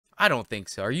I don't think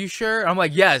so. Are you sure? I'm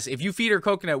like, yes. If you feed her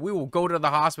coconut, we will go to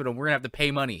the hospital. And we're gonna have to pay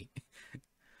money.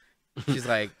 She's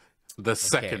like, the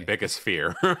second biggest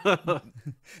fear.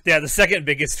 Yeah, the second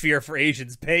biggest fear for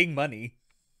Asians, paying money.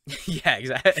 yeah,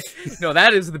 exactly. No,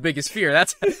 that is the biggest fear.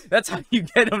 That's how you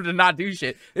get them to not do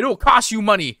shit. It will cost you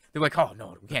money. They're like, oh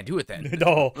no, we can't do it then.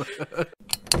 No.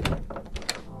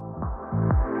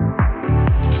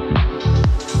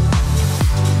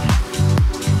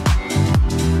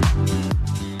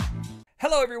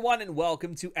 Hello everyone and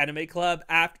welcome to Anime Club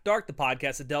After Dark, the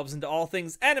podcast that delves into all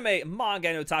things anime, manga,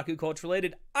 and otaku culture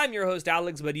related. I'm your host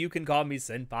Alex, but you can call me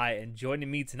Senpai, and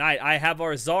joining me tonight I have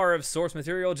our czar of source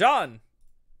material, John.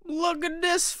 Look at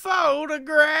this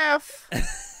photograph.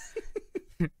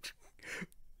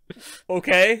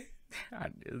 Okay.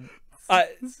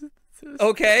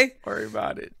 Okay. Don't worry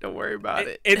about it. Don't worry about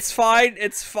it. It's fine.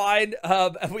 It's fine.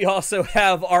 We also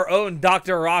have our own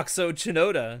Dr. Roxo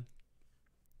Chinoda.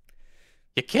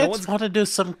 You kids want to do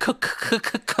some cocaine?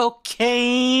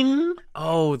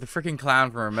 Oh, the freaking clown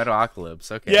from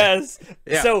Metalocalypse. Okay. Yes.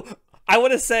 Yeah. So I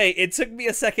want to say it took me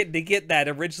a second to get that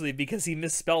originally because he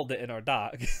misspelled it in our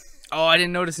doc. Oh, I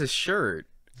didn't notice his shirt.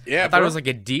 Yeah, I thought it was like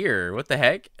a deer. What the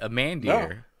heck? A man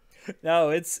deer. No,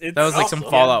 it's That was like some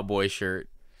Fallout Boy shirt.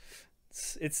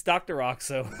 It's Dr.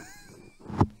 Roxo.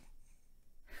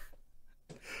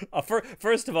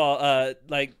 First of all,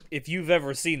 like if you've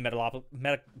ever seen let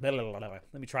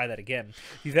me try that again.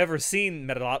 If you've ever seen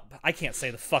I can't say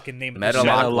the fucking name of the show.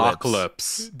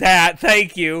 Metalocalypse. That,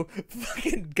 thank you.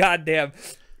 Fucking goddamn,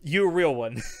 you a real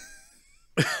one.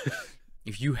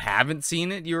 If you haven't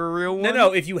seen it, you're a real one?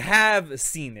 No, if you have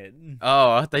seen it.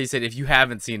 Oh, I thought you said if you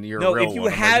haven't seen it, you're a real one. No, if you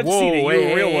have seen it,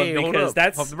 you're a real one because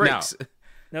that's Pump the brakes.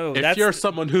 No, if you're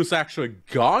someone who's actually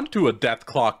gone to a Death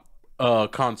Clock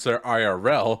concert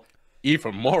IRL,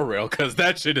 even more real because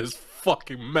that shit is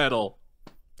fucking metal.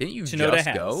 Didn't you Chinoda just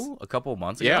has. go a couple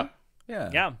months ago?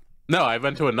 Yeah. No, I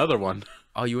went to another one.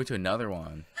 Oh, you went to another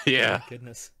one. Yeah. Oh,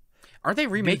 goodness. Aren't they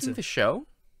remaking the show?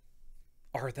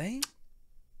 Are they?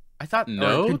 I thought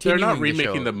no, they're not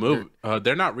remaking the movie.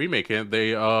 They're not remaking it.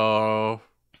 They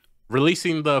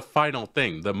releasing the final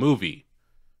thing, the movie.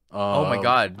 Oh my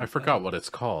god, I forgot what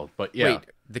it's called, but yeah. Wait,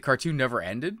 the cartoon never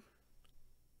ended?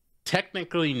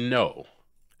 Technically, no.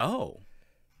 Oh,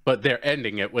 but they're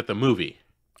ending it with a movie.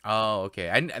 Oh,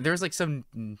 okay. There was like some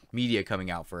media coming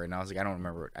out for it, and I was like, I don't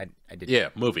remember. I didn't. Yeah,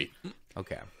 movie.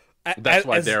 Okay. That's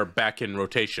why they're back in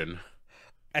rotation.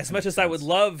 As much as I would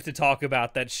love to talk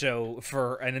about that show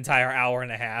for an entire hour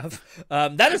and a half,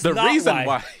 that is the not reason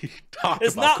why talk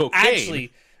it's about not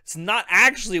cocaine. It's not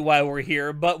actually why we're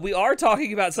here, but we are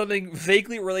talking about something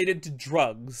vaguely related to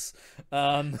drugs.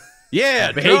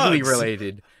 Yeah, vaguely drugs.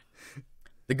 related.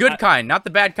 The good kind, not the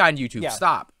bad kind. YouTube, yeah.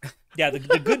 Stop. Yeah, the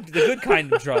good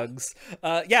kind of drugs.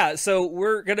 Yeah, so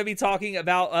we're gonna be talking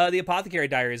about the Apothecary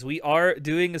Diaries. We are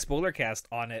doing a spoilercast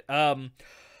on it.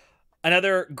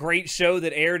 Another great show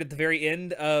that aired at the very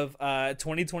end of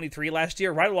 2023 last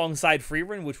year, right alongside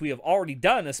Freerun, which we have already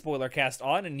done a spoiler cast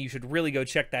on, and you should really go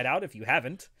check that out if you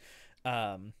haven't.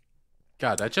 God,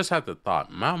 I just had the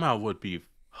thought, Mao Mao would be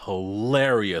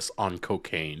hilarious on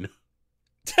cocaine.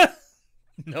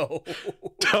 No.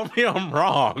 Tell me I'm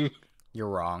wrong. You're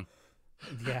wrong.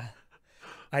 Yeah.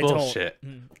 Bullshit.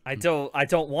 I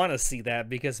don't want to see that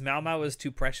because Mao Mao is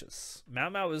too precious. Mao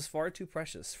Mao is far too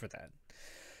precious for that.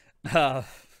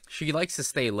 She likes to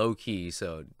stay low key,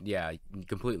 so yeah,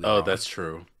 completely. Oh, wrong. that's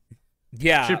true.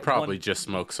 Yeah, She'd probably just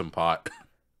smoke some pot.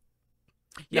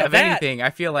 Yeah, Now if anything,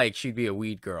 I feel like she'd be a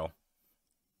weed girl.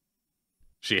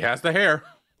 She has the hair.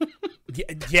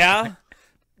 Yeah.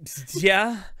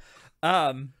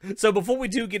 So before we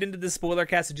do get into the spoiler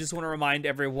cast, I just want to remind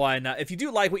everyone, if you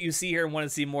do like what you see here and want to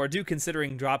see more, do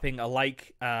considering dropping a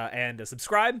like and a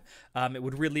subscribe. It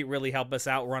would really, really help us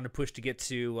out. We're on a push to get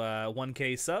to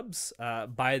 1K subs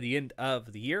by the end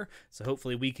of the year, so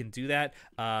hopefully we can do that.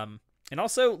 And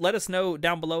also, let us know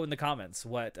down below in the comments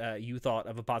what you thought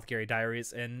of Apothecary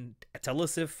Diaries, and tell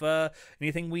us if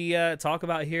anything we talk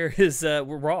about here is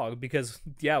we're wrong, because,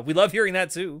 yeah, we love hearing that,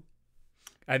 too.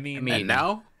 I mean and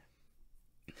now?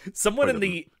 Someone in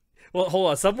the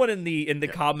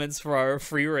comments for our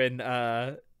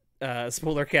Freerun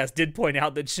spoilercast did point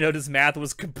out that Shinoda's math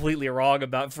was completely wrong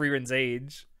about Freerun's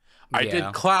age. I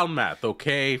did clown math,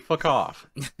 okay? Fuck off.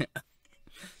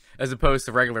 As opposed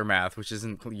to regular math, which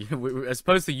isn't, as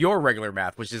opposed to your regular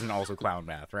math, which isn't also clown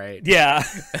math, right? Yeah.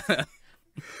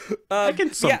 I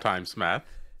can sometimes math.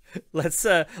 Let's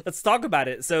talk about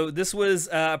it. So this was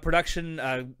a production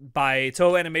by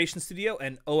Toho Animation Studio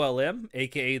and OLM,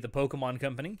 aka the Pokemon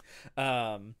Company.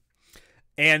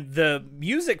 And the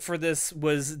music for this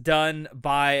was done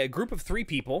by a group of 3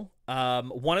 people.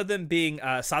 One of them being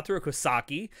Satoru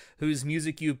Kosaki, whose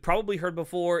music you've probably heard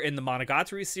before in the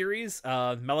Monogatari series,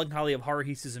 Melancholy of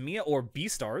Haruhi Suzumiya, or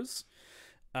Beastars.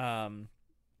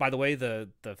 By the way, the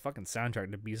fucking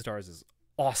soundtrack to Beastars is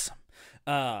awesome.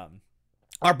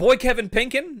 Our boy Kevin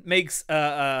Pinkin makes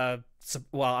well,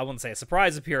 I wouldn't say a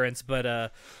surprise appearance, but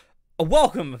a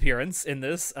welcome appearance in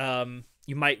this.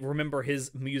 You might remember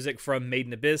his music from Made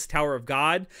in Abyss, Tower of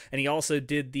God, and he also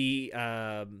did the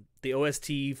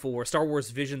OST for Star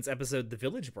Wars Visions episode The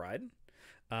Village Bride,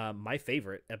 my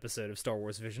favorite episode of Star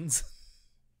Wars Visions.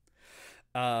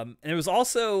 And it was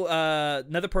also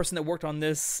another person that worked on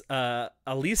this,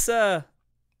 Alisa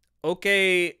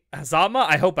Okehazama,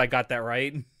 I hope I got that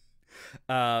right,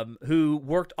 who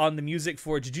worked on the music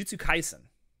for Jujutsu Kaisen.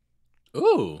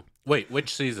 Ooh, wait,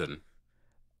 which season?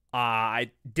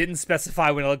 I didn't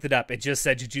specify when I looked it up. It just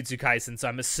said Jujutsu Kaisen, so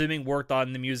I'm assuming worked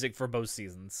on the music for both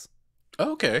seasons.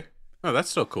 Okay. Oh, that's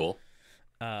so cool.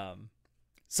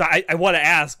 So I want to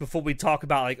ask, before we talk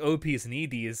about like OPs and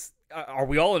EDs, are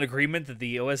we all in agreement that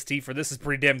the OST for this is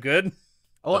pretty damn good?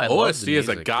 Oh, the I love OST the is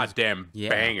a music. goddamn Yeah.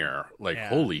 banger. Like, Yeah.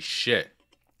 holy shit.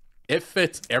 It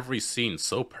fits every scene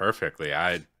so perfectly.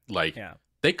 Yeah.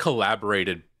 They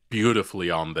collaborated beautifully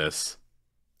on this.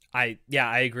 I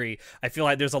agree. I feel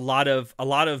like there's a lot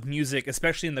of music,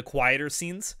 especially in the quieter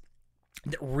scenes,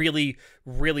 that really,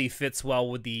 really fits well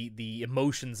with the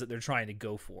emotions that they're trying to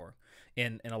go for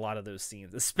in a lot of those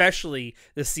scenes, especially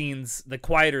the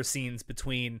quieter scenes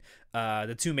between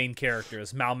the 2 main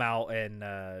characters, Mao Mao and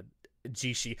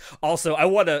Jishi. Also,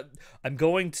 I'm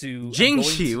going to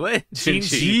Jingshi, what?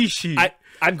 Jingshi.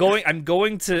 I'm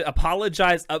going to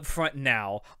apologize up front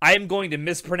now. I am going to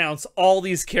mispronounce all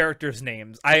these characters'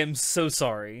 names. I am so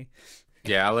sorry.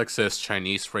 Yeah, Alex is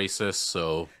Chinese racist,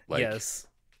 so Yes.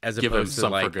 As give him opposed to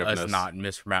some like forgiveness. us not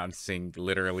mispronouncing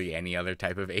literally any other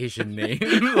type of Asian name.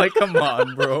 Like, come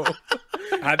on, bro.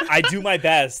 I do my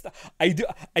best. I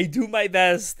do my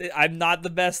best. I'm not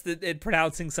the best at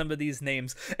pronouncing some of these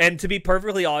names. And to be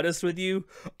perfectly honest with you,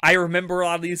 I remember a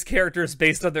lot of these characters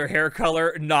based on their hair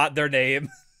color, not their name.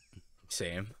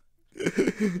 Same.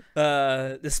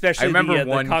 Especially I remember the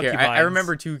one. I concubines.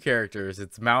 remember 2 characters.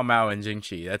 It's Mao Mao and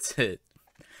Jingshi. That's it.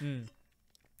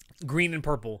 Green and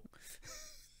purple.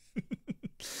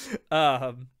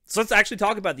 So let's actually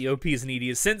talk about the OPs and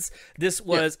EDs. Since this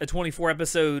was a 24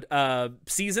 episode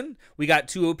season, we got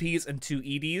 2 OPs and 2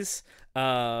 EDs.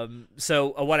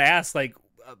 So I want to ask, like,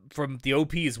 from the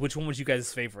OPs, which one was you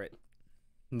guys' favorite?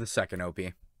 The second OP.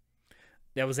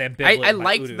 That was ambivalent. I by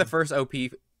liked Udu. the first OP.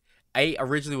 I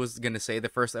originally was gonna say the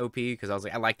first OP because I was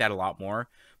like, I like that a lot more.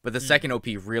 But the second OP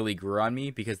really grew on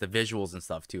me because the visuals and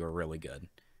stuff too are really good.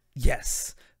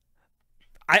 Yes,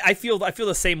 I feel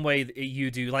the same way that you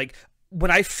do. Like,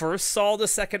 when I first saw the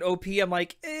second OP, I'm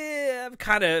like, I'm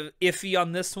kind of iffy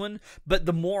on this one. But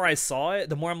the more I saw it,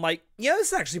 the more I'm like, yeah, this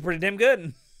is actually pretty damn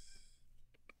good.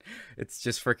 It's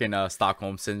just freaking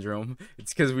Stockholm syndrome.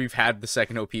 It's because we've had the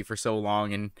second OP for so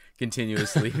long and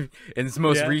continuously, and it's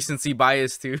most recency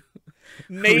bias too.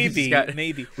 Maybe. We got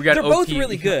They're OP, both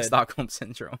really good. Stockholm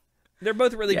syndrome. They're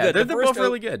both really Yeah, good. they're both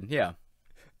really good. Yeah.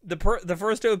 The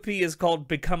first OP is called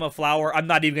 "Become a Flower." I'm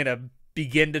not even gonna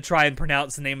begin to try and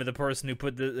pronounce the name of the person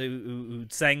who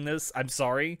sang this. I'm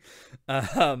sorry.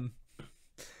 Shakai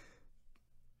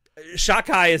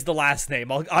is the last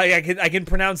name. I can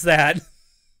pronounce that.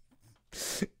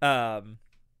 Now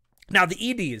the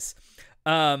EDs.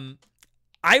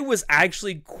 I was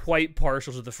actually quite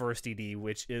partial to the first ED,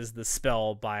 which is The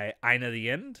Spell by Aina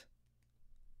the End.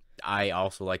 I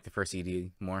also like the first ED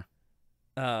more.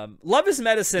 Love is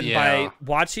Medicine by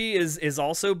Wachi is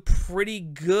also pretty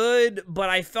good, but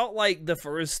I felt like the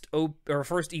first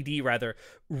ED rather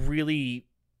really,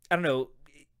 I don't know,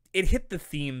 it hit the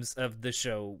themes of the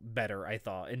show better, I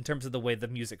thought, in terms of the way the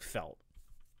music felt.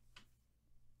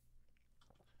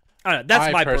 I don't know,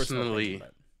 that's my personal opinion.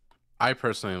 I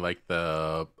personally like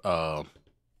the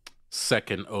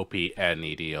second OP and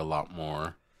ED a lot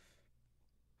more.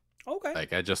 Okay.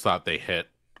 Like, I just thought they hit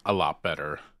a lot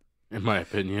better, in my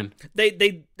opinion.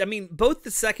 I mean, both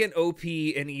the second OP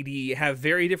and ED have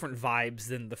very different vibes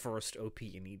than the first OP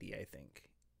and ED, I think.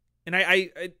 And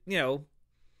I you know,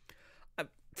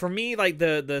 for me, like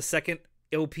the second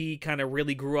OP kind of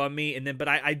really grew on me, and then, but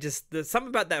I just, there's something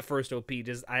about that first OP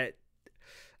just, I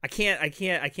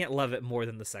can't love it more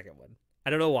than the second one.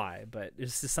 I don't know why, but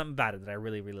there's just something about it that I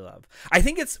really, really love. I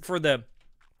think it's for the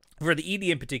ED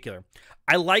in particular.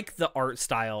 I like the art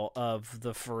style of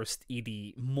the first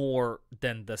ED more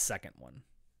than the second one.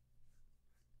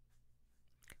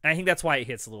 And I think that's why it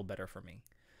hits a little better for me.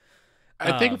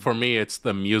 I think for me, it's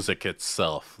the music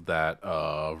itself that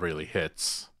really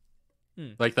hits.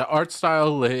 Like the art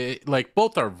style, like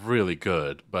both are really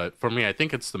good, but for me, I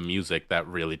think it's the music that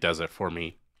really does it for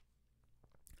me.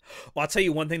 Well, I'll tell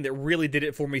you one thing that really did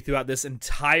it for me throughout this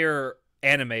entire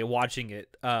anime. Watching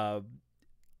it, can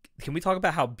we talk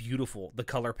about how beautiful the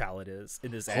color palette is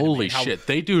in this anime? Holy shit,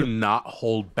 they do not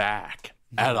hold back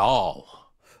at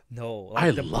all. No, like I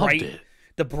loved it.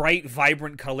 The bright,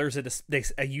 vibrant colors that they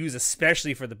use,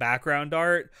 especially for the background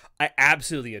art, I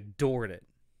absolutely adored it.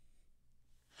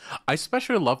 I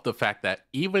especially love the fact that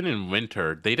even in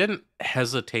winter, they didn't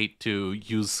hesitate to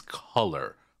use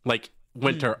color. Like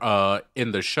winter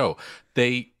in the show.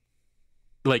 They,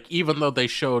 like, even though they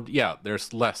showed,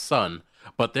 there's less sun,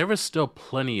 but there was still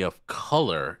plenty of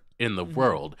color in the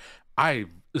world. I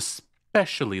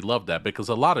especially love that because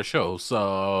a lot of shows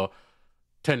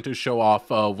tend to show off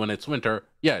when it's winter.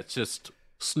 Yeah, it's just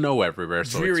snow everywhere,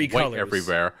 so dreary it's white colors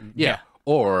everywhere. Yeah.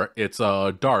 Or it's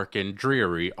dark and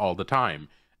dreary all the time.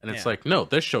 And it's like, no,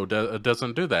 this show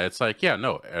doesn't do that. It's like,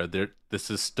 this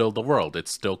is still the world.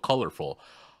 It's still colorful.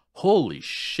 Holy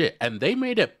shit. And they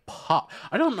made it pop.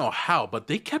 I don't know how, but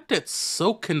they kept it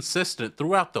so consistent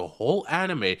throughout the whole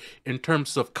anime in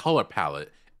terms of color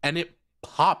palette. And it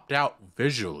popped out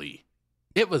visually.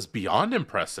 It was beyond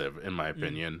impressive, in my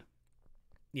opinion.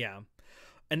 Yeah.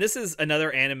 And this is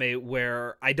another anime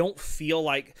where I don't feel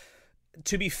like,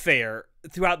 to be fair,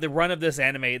 throughout the run of this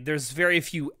anime, there's very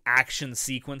few action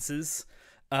sequences.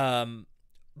 But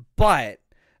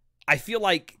I feel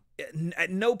like at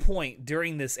no point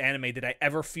during this anime did I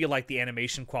ever feel like the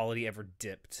animation quality ever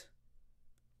dipped.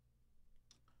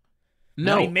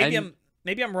 No, I mean,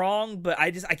 maybe I'm wrong, but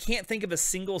I can't think of a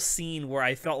single scene where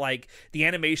I felt like the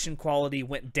animation quality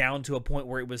went down to a point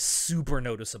where it was super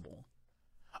noticeable.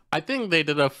 I think they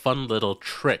did a fun little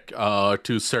trick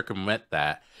to circumvent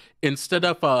that. Instead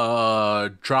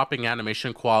of dropping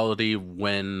animation quality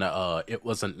when it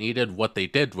wasn't needed, what they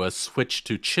did was switch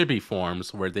to chibi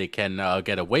forms where they can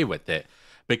get away with it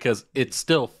because it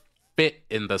still fit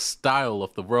in the style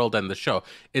of the world and the show.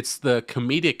 It's the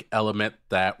comedic element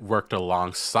that worked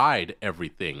alongside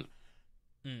everything.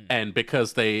 And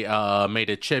because they made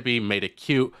it chibi, made it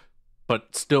cute,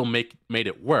 but still made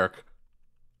it work,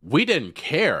 we didn't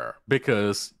care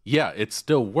because, it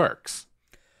still works.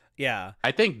 Yeah.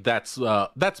 I think that's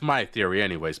my theory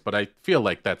anyways, but I feel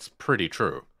like that's pretty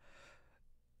true.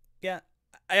 Yeah.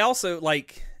 I also,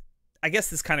 like, I guess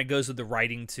this kind of goes with the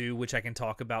writing too, which I can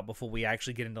talk about before we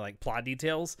actually get into, like, plot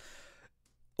details.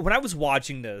 When I was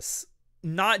watching this,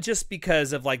 not just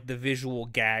because of, like, the visual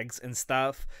gags and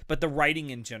stuff, but the writing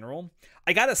in general,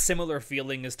 I got a similar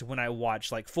feeling as to when I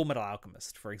watched, like, Full Metal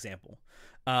Alchemist, for example.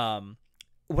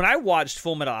 When I watched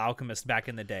Full Metal Alchemist back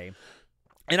in the day,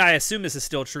 and I assume this is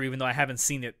still true, even though I haven't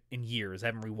seen it in years. I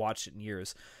haven't rewatched it in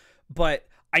years. But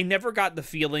I never got the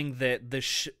feeling that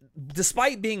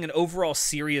despite being an overall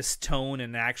serious tone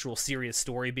and an actual serious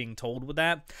story being told with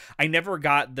that, I never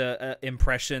got the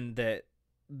impression that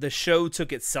the show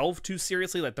took itself too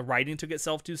seriously, like the writing took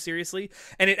itself too seriously,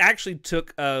 and it actually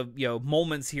took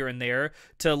moments here and there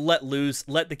to let loose,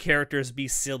 let the characters be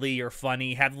silly or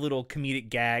funny, have little comedic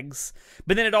gags,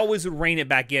 but then it always would rein it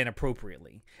back in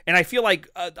appropriately. And I feel like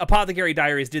Apothecary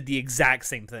Diaries did the exact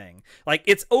same thing. Like,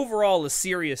 it's overall a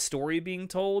serious story being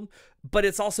told, but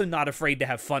it's also not afraid to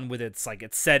have fun with its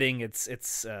setting, its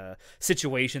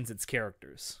situations, its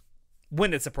characters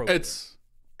when it's appropriate.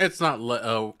 It's not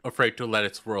afraid to let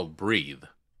its world breathe.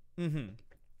 Mm-hmm.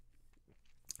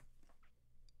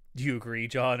 Do you agree,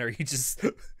 John? Or you just...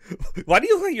 Why do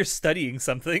you look like you're studying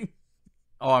something?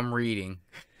 Oh, I'm reading.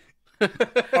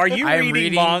 Are you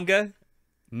reading manga?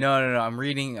 No. I'm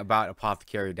reading about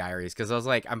Apothecary Diaries because I was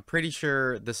like, I'm pretty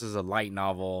sure this is a light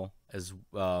novel. It's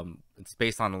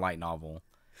based on a light novel.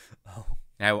 Oh.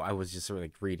 And I was just sort of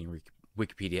like reading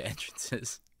Wikipedia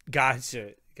entrances.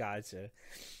 Gotcha.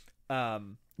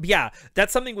 Yeah,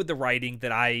 that's something with the writing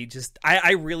that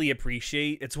I really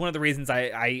appreciate. It's one of the reasons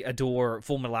I adore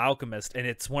Full Metal Alchemist, and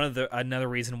it's another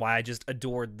reason why I just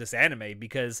adored this anime,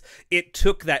 because it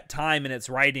took that time in its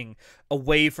writing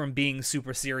away from being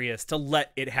super serious to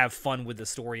let it have fun with the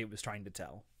story it was trying to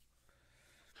tell.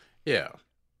 Yeah.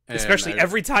 Especially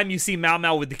every time you see Mao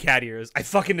Mao with the cat ears. I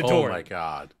fucking adore it. Oh my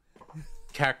god.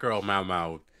 Cat girl Mao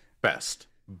Mao, best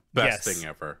thing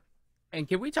ever. And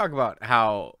can we talk about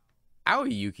how Aoi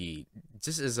Yuki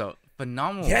just is a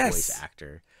phenomenal voice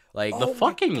actor? Like the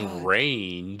fucking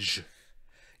range.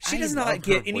 She does not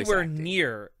get anywhere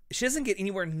near. She doesn't get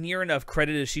anywhere near enough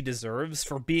credit as she deserves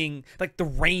for being like the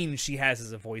range she has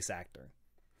as a voice actor.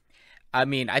 I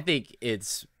mean, I think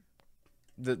it's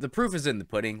the proof is in the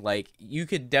pudding. Like, you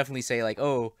could definitely say like,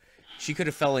 oh, she could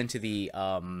have fell into the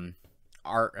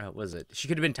art. Was it? She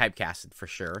could have been typecasted for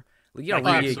sure. You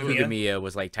know, Ria Kugamiya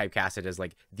was like typecasted as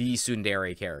like the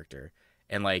tsundere character,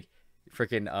 and like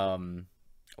freaking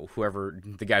whoever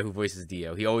the guy who voices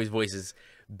Dio, he always voices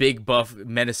big buff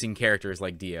menacing characters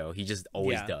like Dio. He just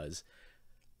always does.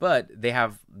 But they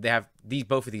have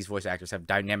both of these voice actors have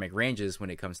dynamic ranges when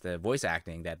it comes to voice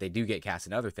acting that they do get cast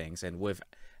in other things. And with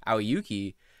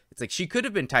Aoyuki, it's like she could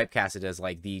have been typecasted as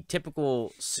like the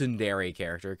typical tsundere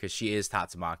character because she is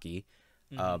Tatsumaki.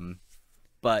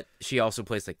 But she also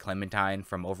plays like Clementine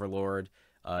from Overlord.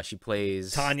 She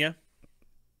plays Tanya.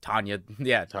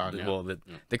 Yeah, Tanya. Well,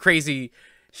 the crazy.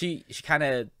 She kind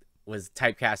of was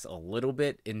typecast a little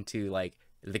bit into like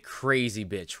the crazy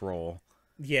bitch role.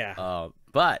 Yeah.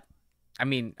 But I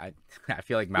mean, I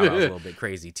feel like Mao's a little bit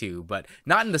crazy too, but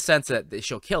not in the sense that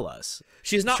she'll kill us.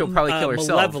 She's not. She'll probably kill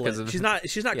herself.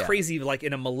 She's not crazy like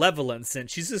in a malevolent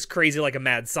sense. She's just crazy like a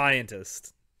mad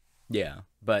scientist. Yeah,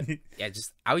 but yeah,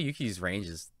 just Aoyuki's range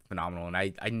is phenomenal, and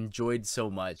I enjoyed so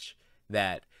much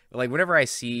that like whenever I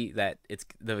see that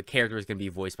the character is gonna be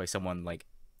voiced by someone like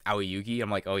Aoyuki,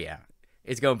 I'm like, oh yeah,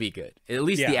 it's gonna be good. At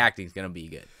least the acting's gonna be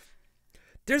good.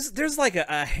 There's like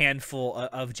a handful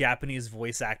of Japanese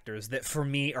voice actors that for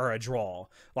me are a draw.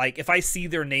 Like if I see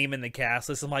their name in the cast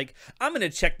list, I'm like, I'm gonna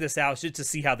check this out just to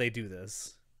see how they do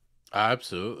this.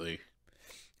 Absolutely.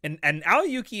 And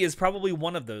Aoyuki is probably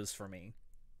one of those for me.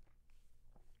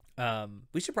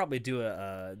 We should probably do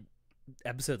a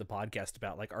episode of the podcast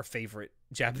about like our favorite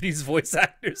Japanese voice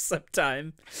actors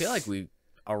sometime. I feel like we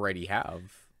already have.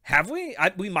 Have we?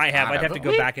 We might have. I'd have to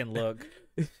go back and look.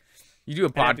 You do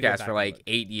a podcast for like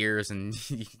 8 years and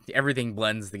everything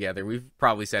blends together. We've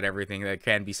probably said everything that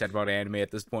can be said about anime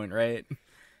at this point, right?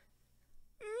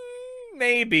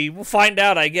 Maybe. We'll find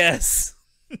out, I guess.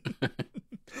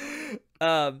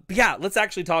 But yeah, let's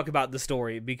actually talk about the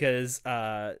story because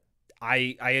I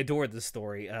adore the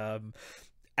story.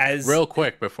 As real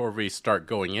quick before we start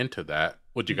going into that,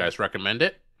 would you guys recommend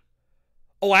it?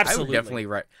 Oh, absolutely. I would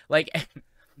definitely like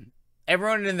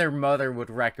everyone and their mother would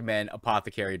recommend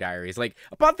Apothecary Diaries. Like,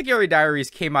 Apothecary Diaries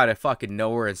came out of fucking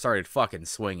nowhere and started fucking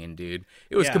swinging, dude.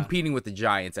 It was competing with the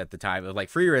Giants at the time. It was like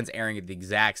Free Ren's airing at the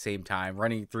exact same time,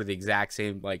 running through the exact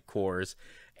same like cores,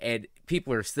 and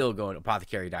people are still going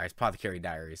Apothecary Diaries, Apothecary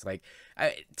Diaries. Like,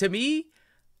 to me,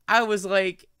 I was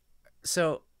like,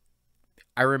 so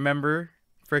I remember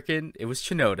freaking it was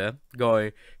Chinoda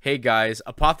going, hey guys,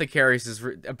 Apothecary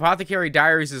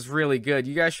Diaries is really good,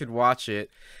 you guys should watch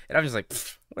it. And I'm just like,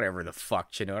 whatever the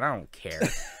fuck, Chinoda, I don't care.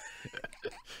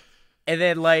 And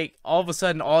then like all of a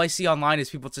sudden all I see online is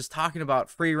people just talking about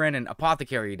Free Ren and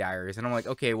Apothecary Diaries, and I'm like,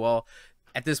 okay, well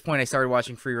at this point I started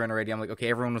watching Free Ren already. I'm like, okay,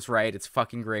 everyone was right, it's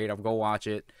fucking great, I'll go watch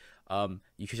it.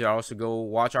 You should also go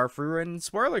watch our Free Ren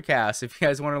Spoilercast if you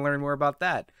guys want to learn more about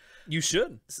that. You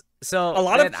should. So a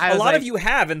lot of you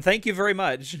have, and thank you very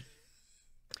much.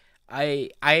 I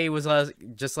was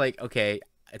just like, okay,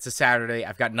 it's a Saturday,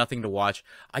 I've got nothing to watch,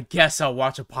 I guess I'll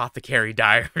watch Apothecary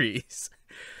Diaries.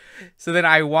 So then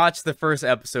I watched the first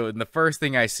episode, and the first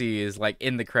thing I see is like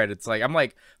in the credits, like I'm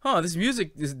like, huh, this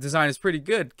music design is pretty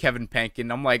good, Kevin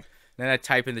Penkin. I'm like, then I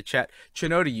type in the chat,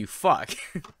 Chinoda, you fuck.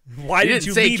 Why did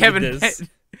you say Kevin this?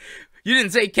 You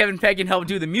didn't say Kevin Penkin helped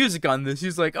do the music on this.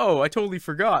 He's like, oh, I totally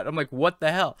forgot. I'm like, what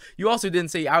the hell? You also didn't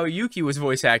say Aoyuki was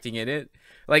voice acting in it.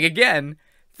 Like, again,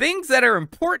 things that are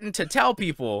important to tell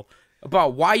people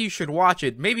about why you should watch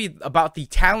it, maybe about the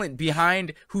talent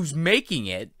behind who's making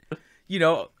it, you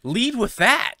know, lead with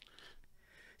that.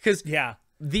 Because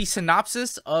the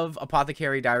synopsis of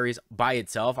Apothecary Diaries by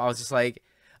itself, I was just like,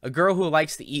 a girl who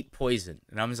likes to eat poison.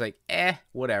 And I was like,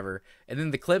 whatever. And then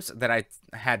the clips that I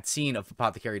had seen of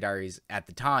Apothecary Diaries at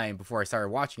the time, before I started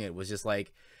watching it, was just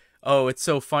like, oh, it's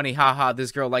so funny. Haha,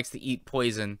 this girl likes to eat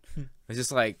poison. It's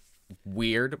just like,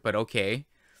 weird, but okay.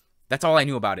 That's all I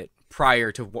knew about it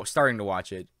prior to starting to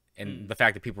watch it. And the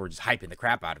fact that people were just hyping the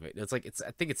crap out of it. It's like,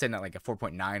 I think it's in at like a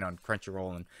 4.9 on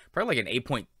Crunchyroll and probably like an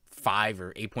 8.5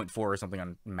 or 8.4 or something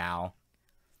on Mal.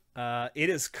 It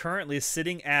is currently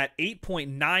sitting at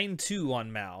 8.92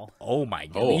 on Mal. Oh my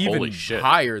god, even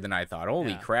higher than I thought.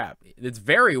 Holy crap. It's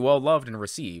very well loved and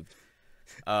received.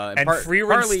 And Free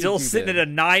Ren's still sitting at a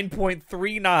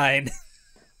 9.39.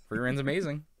 Free Ren's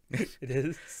amazing. It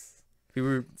is.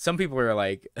 Some people are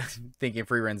like thinking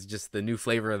Free Ren's just the new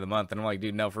flavor of the month, and I'm like,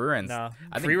 dude, no, Free Ren's. No,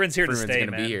 Free Ren's here to stay,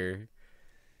 man. Be here.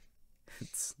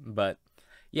 But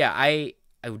yeah, I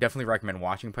would definitely recommend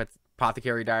watching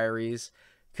Apothecary Diaries.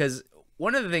 Because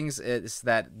one of the things is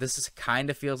that this kind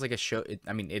of feels like a show.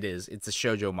 I mean, it is. It's a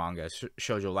shoujo manga,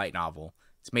 shoujo light novel.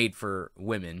 It's made for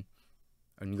women,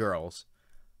 and girls.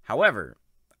 However,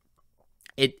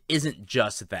 it isn't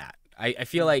just that. I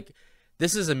feel like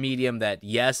this is a medium that,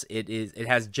 yes, it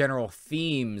has general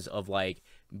themes of like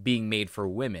being made for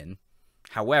women.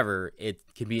 However, it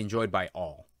can be enjoyed by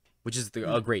all, which is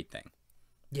a great thing.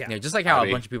 Yeah. You know, just like how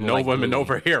a bunch of people no like women Bluey.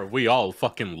 over here. We all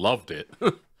fucking loved it.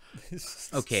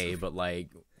 Okay, but like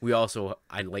we also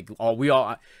I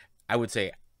would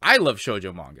say I love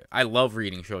shoujo manga. I love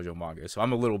reading shoujo manga, so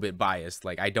I'm a little bit biased.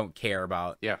 Like I don't care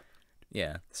about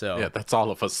so Yeah, that's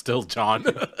all of us still, John.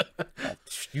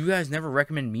 you guys never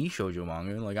recommend me shoujo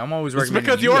manga. Like I'm always It's recommending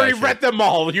because you already guys read them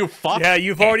all, you fuck. Yeah,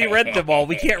 you've already read them all.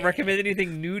 We can't recommend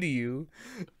anything new to you.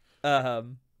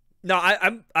 No,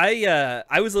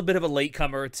 I was a bit of a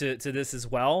latecomer to this as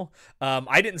well.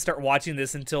 I didn't start watching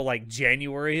this until like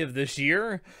January of this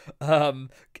year.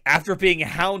 After being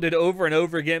hounded over and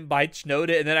over again by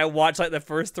Chinoda, and then I watched like the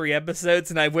first 3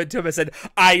 episodes, and I went to him and said,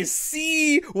 "I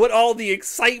see what all the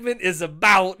excitement is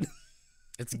about."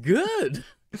 It's good.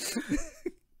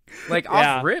 Like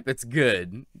off rip, it's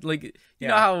good. Like you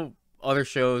know how other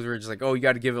shows were just like, oh, you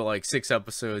got to give it like 6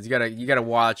 episodes. You gotta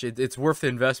watch it. It's worth the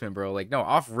investment, bro. Like no,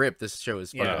 off rip, this show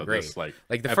is fucking great. This, like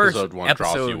the episode first 1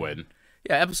 draws you in.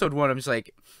 Yeah, episode 1, I'm just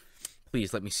like,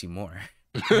 please let me see more.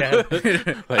 Yeah.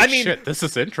 I mean, shit, this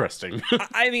is interesting.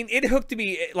 I mean, it hooked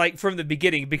me like from the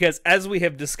beginning because, as we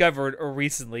have discovered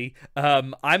recently,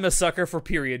 I'm a sucker for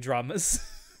period dramas.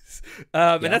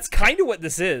 And that's kind of what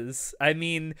this is. I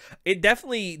mean, it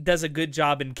definitely does a good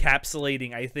job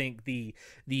encapsulating, I think,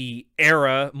 the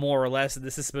era, more or less, that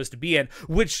this is supposed to be in,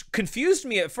 which confused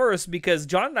me at first because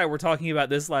John and I were talking about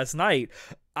this last night.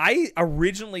 I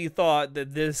originally thought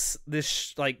that this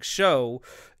like show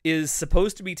is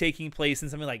supposed to be taking place in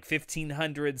something like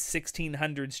 1500s,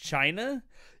 1600s China.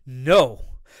 No.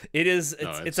 It's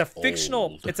a fictional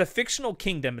old. It's a fictional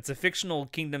kingdom. It's a fictional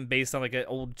kingdom based on like an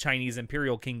old Chinese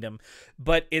imperial kingdom,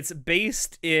 but it's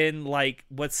based in like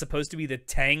what's supposed to be the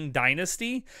Tang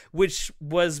dynasty, which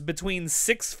was between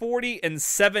 640 and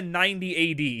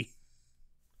 790 AD.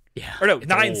 Yeah. Or no,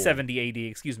 970 AD,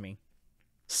 excuse me.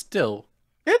 Still,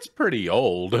 it's pretty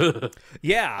old.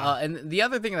 Yeah. And the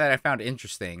other thing that I found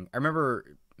interesting, I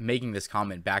remember making this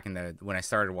comment back when I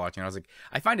started watching. I was like,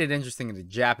 I find it interesting that a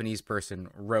Japanese person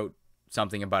wrote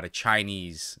something about a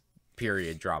Chinese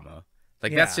period drama.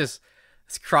 Like it's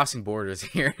crossing borders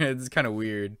here. It's kind of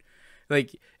weird.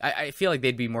 Like I feel like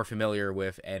they'd be more familiar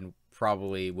with and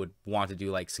probably would want to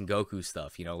do like Sengoku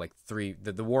stuff, you know, like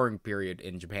the warring period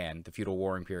in Japan, the feudal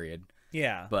warring period.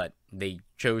 Yeah. But they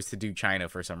chose to do China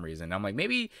for some reason. I'm like,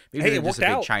 maybe Hey, they're it just worked a big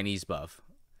out. Chinese buff.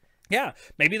 Yeah,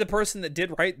 maybe the person that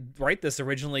did write this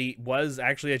originally was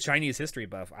actually a Chinese history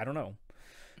buff. I don't know.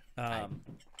 I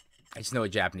just know a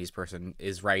Japanese person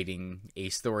is writing a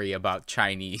story about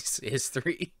Chinese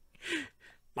history.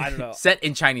 I don't know. Set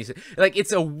in Chinese. Like,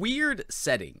 it's a weird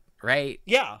setting, right?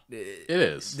 Yeah. It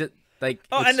is. Like,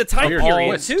 and the time Weird period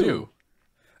twist, too.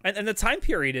 And the time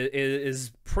period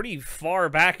is pretty far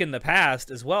back in the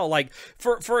past as well. Like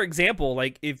for example,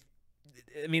 like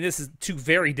this is 2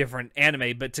 very different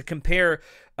anime, but to compare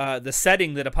the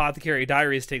setting that Apothecary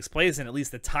Diaries takes place in, at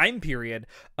least the time period,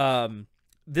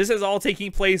 this is all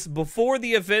taking place before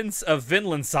the events of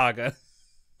Vinland Saga.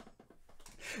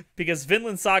 Because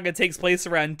Vinland Saga takes place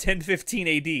around 1015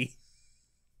 AD.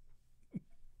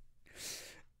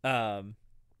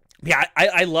 Yeah,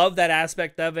 I love that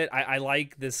aspect of it. I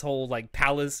like this whole like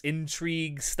palace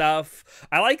intrigue stuff.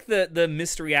 I like the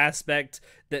mystery aspect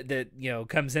that you know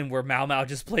comes in where Mao Mao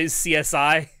just plays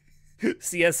CSI,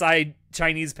 CSI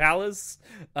Chinese Palace.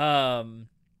 I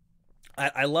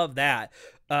love that.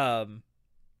 I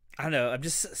don't know. I'm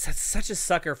just such a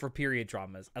sucker for period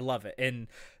dramas. I love it, and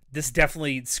this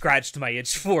definitely scratched my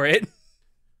itch for it.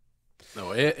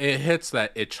 No, it hits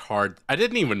that itch hard. I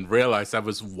didn't even realize I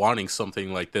was wanting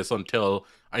something like this until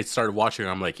I started watching.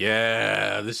 I'm like,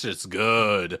 yeah, this is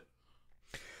good.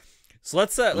 So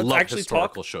let's actually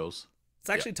historical shows. Let's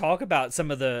actually talk about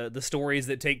some of the stories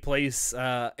that take place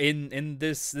in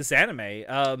this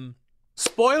anime.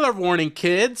 Spoiler warning,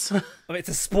 kids. I mean, it's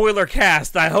a spoiler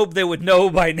cast. I hope they would know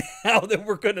by now that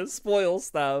we're gonna spoil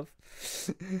stuff.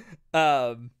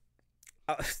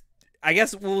 I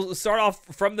guess we'll start off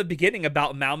from the beginning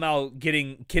about Mao Mao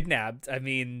getting kidnapped. I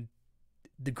mean,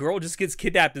 the girl just gets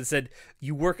kidnapped and said,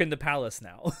 "You work in the palace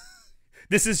now.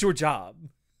 This is your job."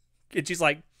 And she's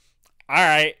like, "All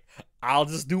right, I'll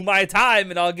just do my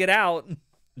time and I'll get out."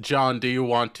 John, do you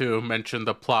want to mention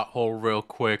the plot hole real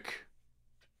quick?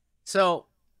 So,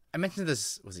 I mentioned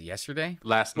this, was it yesterday?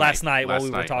 Last night while we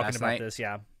were talking about this,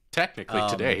 yeah. Technically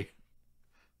today.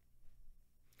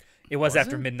 It was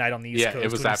after midnight on the East Coast. Yeah,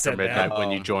 it was after midnight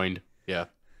when you joined. Yeah.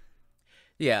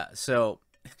 Yeah, so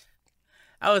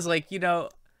I was like, how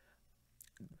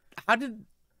did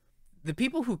the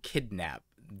people who kidnap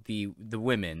the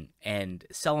women and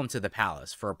sell them to the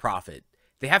palace for a profit,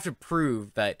 they have to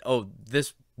prove that, oh,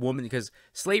 this woman, because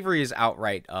slavery is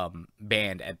outright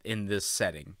banned in this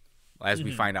setting, as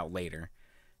we find out later.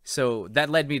 So that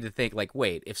led me to think, like,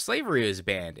 wait, if slavery is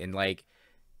banned and, like,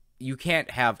 you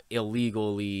can't have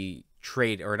illegally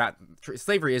trade, or not,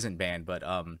 slavery isn't banned, but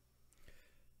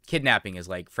kidnapping is,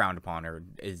 like, frowned upon, or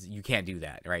is, you can't do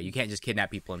that, right? You can't just kidnap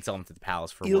people and sell them to the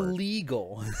palace for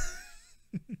illegal.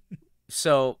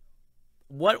 So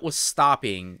what was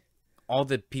stopping all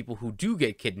the people who do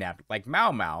get kidnapped, like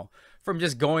Mao Mao, from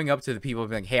just going up to the people and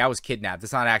being like, hey, I was kidnapped.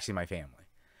 It's not actually my family.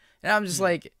 And I'm just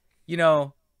like,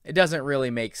 it doesn't really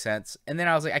make sense. And then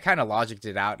I was like, I kind of logicked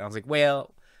it out. And I was like,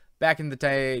 well, back in the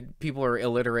day, people are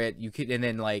illiterate. And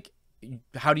then, like,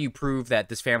 how do you prove that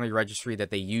this family registry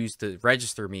that they used to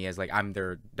register me as, like, I'm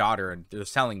their daughter and they're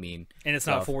selling me? And it's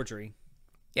not forgery.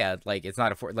 Yeah, like, it's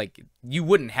not like, you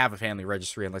wouldn't have a family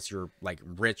registry unless you're, like,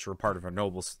 rich or part of a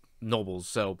nobles.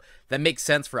 So that makes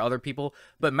sense for other people.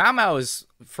 But Mao Mao is,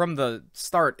 from the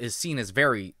start, is seen as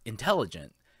very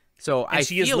intelligent. So I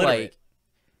feel like,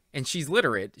 and she's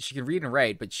literate, she can read and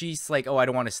write, but she's like, oh, I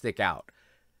don't want to stick out.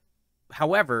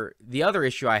 However, the other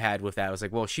issue I had with that was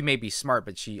like, well, she may be smart,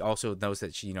 but she also knows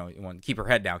that she, want to keep her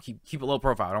head down, keep a low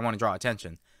profile. I don't want to draw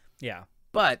attention. Yeah.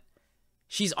 But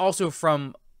she's also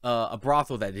from a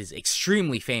brothel that is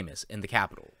extremely famous in the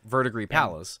capital, Verdigris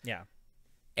Palace. Yeah.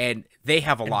 And they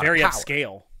have a lot of very power.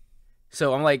 upscale.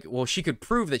 So I'm like, well, she could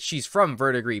prove that she's from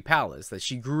Verdigris Palace, that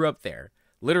she grew up there.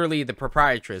 Literally, the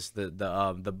proprietress,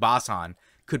 the Basan,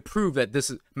 could prove that this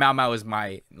is Mao Mao is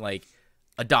my, like,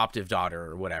 adoptive daughter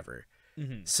or whatever.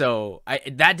 So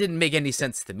that didn't make any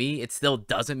sense to me. It still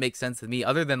doesn't make sense to me,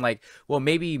 other than, like, well,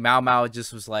 maybe Mao Mao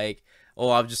just was like,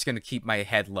 oh, I'm just gonna keep my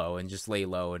head low and just lay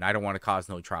low, and I don't want to cause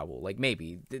no trouble. Like,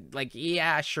 maybe, like,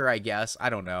 yeah, sure, I guess. I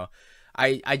don't know.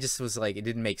 I just was like, it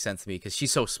didn't make sense to me because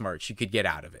she's so smart. She could get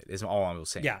out of it, is all I was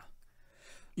saying.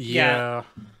 Yeah.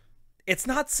 It's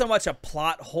not so much a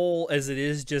plot hole as it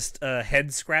is just a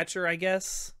head scratcher, I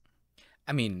guess.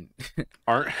 I mean,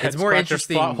 aren't it's more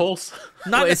interesting plot holes?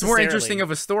 Not it's more interesting of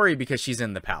a story because she's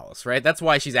in the palace, right? That's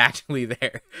why she's actually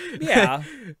there. Yeah.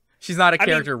 She's not a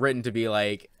character written to be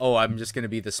like, oh, I'm just going to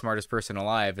be the smartest person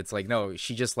alive. It's like, no,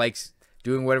 she just likes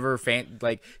doing whatever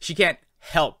like, she can't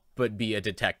help but be a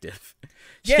detective.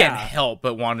 She can't help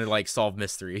but want to, like, solve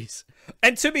mysteries.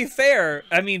 And to be fair,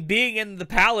 I mean, being in the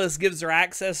palace gives her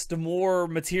access to more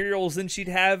materials than she'd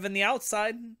have in the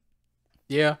outside.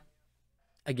 Yeah.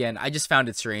 Again, I just found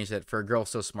it strange that for a girl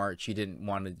so smart, she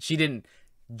didn't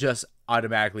just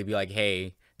automatically be like,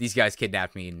 hey, these guys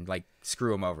kidnapped me and, like,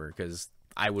 screw them over, because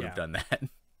I would have done that.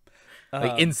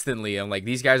 Like, instantly. I'm like,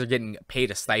 these guys are getting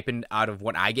paid a stipend out of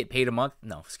what I get paid a month?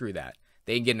 No, screw that.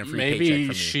 They ain't getting a free paycheck from me.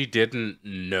 Maybe she didn't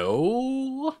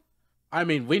know? I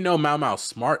mean, we know Mao Mao's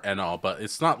smart and all, but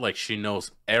it's not like she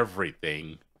knows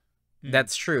everything.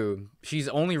 That's true. She's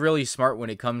only really smart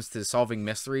when it comes to solving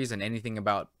mysteries and anything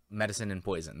about medicine and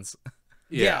poisons.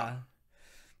 Yeah.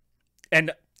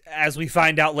 And as we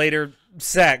find out later,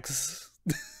 sex.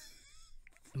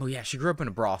 Well, yeah, she grew up in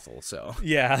a brothel, so.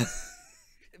 Yeah.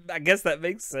 I guess that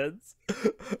makes sense.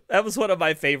 That was one of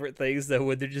my favorite things, though,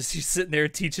 when she's sitting there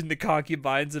teaching the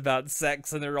concubines about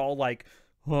sex, and they're all like,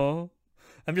 huh?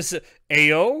 I'm just,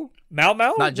 Ayo? Mao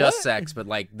Mao? Not just sex, but,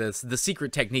 like, the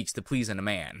secret techniques to pleasing a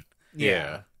man.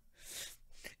 Yeah.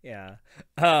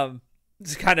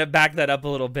 To kind of back that up a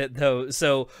little bit, though,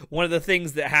 so one of the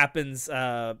things that happens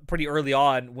pretty early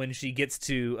on when she gets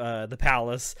to the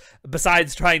palace,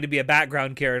 besides trying to be a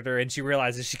background character, and she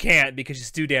realizes she can't because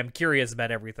she's too damn curious about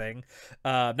everything,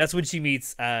 that's when she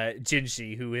meets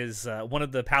Jinshi, who is one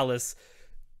of the palace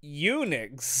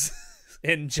eunuchs,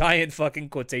 in giant fucking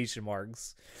quotation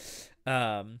marks.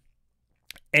 And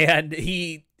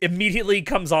he immediately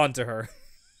comes on to her.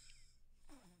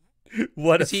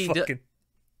 What a fucking...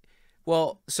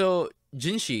 Well, so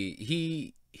Jinshi,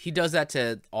 he does that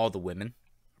to all the women.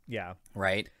 Yeah.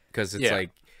 Right? Because it's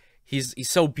like, he's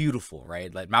so beautiful,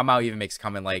 right? Like, Mao Mao even makes a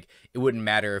comment like, it wouldn't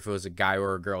matter if it was a guy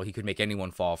or a girl. He could make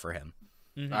anyone fall for him.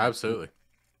 Mm-hmm. Absolutely.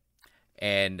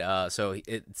 And so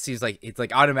it seems like, it's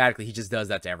like automatically he just does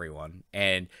that to everyone.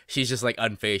 And she's just like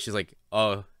unfazed. She's like,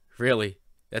 oh, really?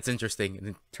 That's interesting. And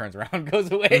then turns around and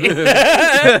goes away.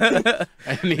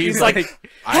 And he's like,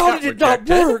 how did it not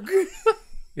work?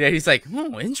 Yeah, he's like,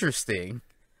 oh, interesting.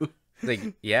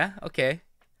 Like, yeah, okay.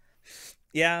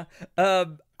 Yeah.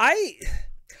 I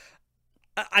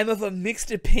I'm of a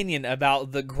mixed opinion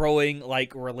about the growing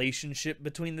like relationship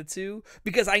between the two,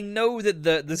 because I know that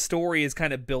the story is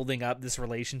kind of building up this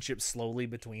relationship slowly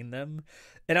between them,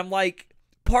 and I'm like,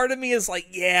 part of me is like,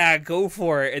 yeah, go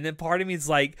for it, and then part of me is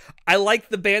like, I like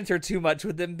the banter too much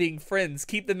with them being friends.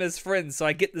 Keep them as friends so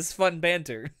I get this fun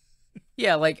banter.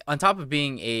 Yeah, like on top of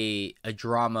being a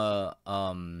drama,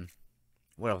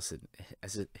 what else?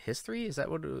 Is it history? Is that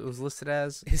what it was listed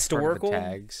as? Historical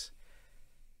tags.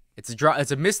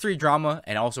 It's a mystery drama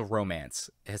and also romance.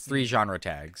 It has 3 genre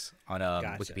tags on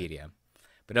Gotcha. Wikipedia.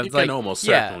 But You can almost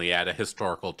certainly add a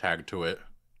historical tag to it.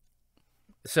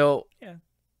 So Yeah.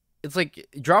 it's like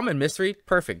drama and mystery,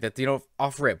 perfect. That, you know,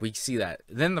 off rip, we see that.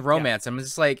 Then the romance, I'm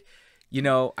just like, you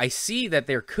know, I see that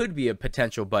there could be a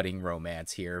potential budding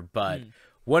romance here, but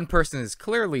one person is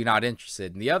clearly not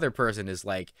interested, and the other person is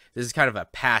like, this is kind of a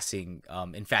passing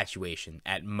infatuation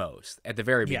at most, at the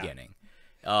very beginning.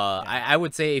 I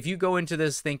would say if you go into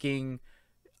this thinking,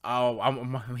 oh,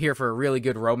 I'm here for a really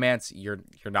good romance, you're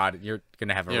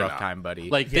gonna have a rough time, buddy.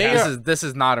 Like this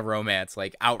is not a romance,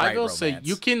 like outright I will romance. say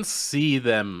you can see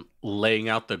them laying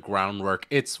out the groundwork.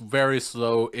 It's very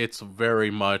slow. It's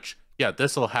very much, yeah,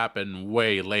 this will happen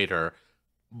way later.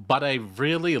 But I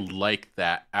really like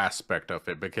that aspect of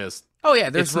it because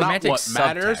there's it's romantic not what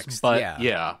matters, subtext,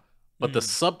 but but the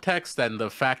subtext and the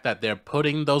fact that they're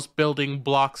putting those building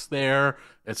blocks there,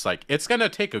 it's like, it's gonna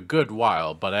take a good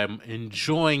while, but I'm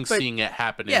enjoying seeing it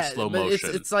happen in slow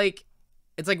motion. It's like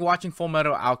watching Full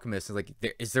Metal Alchemist. It's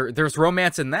like there's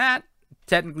romance in that,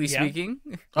 technically speaking.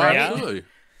 Right? Absolutely.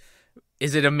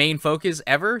 Is it a main focus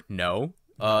ever? No.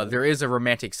 There is a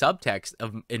romantic subtext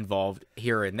involved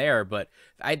here and there, but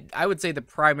I would say the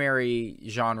primary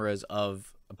genres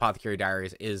of Apothecary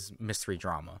Diaries is mystery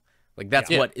drama. Like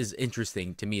that's what is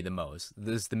interesting to me the most.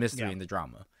 This is the mystery and the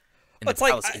drama. And it's the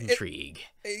like intrigue.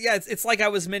 It's like I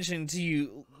was mentioning to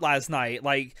you last night.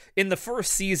 Like in the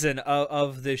first season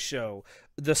of this show,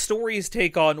 the stories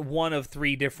take on one of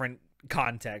 3 different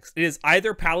contexts. It is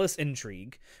either palace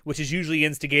intrigue, which is usually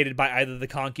instigated by either the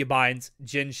concubines,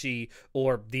 Jinshi,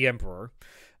 or the emperor.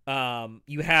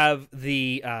 You have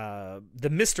the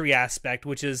mystery aspect,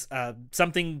 which is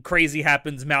something crazy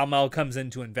happens, Mau Mau comes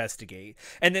in to investigate.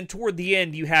 And then toward the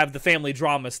end, you have the family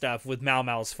drama stuff with Mau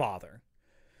Mau's father.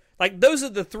 Like, those are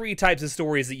the 3 types of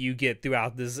stories that you get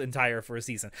throughout this entire first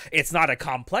season. It's not a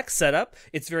complex setup.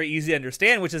 It's very easy to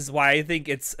understand, which is why I think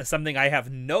it's something I have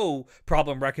no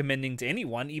problem recommending to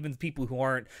anyone, even people who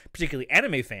aren't particularly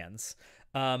anime fans.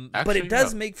 But it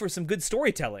does make for some good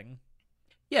storytelling.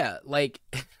 Yeah, like,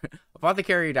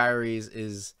 Apothecary Diaries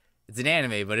it's an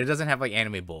anime, but it doesn't have, like,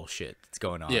 anime bullshit that's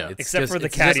going on. Yeah. Except for the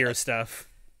cat ear stuff.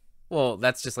 Well,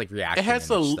 that's just, like, reaction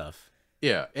stuff.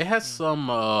 Yeah, it has some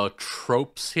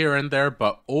tropes here and there,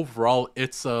 but overall,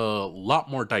 it's a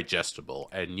lot more digestible,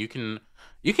 and you can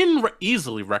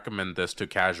easily recommend this to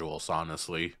casuals,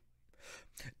 honestly.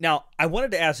 Now, I wanted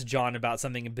to ask John about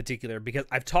something in particular, because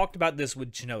I've talked about this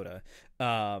with Chinoda.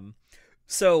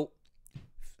 So,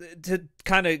 to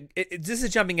kind of... this is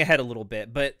jumping ahead a little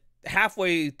bit, but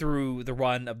halfway through the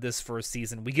run of this first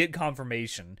season, we get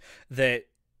confirmation that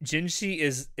Jinshi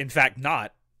is, in fact,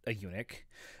 not a eunuch.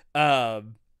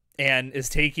 And is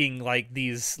taking like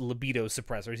these libido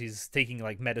suppressors. He's taking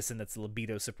like medicine that's a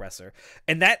libido suppressor,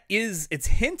 and it's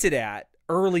hinted at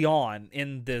early on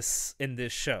in this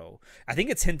show. I think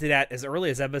it's hinted at as early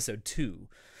as episode 2,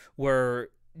 where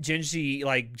Jinshi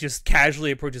like just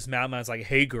casually approaches Mau Mau and is like,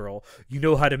 "Hey girl, you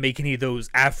know how to make any of those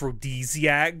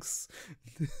aphrodisiacs?"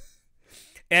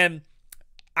 And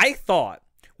I thought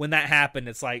when that happened,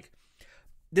 it's like,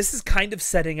 this is kind of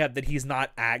setting up that he's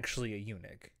not actually a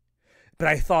eunuch. But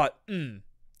I thought,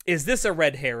 is this a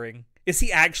red herring? Is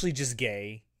he actually just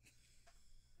gay?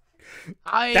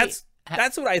 That's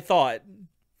what I thought.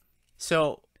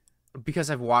 So, because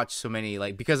I've watched so many,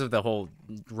 like, because of the whole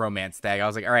romance tag, I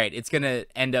was like, all right, it's going to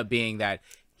end up being that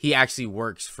he actually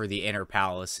works for the inner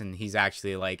palace, and he's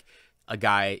actually, like, a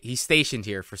guy, he's stationed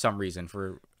here for some reason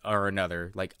or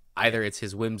another. Like, either it's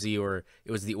his whimsy or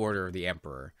it was the order of the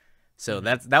emperor. So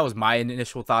that was my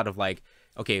initial thought of, like,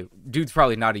 okay, dude's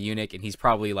probably not a eunuch, and he's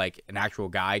probably like an actual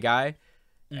guy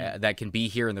that can be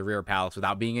here in the rear palace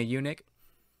without being a eunuch.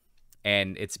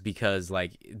 And it's because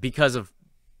of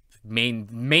main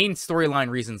storyline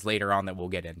reasons later on that we'll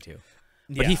get into.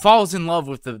 But he falls in love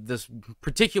with this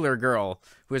particular girl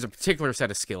who has a particular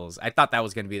set of skills. I thought that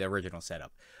was going to be the original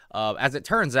setup. As it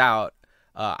turns out,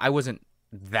 I wasn't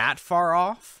that far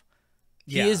off.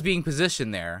 He is being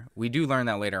positioned there. We do learn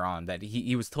that later on, that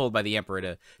he was told by the emperor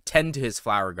to tend to his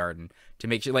flower garden to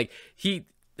make sure, like, the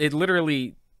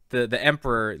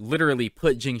emperor literally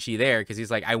put Jinshi there because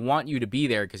he's like, I want you to be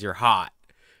there because you're hot.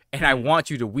 and I want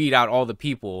you to weed out all the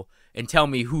people and tell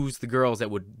me who's the girls that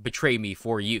would betray me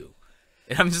for you.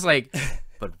 And I'm just like,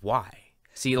 but why?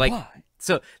 See, like, Why?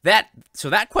 so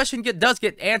that question does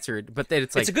get answered, but then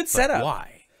it's like, it's a good setup.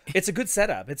 Why? It's a good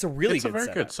setup. It's a really it's good a very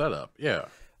setup. good setup. Yeah.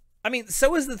 I mean,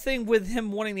 so is the thing with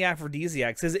him wanting the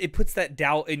aphrodisiacs, because it puts that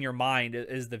doubt in your mind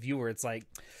as the viewer. It's like,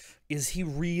 is he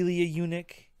really a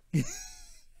eunuch?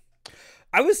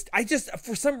 I just,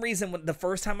 for some reason, when the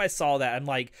first time I saw that, I'm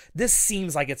like, this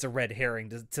seems like it's a red herring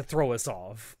to throw us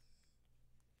off.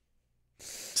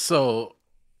 So,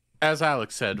 as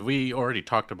Alex said, we already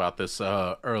talked about this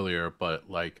earlier, but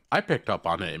like I picked up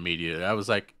on it immediately. I was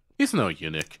like, he's no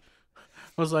eunuch.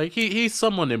 I was like, he's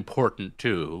someone important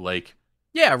too. Like,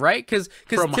 Yeah, right? Because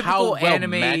from typical how well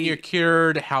anime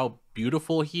manicured, how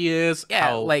beautiful he is, Yeah,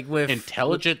 how like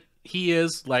intelligent he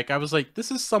is. Like, I was like,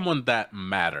 this is someone that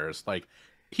matters. Like,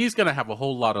 he's gonna have a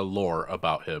whole lot of lore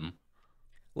about him.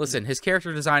 Listen, his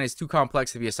character design is too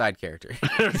complex to be a side character.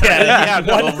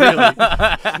 No, really.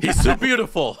 He's so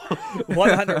beautiful.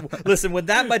 100. Listen, when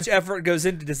that much effort goes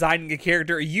into designing a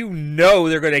character, you know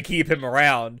they're going to keep him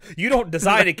around. You don't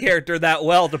design a character that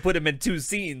well to put him in 2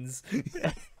 scenes.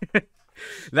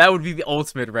 That would be the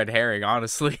ultimate red herring,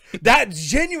 honestly. That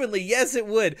genuinely, yes, it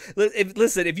would.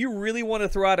 Listen, if you really want to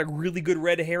throw out a really good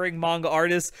red herring manga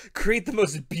artist, create the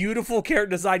most beautiful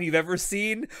character design you've ever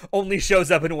seen, only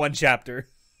shows up in 1 chapter.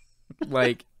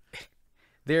 Like,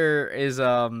 there is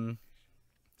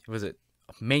was it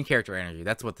main character energy?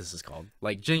 That's what this is called.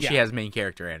 Like, Jinshi has main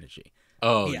character energy.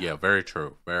 Oh yeah, very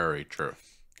true, very true.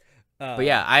 But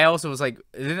yeah, I also was like,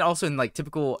 then also in like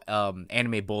typical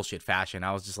anime bullshit fashion,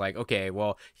 I was just like, okay,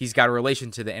 well, he's got a relation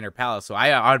to the inner palace, so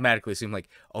I automatically assumed like,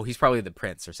 oh, he's probably the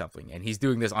prince or something, and he's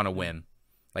doing this on a whim.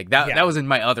 Like that was in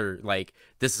my other like,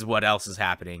 this is what else is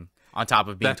happening on top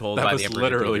of being told by the Emperor.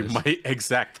 That was literally my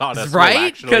exact thought as right? well,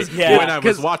 actually, when I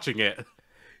was watching it.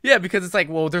 Yeah, because it's like,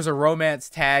 well, there's a romance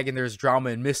tag and there's drama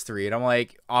and mystery, and I'm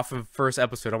like, off of first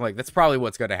episode, I'm like, that's probably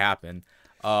what's going to happen.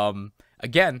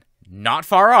 Again, not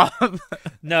far off.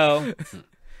 No.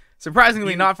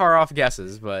 Surprisingly, not far off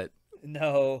guesses, but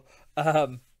no.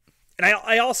 And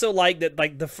I also like that,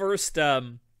 like the first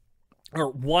or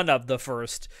one of the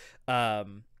first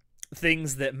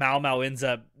things that Mao Mao ends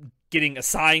up getting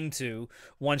assigned to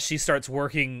once she starts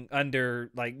working under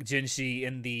like Jinshi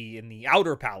in the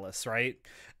outer palace, right?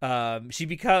 She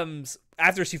becomes,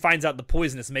 after she finds out the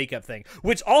poisonous makeup thing,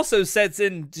 which also sets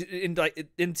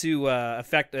into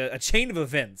effect a chain of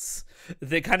events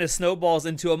that kind of snowballs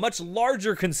into a much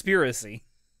larger conspiracy.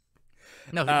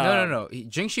 No.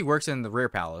 Jinshi works in the rear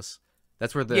palace.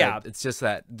 That's where it's just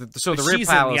that. So the rear she's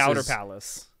palace in the outer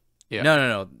palace. Yeah.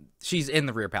 No. She's in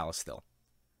the rear palace still.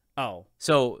 Oh.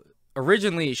 So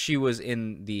originally she was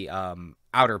in the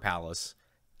outer palace.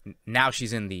 Now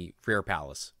she's in the rear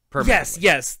palace.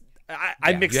 Yes.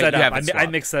 I mixed that up. I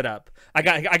mixed that up. I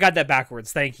got that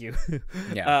backwards. Thank you.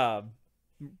 Yeah.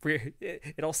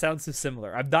 It all sounds so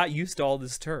similar. I'm not used to all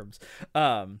these terms.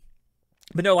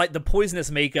 But no, like the poisonous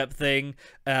makeup thing,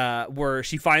 where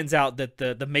she finds out that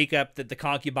the makeup that the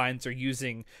concubines are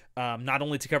using, not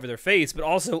only to cover their face, but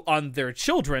also on their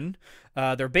children,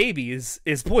 their babies,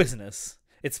 is poisonous.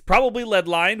 It's probably lead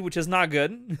lined, which is not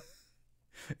good.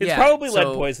 It's probably lead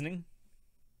poisoning.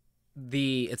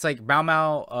 It's like Mao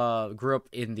Mao grew up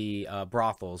in the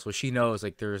brothels, so she knows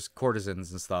like there's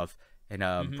courtesans and stuff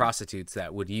and prostitutes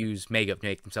that would use makeup to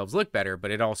make themselves look better,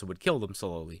 but it also would kill them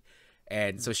slowly.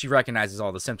 And so she recognizes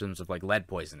all the symptoms of like lead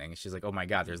poisoning. She's like, oh my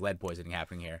God, there's lead poisoning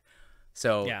happening here.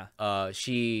 So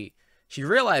she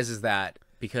realizes that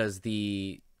because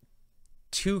the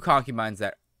 2 concubines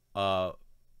that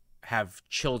have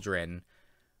children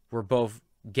were both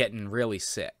getting really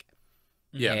sick.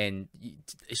 Yeah. And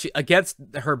she, against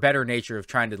her better nature of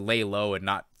trying to lay low and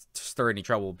not stir any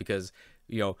trouble, because,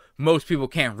 you know, most people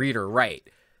can't read or write.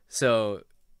 So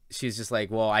she's just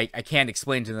like, well, I can't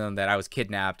explain to them that I was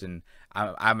kidnapped and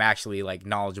I'm actually like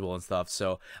knowledgeable and stuff.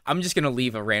 So I'm just going to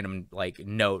leave a random like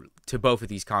note to both of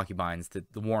these concubines to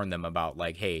warn them about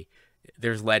like, hey,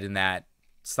 there's lead in that.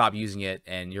 Stop using it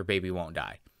and your baby won't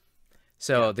die.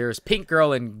 So there's Pink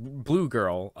Girl and Blue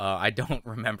Girl. I don't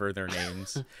remember their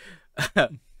names.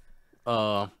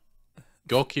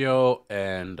 Gokyo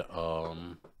and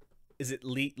is it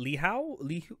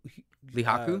Lihaku?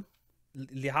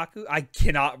 Lihaku? I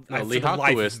cannot. No,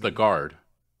 Lihaku is the guard.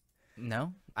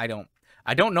 No, I don't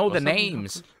know the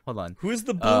names. Hold on. Who is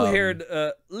the blue-haired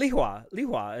Lihua?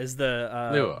 Lihua is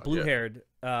the blue-haired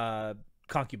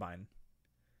concubine.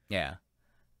 Yeah.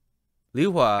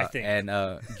 Lihua and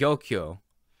Gyokyo.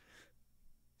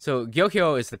 So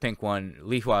Gyokyo is the pink one,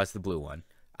 Lihua is the blue one.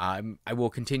 I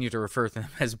will continue to refer to them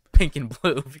as Pink and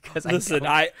Blue because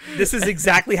this is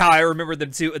exactly how I remember them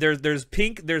too. There's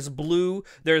Pink, there's Blue,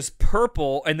 there's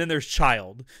Purple, and then there's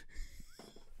Child.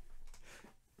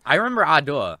 I remember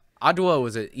Adua. Adua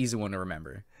was an easy one to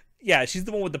remember. Yeah, she's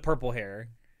the one with the purple hair.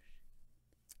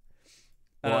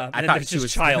 Well, I thought she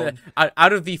was Child.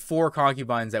 Out of the 4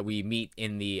 concubines that we meet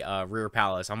in the rear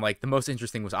palace, I'm like, the most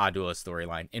interesting was Adua's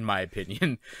storyline, in my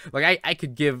opinion. Like, I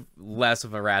could give less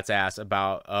of a rat's ass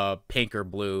about Pink or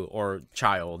Blue or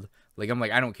Child. Like, I'm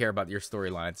like, I don't care about your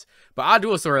storylines. But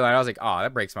Adua's storyline, I was like, oh,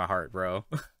 that breaks my heart, bro.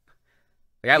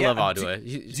 Like, I love Adua.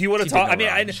 Do you want to talk? I mean,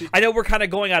 I know we're kind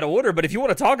of going out of order, but if you want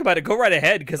to talk about it, go right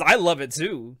ahead, because I love it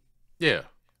too. Yeah.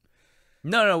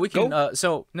 No, we can.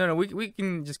 We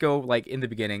can just go like in the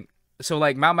beginning. So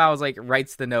like Mao Mao like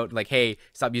writes the note like, "Hey,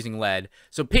 stop using lead."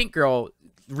 So Pink Girl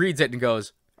reads it and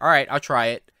goes, "All right, I'll try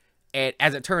it." And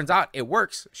as it turns out, it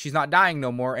works. She's not dying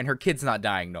no more, and her kid's not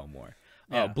dying no more.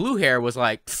 Yeah. Blue Hair was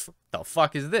like, "The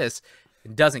fuck is this?"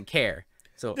 And doesn't care.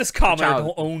 So this commoner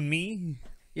don't own me.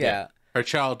 Yeah. Her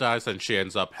child dies and she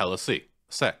ends up hella sick.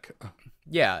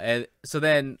 Yeah, and so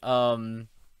then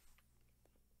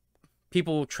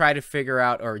people try to figure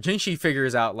out, or Jinshi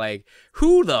figures out, like,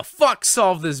 who the fuck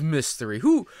solved this mystery?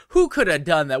 Who could have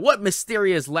done that? What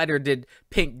mysterious letter did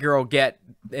Pink Girl get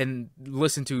and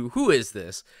listen to? Who is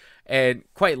this? And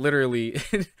quite literally,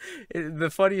 the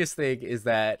funniest thing is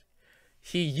that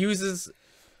he uses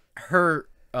her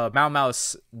Mao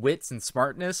Mao's wits and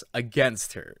smartness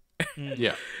against her.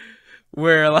 Yeah.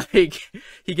 Where, like,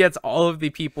 he gets all of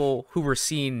the people who were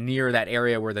seen near that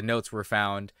area where the notes were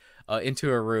found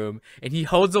into a room, and he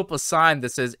holds up a sign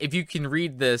that says, if you can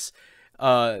read this,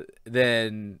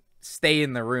 then stay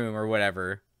in the room or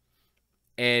whatever.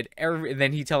 And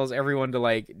then he tells everyone to,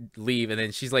 like, leave, and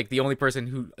then she's, like, the only person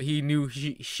who he knew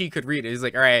she could read it. He's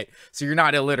like, all right, so you're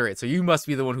not illiterate, so you must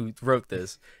be the one who wrote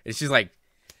this. And she's like,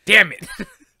 damn it.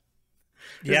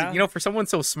 Yeah, you know, for someone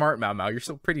so smart, Mao Mao, you're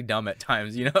still pretty dumb at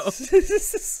times, you know.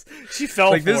 She fell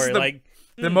like, for it,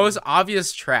 the most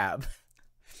obvious trap.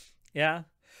 Yeah,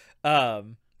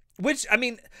 which I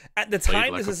mean, at the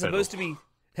time this is supposed to be,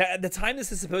 at the time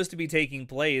this is supposed to be taking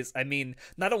place, I mean,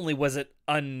 not only was it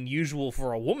unusual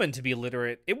for a woman to be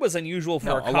literate, it was unusual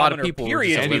for a lot of people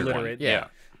period to be literate.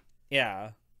 Yeah.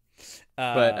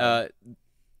 But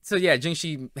so yeah,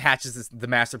 Jingxi hatches the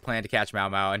master plan to catch Mao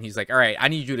Mao, and he's like, all right, I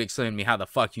need you to explain to me how the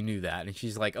fuck you knew that. And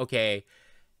she's like, okay,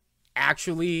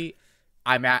 actually,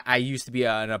 I used to be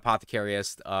an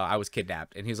apothecarist. I was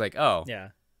kidnapped. And he's like, oh. Yeah.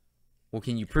 Well,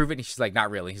 can you prove it? And she's like,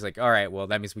 not really. He's like, all right, well,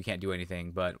 that means we can't do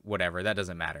anything, but whatever. That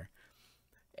doesn't matter.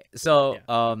 So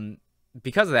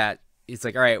because of that, it's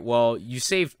like, all right, well, you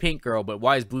saved Pink Girl, but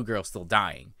why is Blue Girl still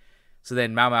dying? So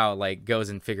then Mao Mao like goes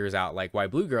and figures out like why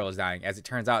Blue Girl is dying. As it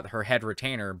turns out, her head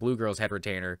retainer, Blue Girl's head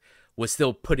retainer, was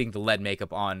still putting the lead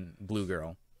makeup on Blue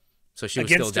Girl, so she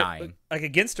was still dying. Like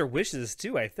against her wishes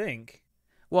too, I think.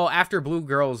 Well, after Blue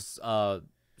Girl's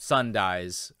son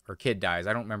dies or kid dies,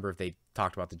 I don't remember if they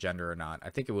talked about the gender or not.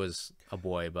 I think it was a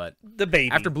boy, but the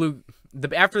baby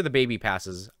after the baby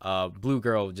passes, Blue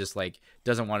Girl just like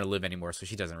doesn't want to live anymore, so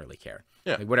she doesn't really care.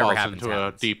 Yeah, like, whatever happens into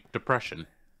happens. A deep depression.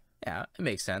 Yeah, it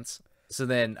makes sense. So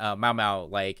then Mao Mao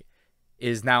like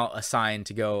is now assigned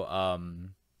to go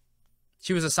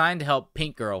she was assigned to help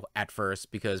Pink Girl at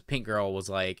first because Pink Girl was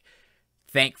like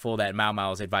thankful that Mao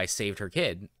Mao's advice saved her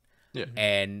kid. Yeah.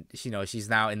 And you know, she's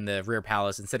now in the rear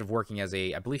palace instead of working as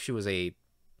I believe she was a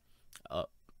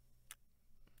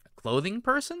clothing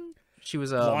person. She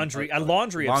was a laundry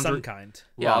of some kind.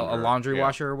 Yeah, a laundry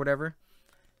washer or whatever.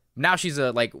 Now she's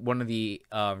like one of the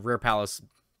rear palace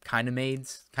kind of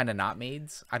maids, kind of not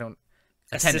maids. I don't.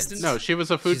 Assistants? No, she was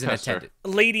a food tester.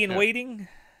 Lady in waiting.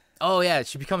 Oh yeah,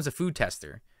 she becomes a food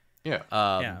tester.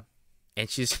 Yeah. And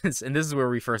she's and this is where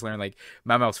we first learned like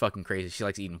Mao Mao's fucking crazy. She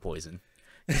likes eating poison.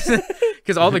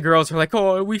 Because all the girls are like,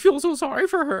 "Oh, we feel so sorry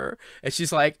for her," and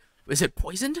she's like, "Is it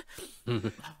poisoned?"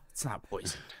 It's not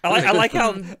poisoned. I like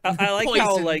how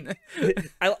like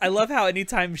I love how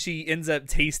anytime she ends up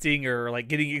tasting or like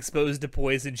getting exposed to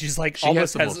poison, she's like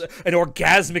almost has an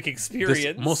orgasmic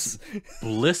experience. This most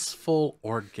blissful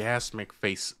orgasmic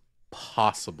face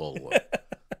possible.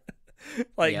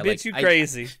 Like, yeah, bitch, like, you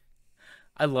crazy.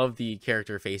 I love the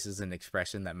character faces and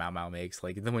expression that Mao Mao makes.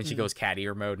 Like then when she goes cat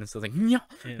ear mode and stuff like,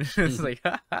 it's like,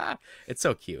 it's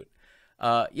so cute.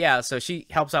 Yeah, so she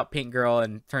helps out Pink Girl,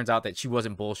 and turns out that she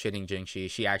wasn't bullshitting Jingxi.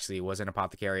 She actually was an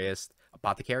apothecary. She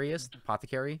was an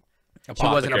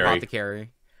apothecary.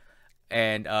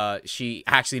 And she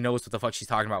actually knows what the fuck she's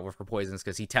talking about with her poisons,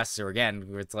 because he tests her again,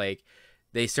 where it's like,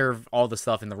 they serve all the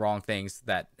stuff in the wrong things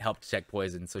that help detect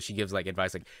poison. So she gives like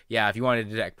advice like, yeah, if you want to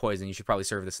detect poison, you should probably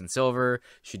serve this in silver.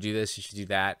 You should do this. You should do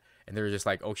that. And they're just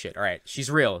like, oh shit, all right, she's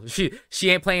real. She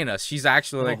ain't playing us. She's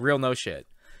actually like real no shit.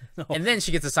 No. And then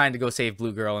she gets assigned to go save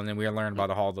Blue Girl, and then we learn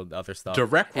about all the other stuff.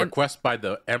 Direct request by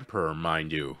the Emperor,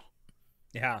 mind you.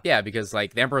 Yeah. Yeah, because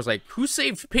like the Emperor's like, who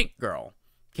saved Pink Girl?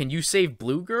 Can you save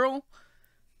Blue Girl?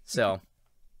 So.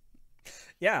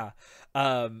 Yeah.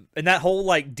 And that whole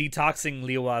like detoxing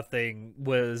Liwa thing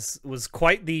was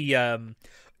quite the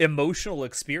emotional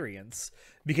experience,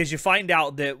 because you find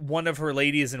out that one of her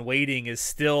ladies in waiting is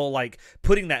still like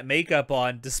putting that makeup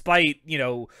on despite, you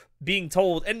know, being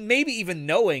told and maybe even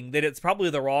knowing that it's probably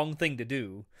the wrong thing to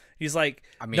do. He's like,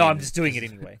 I mean, no, I'm just doing it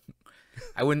anyway.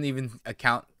 I wouldn't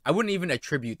even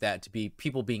attribute that to be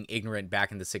people being ignorant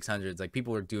back in the 600s. Like,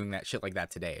 people are doing that shit like that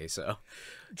today. So,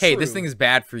 hey, this thing is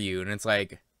bad for you. And it's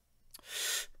like,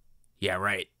 yeah,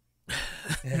 right.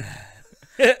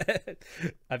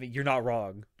 I mean, you're not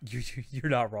wrong. You're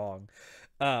not wrong.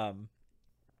 Can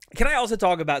I also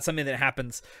talk about something that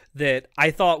happens that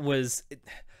I thought was,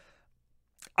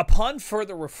 upon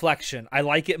further reflection, I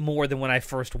like it more than when I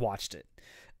first watched it.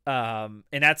 And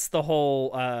that's the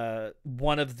whole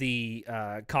one of the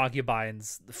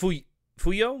concubines,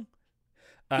 Fuyo,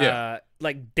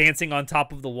 like dancing on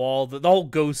top of the wall, the whole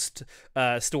ghost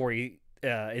story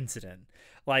incident.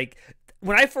 Like,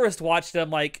 when I first watched it, I'm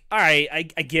like, all right,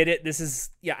 I get it. This is,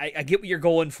 yeah, I get what you're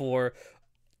going for.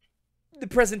 The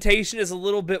presentation is a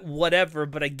little bit whatever,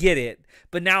 but I get it.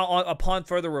 But now, upon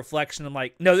further reflection, I'm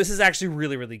like, no, this is actually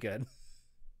really, really good.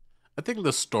 I think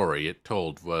the story it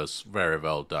told was very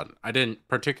well done. I didn't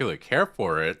particularly care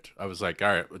for it. I was like, all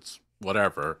right, it's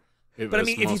whatever. But I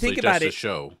mean, if you think about it,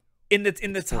 show. In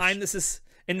the time this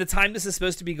is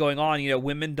supposed to be going on, you know,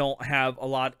 women don't have a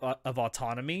lot of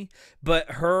autonomy,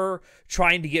 but her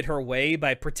trying to get her way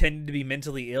by pretending to be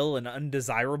mentally ill and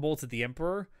undesirable to the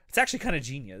Emperor, it's actually kind of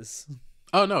genius.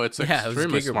 Oh no, it's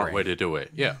extremely smart way to do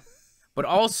it. Yeah. But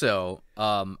also,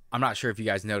 I'm not sure if you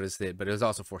guys noticed it, but it was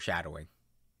also foreshadowing.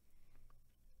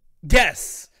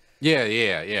 Yes.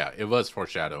 Yeah. It was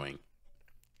foreshadowing.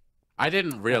 I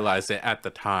didn't realize it at the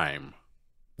time.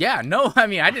 Yeah, no, I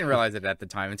mean, I didn't realize it at the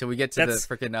time until we get to the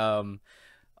freaking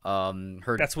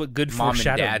her that's what good mom and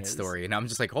dad is. story, and I'm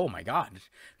just like, oh my god,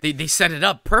 they set it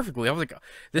up perfectly. I was like,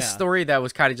 this story that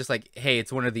was kind of just like, hey,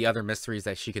 it's one of the other mysteries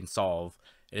that she can solve.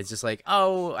 And it's just like,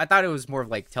 oh, I thought it was more of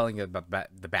like telling you about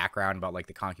the background about like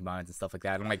the concubines and stuff like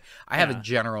that. And I'm like, I have a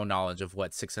general knowledge of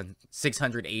what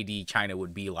 600 AD China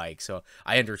would be like, so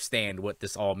I understand what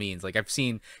this all means. Like, I've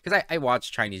seen, because I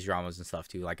watch Chinese dramas and stuff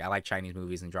too. Like, I like Chinese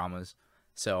movies and dramas,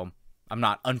 so I'm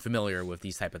not unfamiliar with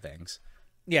these type of things.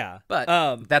 Yeah,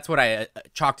 but that's what I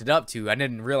chalked it up to. I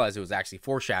didn't realize it was actually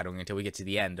foreshadowing until we get to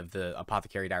the end of the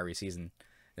Apothecary Diaries season.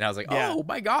 And I was like, oh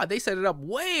my god, they set it up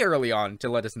way early on to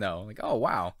let us know. Like, oh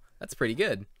wow, that's pretty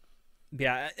good.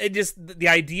 Yeah, it just, the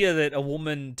idea that a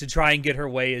woman, to try and get her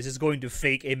way, is just going to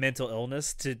fake a mental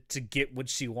illness to get what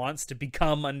she wants, to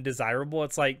become undesirable.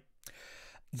 It's like,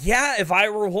 yeah, if I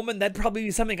were a woman, that'd probably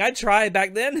be something I'd try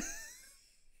back then.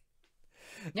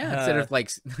 Yeah,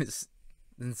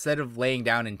 instead of laying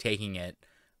down and taking it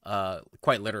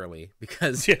quite literally,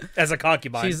 because as a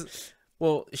concubine,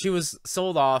 she was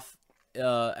sold off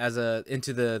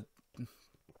into the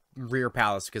rear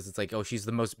palace because it's like, oh, she's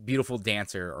the most beautiful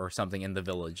dancer or something in the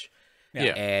village.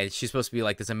 Yeah. And she's supposed to be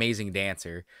like this amazing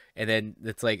dancer. And then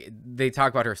it's like, they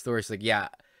talk about her story. She's like, yeah,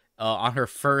 on her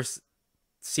first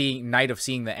night of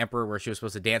seeing the Emperor where she was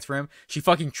supposed to dance for him, she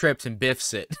fucking trips and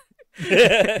biffs it.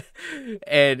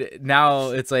 And now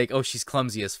it's like, oh, she's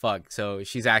clumsy as fuck, so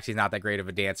she's actually not that great of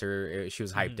a dancer. She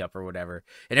was hyped up or whatever,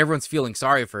 and everyone's feeling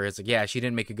sorry for her. It's like, yeah, she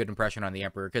didn't make a good impression on the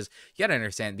Emperor, because you gotta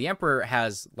understand, the Emperor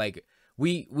has like,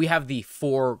 we have the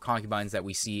 4 concubines that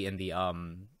we see in the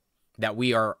that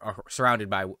we are surrounded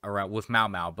by around with Mao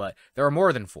Mao, but there are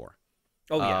more than 4.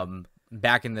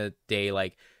 Back in the day,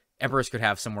 like, emperors could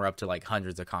have somewhere up to like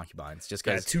hundreds of concubines, just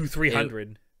because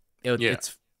 200-300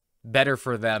 it's better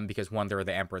for them because, one, they're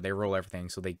the emperor, they rule everything,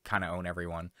 so they kind of own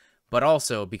everyone, but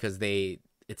also because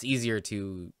it's easier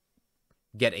to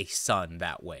get a son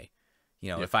that way.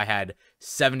 You know, if I had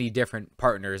 70 different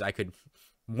partners,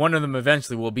 one of them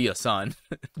eventually will be a son.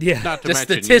 Yeah, not to just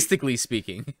mention, statistically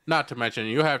speaking. Not to mention,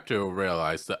 you have to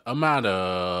realize the amount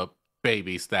of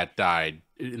babies that died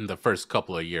in the first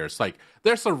couple of years. Like,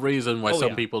 there's a reason why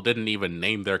some people didn't even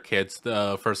name their kids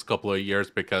the first couple of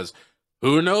years, because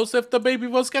who knows if the baby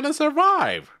was going to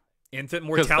survive? Infant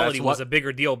mortality was a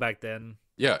bigger deal back then.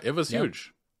 Yeah, it was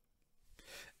huge.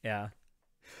 Yeah.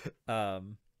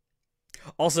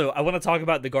 Also, I want to talk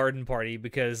about the garden party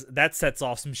because that sets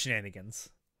off some shenanigans.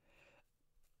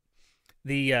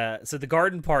 So the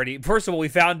garden party. First of all, we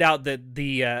found out that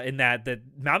that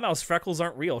Mau Mau's freckles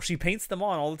aren't real. She paints them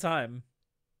on all the time.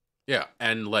 Yeah,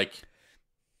 and like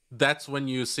that's when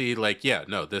you see like, yeah,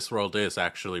 no, this world is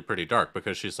actually pretty dark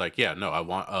because she's like, yeah, no, I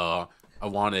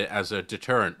want it as a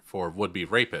deterrent for would-be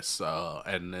rapists.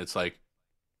 And it's like,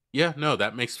 yeah, no,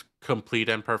 that makes complete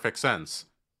and perfect sense.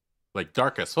 Like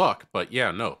dark as fuck, but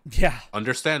yeah, no. Yeah.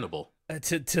 Understandable.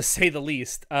 To say the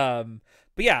least.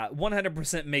 But yeah,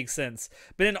 100% makes sense.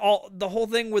 But in the whole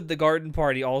thing with the garden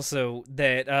party also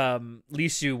that Li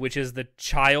Shu, which is the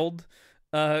child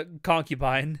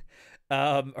concubine,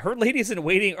 her ladies in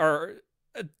waiting are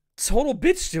a total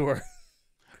bitch to her.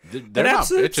 They're not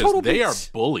bitches. They are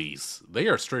bullies. They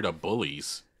are straight up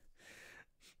bullies.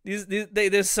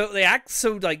 They act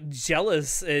so like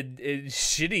jealous and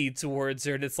shitty towards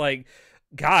her, and it's like,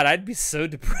 God, I'd be so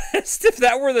depressed if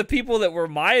that were the people that were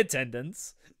my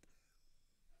attendants.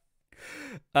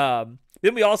 Then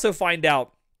we also find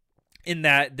out in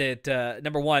that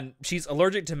number one, she's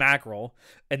allergic to mackerel,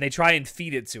 and they try and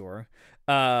feed it to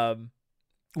her,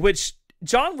 which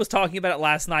John was talking about it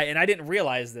last night, and I didn't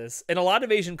realize this. In a lot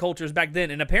of Asian cultures back then,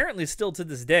 and apparently still to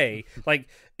this day, like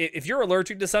if you're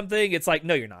allergic to something, it's like,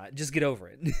 no, you're not. Just get over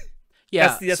it.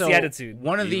 Yeah, that's the attitude.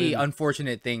 One of the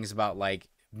unfortunate things about like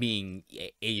being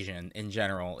Asian in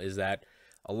general is that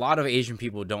a lot of Asian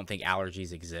people don't think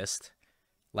allergies exist.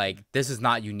 Like this is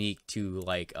not unique to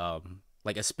like a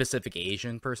specific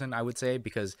Asian person, I would say,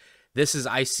 because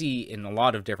I see in a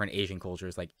lot of different Asian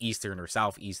cultures, like Eastern or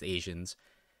Southeast Asians,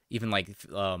 even like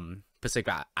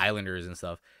Pacific Islanders and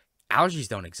stuff, allergies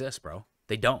don't exist, bro.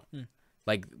 They don't.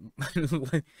 Like,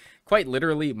 quite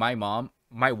literally, my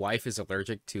wife is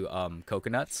allergic to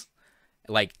coconuts,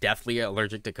 like deathly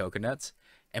allergic to coconuts.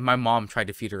 And my mom tried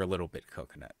to feed her a little bit of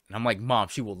coconut. And I'm like, Mom,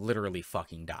 she will literally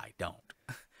fucking die. Don't.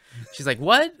 She's like,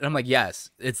 what? And I'm like,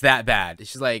 yes, it's that bad.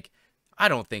 She's like, I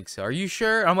don't think so. Are you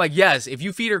sure? I'm like, yes, if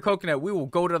you feed her coconut, we will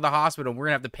go to the hospital and we're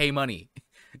going to have to pay money.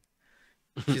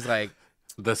 She's like,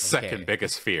 the second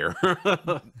biggest fear.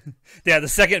 Yeah, the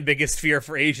second biggest fear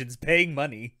for Asians, paying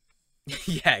money.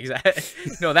 Yeah,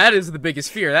 exactly. No, that is the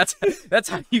biggest fear. That's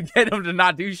how you get them to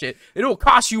not do shit. It will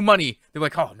cost you money. They're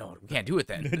like, oh no, we can't do it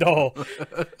then. No.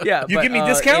 Yeah, you give me a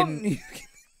discount.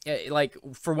 Like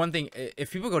for one thing,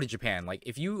 if people go to Japan, like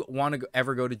if you want to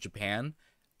ever go to Japan,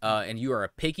 and you are a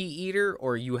picky eater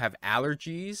or you have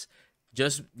allergies,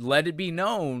 just let it be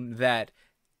known that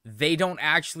they don't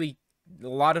actually. A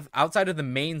lot of outside of the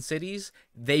main cities,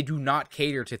 they do not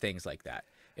cater to things like that.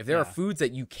 If there are foods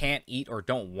that you can't eat or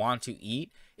don't want to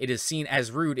eat, it is seen as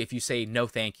rude if you say no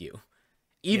thank you,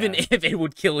 even if it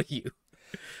would kill you.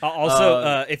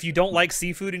 Also, if you don't like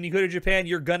seafood and you go to Japan,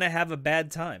 you're gonna have a bad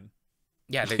time.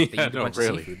 Yeah, they eat a bunch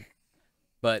of seafood.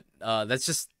 But that's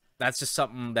just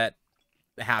something that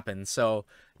happens. So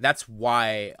that's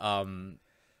why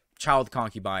child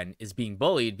concubine is being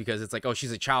bullied, because it's like, oh,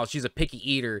 she's a child, she's a picky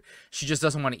eater, she just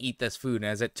doesn't want to eat this food. And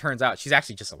as it turns out, she's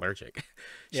actually just allergic.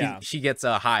 She gets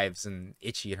hives and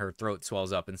itchy, and her throat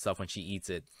swells up and stuff when she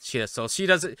eats it. She has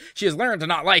learned to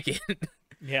not like it.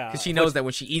 Yeah, because she knows that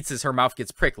when she eats this, her mouth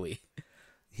gets prickly.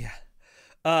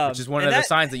 Yeah, which is one of the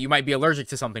signs that you might be allergic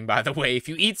to something, by the way. If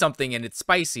you eat something and it's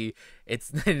spicy,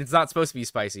 it's not supposed to be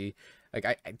spicy. Like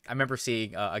I remember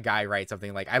seeing a guy write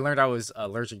something like, I learned I was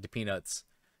allergic to peanuts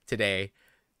today,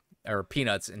 or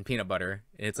peanuts and peanut butter.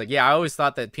 And it's like, yeah, I always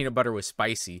thought that peanut butter was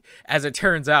spicy. As it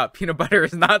turns out, peanut butter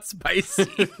is not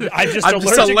spicy. I'm just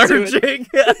allergic.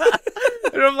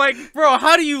 And I'm like, bro,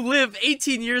 how do you live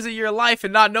 18 years of your life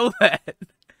and not know that?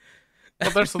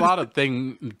 Well, there's a lot of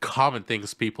common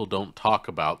things people don't talk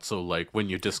about. So like when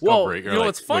you discover it, you're like,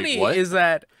 what's funny what? is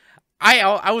that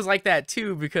I was like that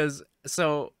too, because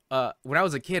when I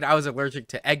was a kid, I was allergic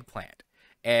to eggplant.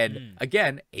 And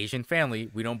again, Asian family,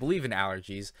 we don't believe in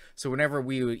allergies. So whenever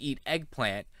we would eat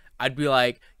eggplant, I'd be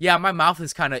like, yeah, my mouth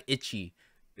is kind of itchy.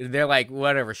 And they're like,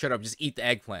 whatever, shut up, just eat the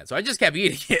eggplant. So I just kept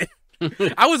eating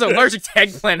it. I was allergic to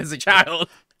eggplant as a child.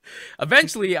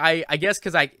 Eventually, I guess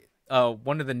because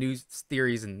one of the new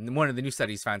theories and one of the new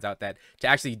studies finds out that to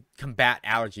actually combat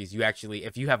allergies,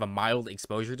 if you have a mild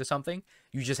exposure to something,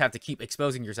 you just have to keep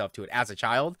exposing yourself to it as a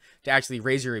child to actually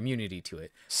raise your immunity to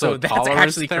it. So that's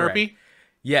actually therapy. Correct.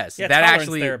 Yes, yeah, that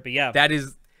actually therapy, yeah.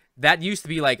 That used to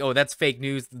be like, oh, that's fake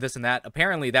news, this and that.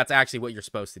 Apparently, that's actually what you're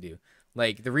supposed to do.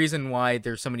 Like, the reason why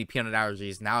there's so many peanut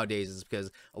allergies nowadays is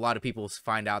because a lot of people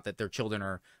find out that their children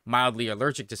are mildly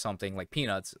allergic to something like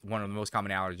peanuts, one of the most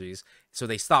common allergies. So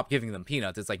they stop giving them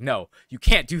peanuts. It's like, no, you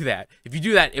can't do that. If you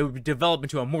do that, it would develop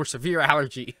into a more severe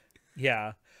allergy.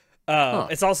 Yeah.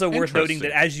 It's also worth noting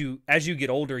that Interesting. as you get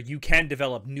older, you can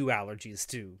develop new allergies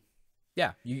too.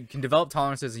 Yeah, you can develop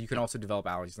tolerances, and you can also develop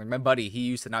allergies. Like my buddy, he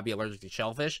used to not be allergic to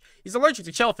shellfish. He's allergic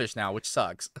to shellfish now, which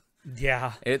sucks.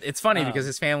 Yeah. It's funny because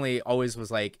his family always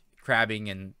was like crabbing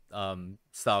and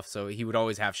stuff, so he would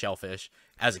always have shellfish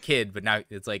as a kid. But now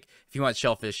it's like if he wants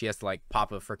shellfish, he has to like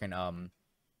pop a freaking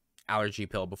allergy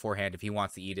pill beforehand if he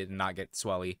wants to eat it and not get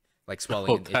swelling and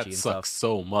itchy That and sucks stuff.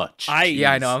 so much.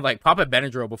 Yeah, I know. I'm like pop a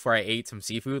Benadryl before I ate some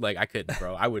seafood. Like I couldn't,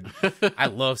 bro. I would. I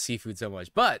love seafood so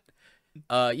much, but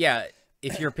yeah.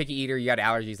 If you're a picky eater, you got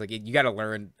allergies. Like you got to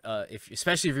learn.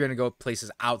 Especially if you're gonna go places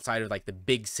outside of like the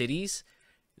big cities,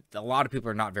 a lot of people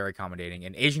are not very accommodating,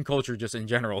 and Asian culture just in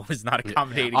general is not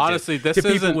accommodating. Honestly, to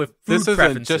people with food this isn't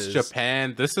preferences. just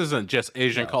Japan. This isn't just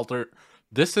Asian culture.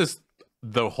 This is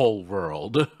the whole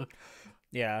world.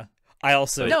 Yeah. I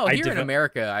also here in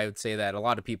America, I would say that a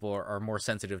lot of people are more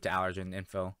sensitive to allergen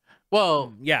info.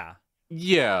 Well, yeah.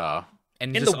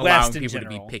 And in just the allowing West in people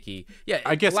general. to be picky. Yeah,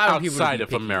 I guess allowing people to outside be of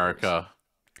picky America.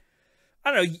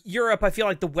 I don't know, Europe, I feel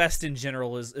like the West in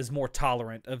general is more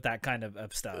tolerant of that kind of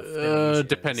stuff. than Asia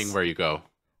Depending is. where you go.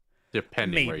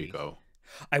 Depending where Maybe. you go.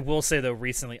 I will say though,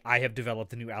 recently I have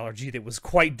developed a new allergy that was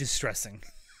quite distressing.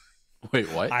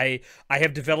 Wait, what? I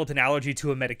have developed an allergy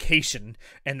to a medication,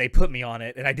 and they put me on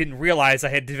it, and I didn't realize I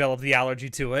had developed the allergy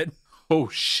to it. Oh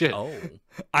shit! Oh,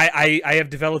 I have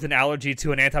developed an allergy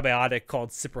to an antibiotic called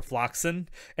ciprofloxacin,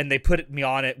 and they put me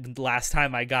on it last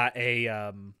time I got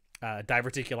a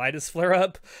diverticulitis flare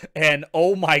up, and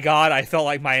oh my god, I felt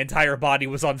like my entire body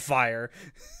was on fire.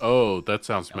 Oh, that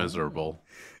sounds miserable.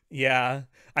 Yeah.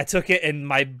 I took it and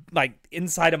my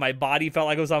inside of my body felt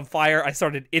like it was on fire. I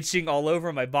started itching all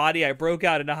over my body. I broke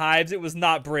out into hives. It was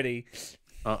not pretty.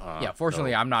 Yeah,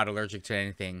 fortunately, I'm not allergic to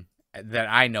anything that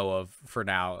I know of for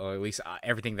now, or at least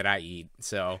everything that I eat.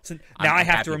 So now I have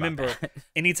happy to about remember that.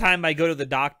 anytime I go to the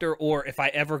doctor or if I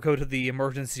ever go to the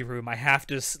emergency room, I have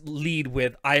to lead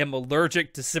with, I am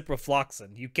allergic to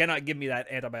ciprofloxacin. You cannot give me that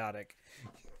antibiotic.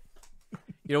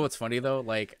 You know what's funny though?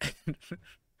 Like,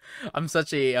 I'm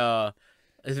such a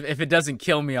if it doesn't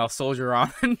kill me, I'll soldier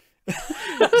on.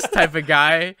 This type of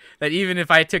guy that even if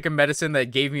I took a medicine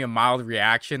that gave me a mild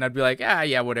reaction, I'd be like,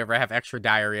 yeah, whatever. I have extra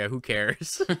diarrhea. Who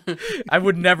cares? I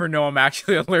would never know I'm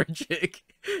actually allergic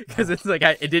because it's like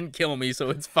it didn't kill me, so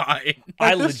it's fine.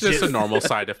 It's just a normal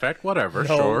side effect. Whatever,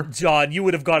 No, sure. John, you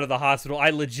would have gone to the hospital.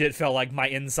 I legit felt like my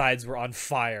insides were on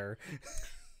fire.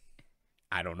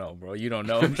 I don't know, bro. You don't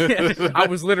know. I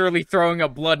was literally throwing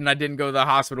up blood, and I didn't go to the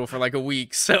hospital for like a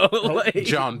week. So, like,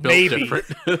 John built maybe.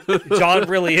 different. John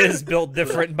really is built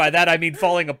different. And by that, I mean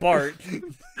falling apart.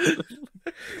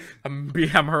 I'm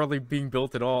hardly being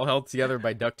built at all, held together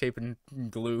by duct tape and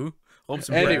glue. Hopes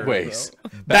and prayers, Anyways,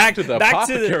 bro. back to the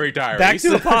Apothecary Diaries. Back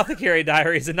to Apothecary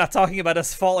Diaries, and not talking about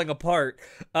us falling apart.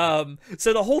 So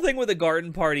the whole thing with the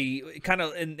garden party, kind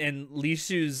of, and Li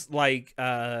Shu's like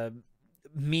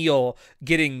meal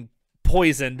getting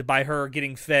poisoned by her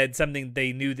getting fed something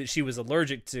they knew that she was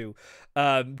allergic to,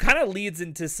 kind of leads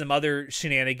into some other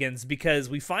shenanigans because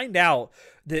we find out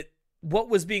that what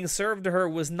was being served to her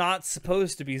was not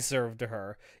supposed to be served to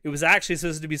her. It was actually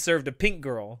supposed to be served to Pink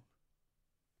Girl.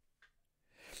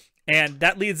 And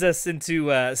that leads us into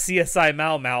CSI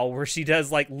Mal Mal, where she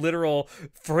does like literal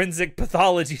forensic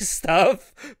pathology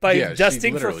stuff by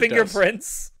adjusting for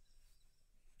fingerprints.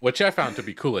 Which I found to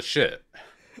be cool as shit.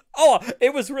 Oh,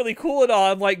 it was really cool and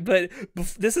all. I'm like, but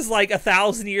this is like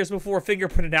 1,000 years before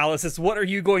fingerprint analysis. What are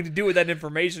you going to do with that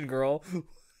information, girl?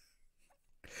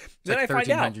 Then like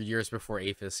 1,300 years before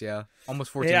Aphis, yeah.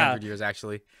 Almost 1,400 years,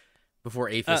 actually, before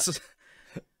Aphis.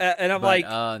 And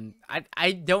I'm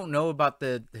I don't know about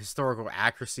the historical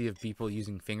accuracy of people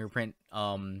using fingerprint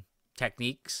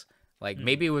techniques. Like,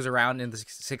 maybe it was around in the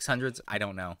 600s. I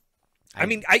don't know. I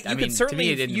mean, you could certainly to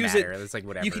me, it didn't use matter. it. It's like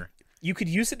whatever. You could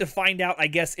use it to find out, I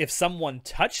guess, if someone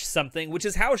touched something, which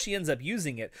is how she ends up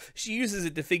using it. She uses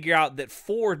it to figure out that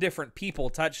 4 different people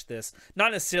touched this,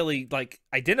 not necessarily like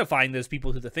identifying those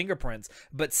people through the fingerprints,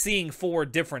 but seeing 4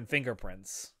 different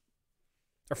fingerprints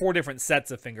or 4 different sets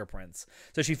of fingerprints.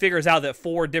 So she figures out that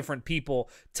 4 different people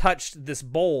touched this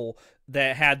bowl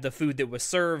that had the food that was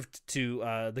served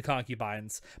to the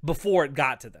concubines before it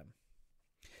got to them.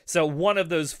 So one of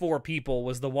those 4 people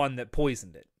was the one that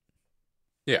poisoned it.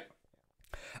 Yeah.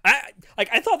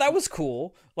 I thought that was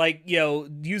cool, like, you know,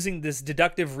 using this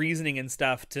deductive reasoning and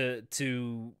stuff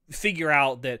to figure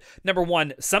out that, number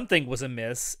one, something was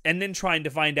amiss, and then trying to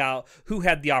find out who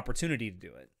had the opportunity to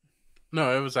do it.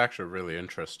 No, it was actually a really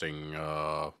interesting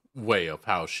way of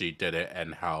how she did it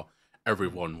and how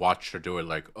everyone watched her do it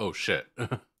like, oh shit.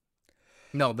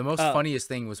 No, the most funniest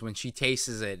thing was when she tastes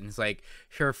it and it's like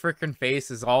her freaking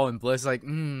face is all in bliss, like,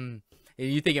 and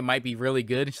you think it might be really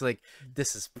good. And she's like,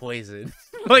 this is poison.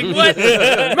 Like, what?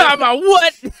 Mama,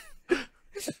 what?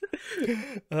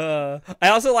 I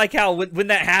also like how when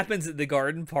that happens at the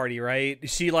garden party, right?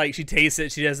 She tastes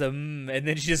it, she does and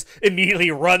then she just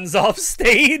immediately runs off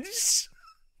stage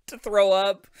to throw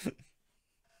up.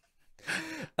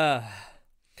 So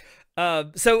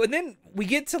and then we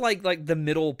get to like the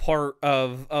middle part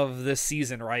of this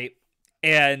season, right?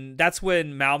 And that's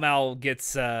when Mau Mau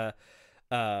gets has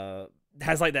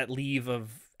like that leave of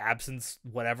absence,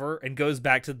 whatever, and goes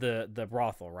back to the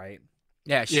brothel, right?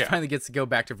 Yeah, she finally gets to go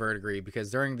back to Verdigris because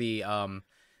during the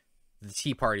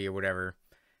tea party or whatever,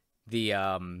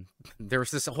 there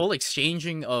was this whole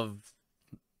exchanging of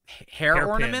hair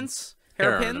ornaments,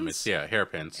 hairpins. Yeah,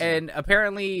 hairpins. And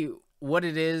apparently, what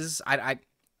it is, I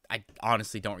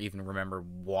honestly don't even remember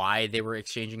why they were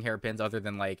exchanging hairpins, other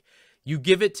than like you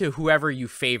give it to whoever you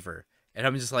favor, and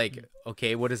I'm just like,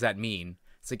 okay, what does that mean?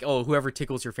 It's like, oh, whoever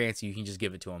tickles your fancy, you can just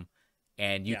give it to them,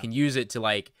 and you can use it to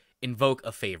like invoke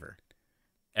a favor.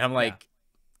 And I'm like,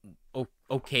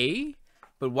 okay,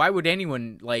 but why would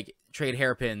anyone like trade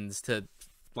hairpins to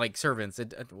like servants?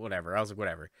 Whatever. I was like,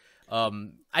 whatever.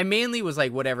 I mainly was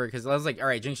like, whatever, because I was like, all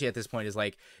right, Jingxi at this point is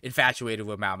like infatuated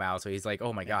with Mau Mau, so he's like,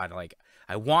 oh my god, like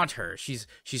I want her. She's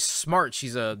smart.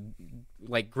 She's a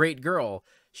like great girl.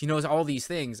 She knows all these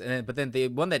things. And then, but then the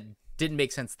one that didn't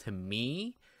make sense to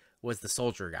me was the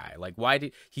soldier guy. Like, why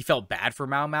did he felt bad for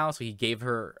Mau Mau, so he gave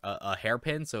her a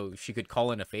hairpin so she could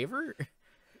call in a favor?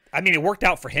 I mean, it worked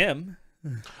out for him.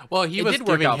 Well, he was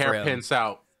giving hairpins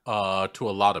out to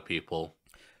a lot of people.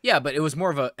 Yeah, but it was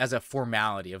more of as a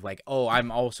formality of like, oh,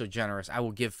 I'm also generous. I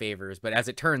will give favors. But as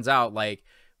it turns out, like,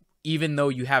 even though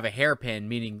you have a hairpin,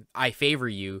 meaning I favor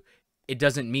you, it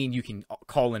doesn't mean you can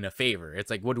call in a favor. It's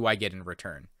like, what do I get in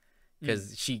return?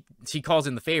 Because she calls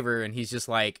in the favor, and he's just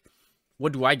like,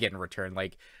 what do I get in return?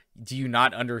 Like, do you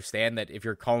not understand that if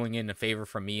you're calling in a favor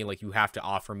from me, like, you have to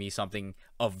offer me something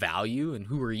of value? And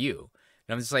who are you?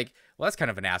 And I'm just like, well, that's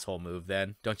kind of an asshole move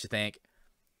then, don't you think?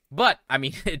 But, I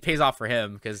mean, it pays off for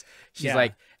him, because she's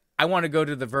like, I want to go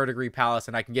to the Verdigris Palace,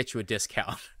 and I can get you a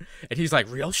discount. And he's like,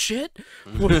 real shit?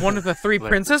 With one of the three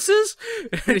princesses?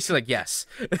 And he's like, yes.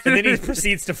 And then he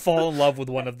proceeds to fall in love with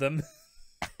one of them.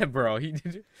 Bro,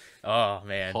 oh,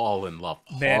 man. Fall in love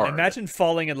hard. Man, imagine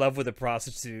falling in love with a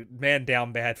prostitute. Man,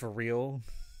 down bad for real.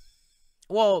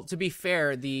 Well, to be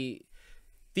fair, these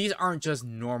aren't just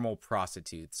normal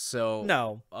prostitutes. So,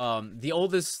 no. The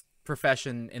oldest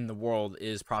profession in the world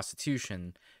is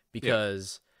prostitution,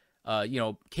 because you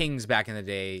know, kings back in the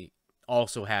day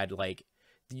also had like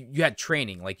you had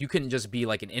training. Like, you couldn't just be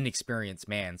like an inexperienced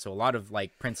man. So a lot of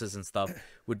like princes and stuff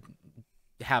would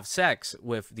have sex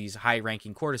with these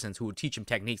high-ranking courtesans who would teach them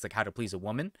techniques like how to please a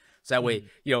woman. So that way,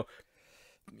 you know,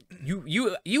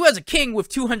 you as a king with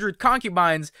 200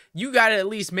 concubines, you got to at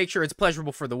least make sure it's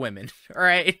pleasurable for the women. All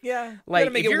right? Yeah. Like,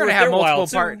 if you're going to have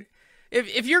multiple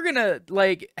if you're going to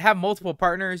like have multiple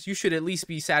partners, you should at least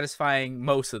be satisfying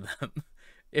most of them,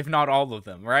 if not all of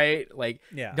them, right? Like,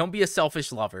 don't be a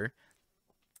selfish lover.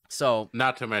 So,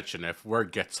 not to mention, if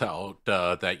word gets out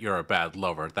that you're a bad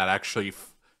lover, that actually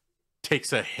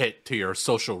takes a hit to your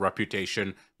social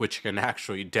reputation, which can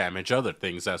actually damage other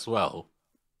things as well.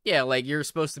 Yeah, like, you're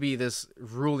supposed to be this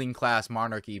ruling class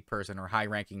monarchy person or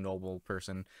high-ranking noble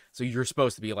person, so you're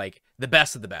supposed to be like the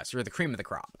best of the best. You're the cream of the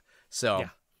crop. So,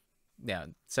 yeah.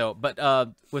 So, but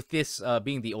with this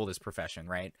being the oldest profession,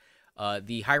 right?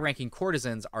 The high-ranking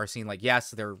courtesans are seen like, yes,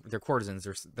 they're courtesans,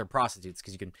 they're prostitutes,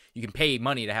 because you can pay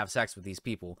money to have sex with these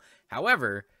people.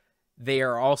 However, they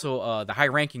are also the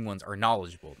high-ranking ones are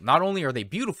knowledgeable. Not only are they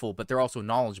beautiful, but they're also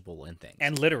knowledgeable in things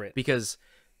and literate. Because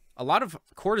a lot of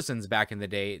courtesans back in the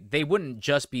day, they wouldn't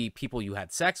just be people you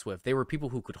had sex with. They were people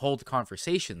who could hold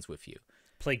conversations with you,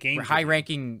 play games.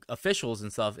 High-ranking officials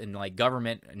and stuff in like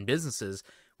government and businesses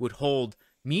would hold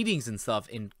meetings and stuff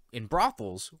in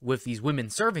brothels with these women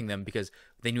serving them, because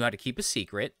they knew how to keep a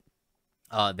secret.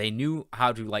 They knew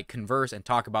how to like converse and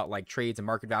talk about like trades and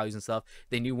market values and stuff.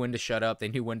 They knew when to shut up. They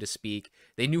knew when to speak.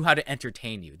 They knew how to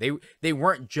entertain you. They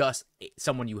weren't just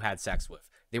someone you had sex with.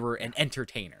 They were an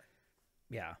entertainer.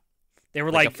 Yeah. They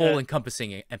were like a full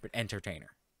encompassing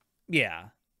entertainer. Yeah.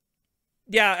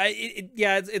 Yeah,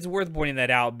 it's worth pointing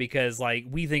that out, because like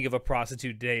we think of a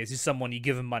prostitute today as just someone, you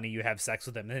give them money, you have sex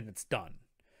with them, and then it's done.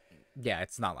 Yeah,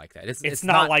 it's not like that. It's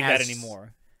not like that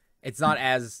anymore. It's not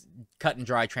as cut and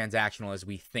dry transactional as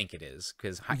we think it is,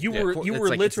 because you were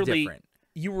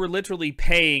literally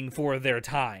paying for their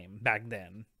time back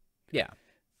then. Yeah.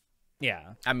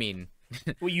 Yeah. I mean,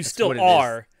 well, you still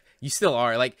are. You still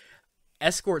are. Like,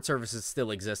 escort services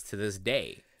still exist to this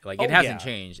day. Like, Oh, it hasn't yeah.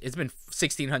 changed. It's been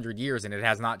 1600 years and it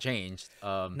has not changed.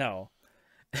 No.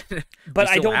 We But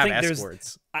I still don't have think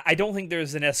escorts. I don't think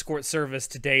there's an escort service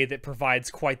today that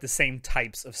provides quite the same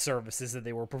types of services that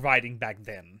they were providing back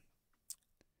then.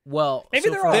 Well, Maybe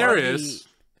so there for are. a lot There of the- is.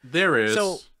 There is.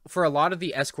 So for a lot of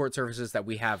the escort services that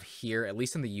we have here, at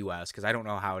least in the U.S., because I don't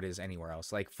know how it is anywhere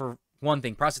else. Like, for one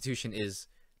thing, prostitution is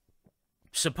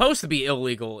supposed to be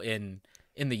illegal in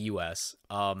the U.S.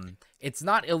 It's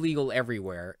not illegal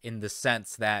everywhere in the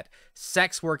sense that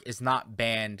sex work is not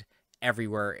banned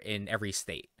everywhere in every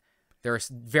state. There are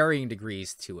varying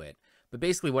degrees to it. But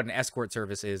basically what an escort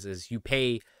service is you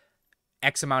pay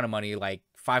X amount of money, like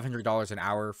 $500 an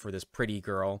hour for this pretty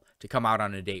girl to come out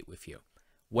on a date with you.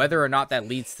 Whether or not that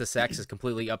leads to sex is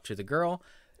completely up to the girl.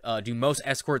 Do most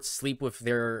escorts sleep with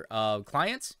their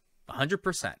clients?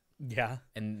 100%. Yeah.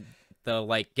 And they'll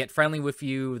like get friendly with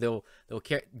you. They'll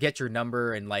get your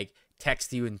number and like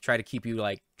text you and try to keep you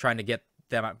like trying to get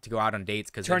them to go out on dates.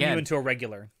 Because Turn you into a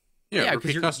regular. yeah,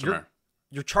 because repeat customer.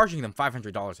 you're charging them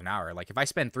 $500 an hour. Like if I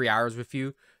spend 3 hours with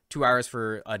you, 2 hours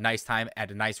for a nice time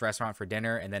at a nice restaurant for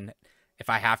dinner, and then if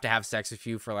I have to have sex with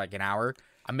you for like an hour,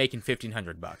 I'm making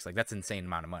 $1,500. Like that's an insane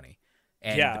amount of money.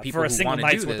 And Yeah, the people for a who single wanna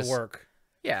night's do worth this, of work.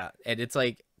 yeah, and it's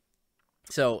like,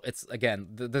 so it's again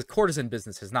the courtesan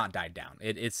business has not died down.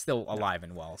 It's still alive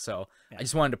and well. So Yeah. I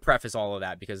just wanted to preface all of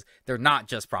that because they're not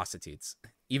just prostitutes,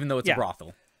 even though it's a Yeah.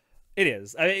 brothel. It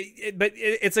is,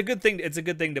 it's a good thing. It's a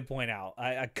good thing to point out.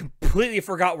 I completely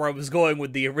forgot where I was going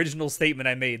with the original statement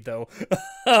I made, though.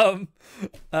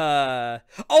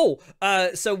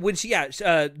 So when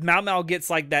Mau Mau gets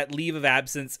like that leave of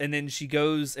absence, and then she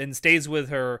goes and stays with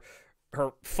her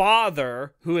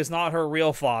father, who is not her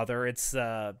real father. It's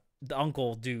the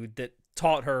uncle dude that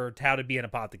taught her how to be an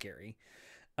apothecary.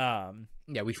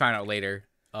 Yeah, we find out later.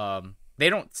 They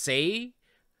don't say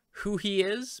who he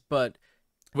is, but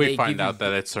We they find give out you-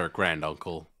 that it's her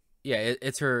granduncle. yeah,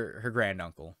 it's her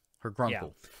granduncle, her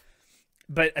grunkle.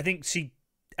 But I think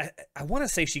I want to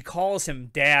say she calls him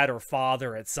dad or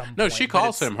father at some point. No, she but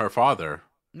calls it's- him her father.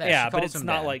 Yeah, she but calls it's him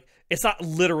not dad. like it's not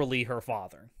literally her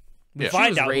father. We Yeah. She find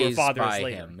was out who her raised father by is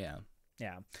later. him. Yeah.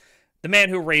 Yeah, the man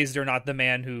who raised her, not the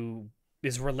man who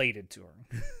is related to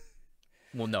her.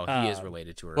 Well, no, he is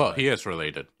related to her. Well, but- he is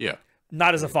related. Yeah.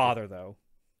 Not as a father, though.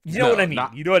 You know No, what I mean.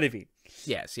 not- You know what I mean.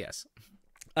 Yes, yes.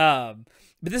 But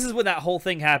this is when that whole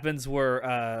thing happens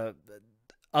where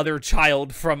other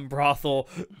child from brothel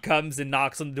comes and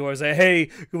knocks on the door and say, "Hey,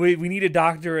 we need a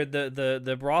doctor at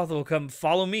the brothel. Come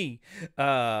follow me."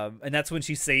 And that's when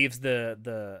she saves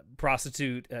the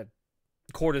prostitute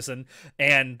courtesan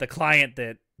and the client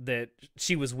that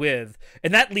she was with,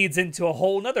 and that leads into a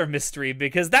whole nother mystery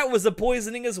because that was a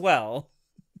poisoning as well.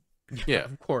 Yeah.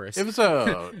 Of course. It was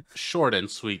a short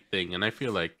and sweet thing, and I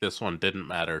feel like this one didn't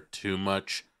matter too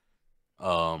much.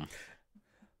 But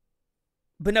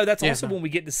no, that's Yeah. also when we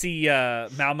get to see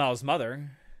Mau Mau's mother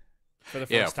for the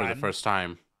first time. For the first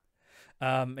time.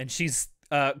 And she's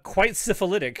quite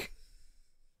syphilitic.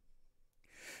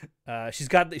 She's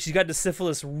got the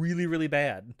syphilis really, really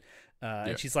bad.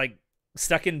 And she's like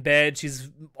stuck in bed. She's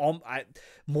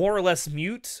more or less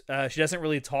mute. She doesn't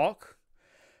really talk.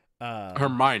 Her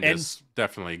mind is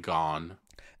definitely gone.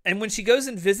 And when she goes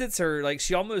and visits her, like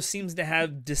she almost seems to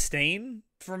have disdain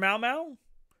for Mau Mau.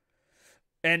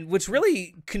 And which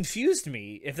really confused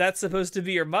me if that's supposed to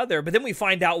be your mother, but then we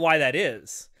find out why that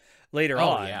is later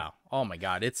on. Oh yeah. Oh my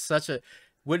god. It's such a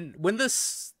when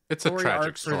this It's a story tragic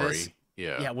arc for story. this-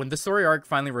 Yeah. yeah, when the story arc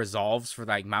finally resolves for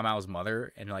like Mau Mau's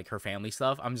mother and like her family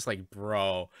stuff, I'm just like,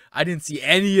 bro, I didn't see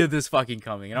any of this fucking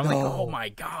coming. And I'm like, oh my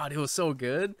god, it was so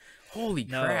good. Holy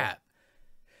crap.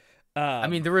 I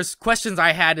mean, there was questions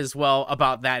I had as well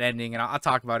about that ending, and I'll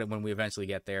talk about it when we eventually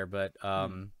get there. But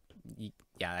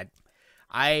yeah,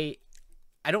 I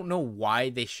don't know why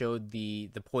they showed the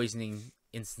poisoning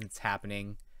instance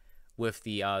happening with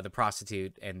the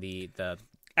prostitute and the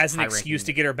as an high-ranking- excuse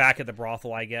to get her back at the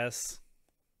brothel, I guess.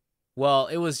 Well,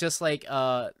 it was just like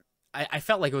I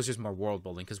felt like it was just more world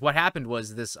building because what happened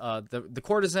was this the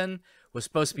courtesan was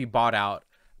supposed to be bought out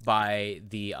by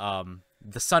the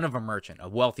son of a merchant, a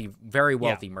wealthy, very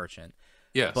wealthy merchant.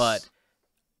 Yes. But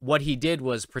what he did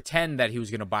was pretend that he was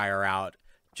gonna buy her out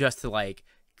just to like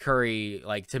curry,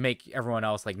 like to make everyone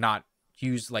else like not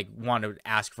use like want to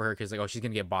ask for her because like, oh, she's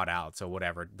gonna get bought out, so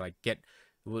whatever, like get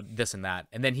this and that.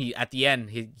 And then he at the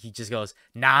end he just goes,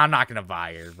 nah, I'm not gonna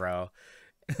buy her, bro.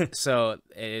 So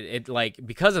it like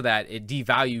because of that it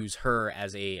devalues her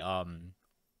as a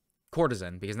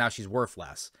courtesan because now she's worth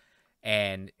less.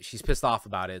 And she's pissed off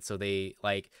about it, so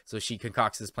she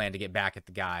concocts this plan to get back at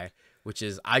the guy, which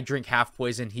is I drink half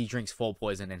poison, he drinks full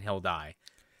poison, and he'll die.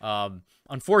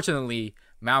 Unfortunately,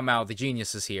 Mao Mao the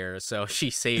genius is here, so she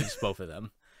saves both of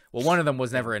them. Well, one of them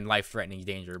was never in life-threatening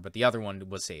danger, but the other one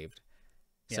was saved.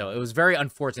 So it was very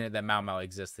unfortunate that Mao Mao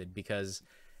existed, because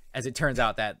as it turns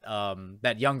out that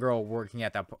that young girl working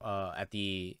at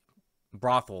the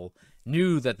brothel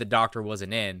knew that the doctor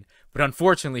wasn't in, but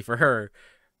unfortunately for her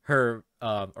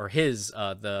or his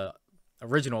the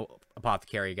original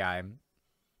apothecary guy,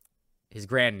 his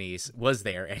grandniece, was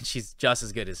there, and she's just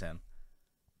as good as him.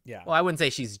 Yeah. Well, I wouldn't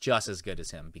say she's just as good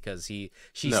as him, because she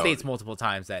states multiple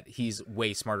times that he's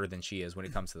way smarter than she is when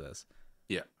it comes to this.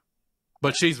 Yeah.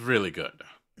 But she's really good.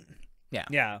 Yeah.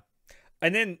 Yeah.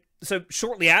 And then, so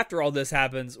shortly after all this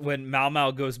happens, when Mao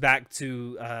Mao goes back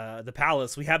to the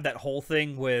palace, we have that whole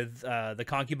thing with the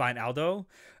concubine Aldo.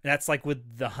 And that's like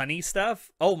with the honey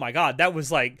stuff. Oh my God. That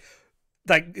was like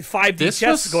 5D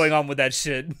chess going on with that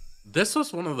shit. This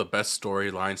was one of the best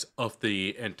storylines of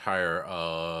the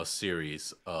entire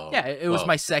series. Yeah, it was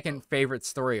my second favorite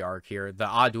story arc here. The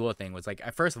Adua thing was like,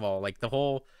 first of all, like the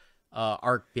whole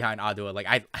arc behind Adua. Like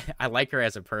I like her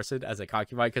as a person, as a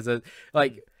concubine, because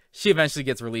like she eventually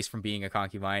gets released from being a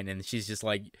concubine, and she's just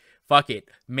like, fuck it,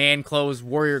 man clothes,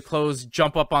 warrior clothes,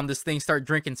 jump up on this thing, start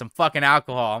drinking some fucking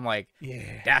alcohol. I'm like,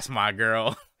 yeah, that's my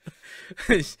girl.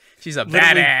 She's a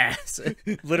badass.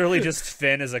 Literally just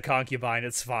Finn as a concubine.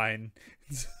 It's fine.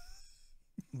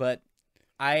 But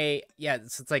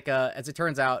it's like as it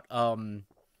turns out,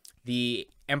 the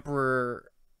emperor,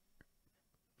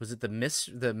 was it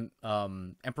the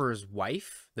emperor's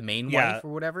wife, the main wife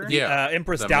or whatever? Yeah,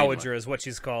 Empress Dowager is what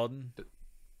she's called.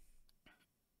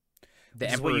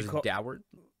 The Emperor's Dowager?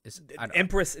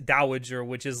 Empress Dowager,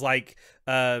 which is like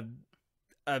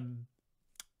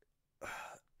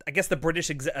I guess the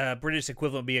British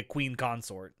equivalent would be a queen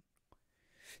consort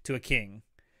to a king.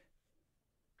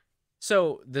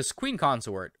 So this queen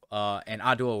consort and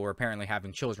Adua were apparently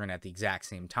having children at the exact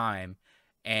same time,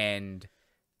 and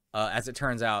as it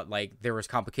turns out, like there was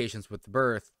complications with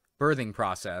the birthing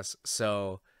process.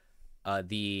 So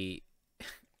we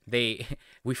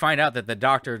find out that the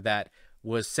doctor that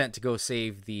was sent to go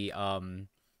save the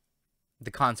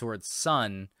consort's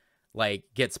son, like,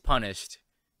 gets punished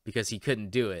because he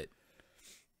couldn't do it.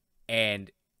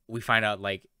 And we find out,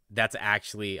 like, that's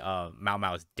actually Mao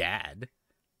Mao's dad,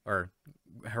 or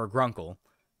her grunkle.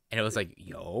 And it was like,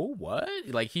 yo, what?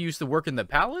 Like, he used to work in the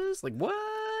palace? Like, what?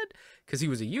 Because he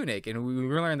was a eunuch, and we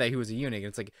learned that he was a eunuch. And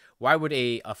it's like, why would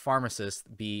a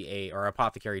pharmacist be or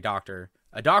apothecary doctor,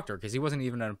 a doctor? Because he wasn't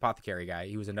even an apothecary guy.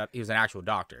 He was an actual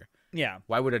doctor. Yeah.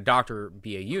 Why would a doctor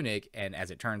be a eunuch? And as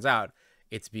it turns out,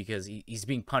 it's because he's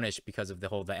being punished because of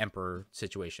the emperor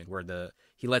situation, where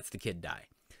he lets the kid die.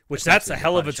 Which that's a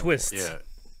hell of a twist. Yeah.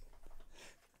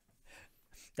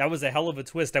 That was a hell of a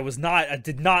twist. I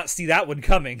did not see that one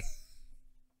coming.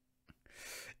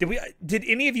 Did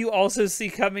any of you also see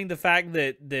coming the fact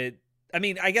that I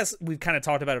mean, I guess we've kind of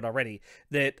talked about it already,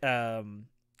 that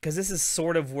because this is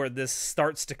sort of where this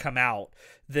starts to come out,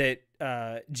 that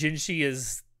Jinshi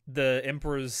is the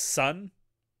emperor's son.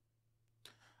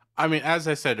 I mean, as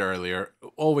I said earlier,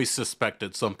 always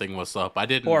suspected something was up. I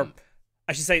didn't... Or,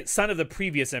 I should say, son of the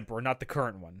previous emperor, not the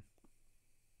current one.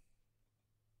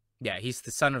 Yeah, he's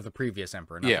the son of the previous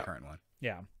emperor, not the current one.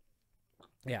 Yeah.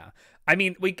 Yeah. I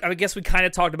mean, I guess we kind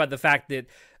of talked about the fact that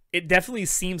it definitely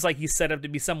seems like he's set up to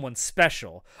be someone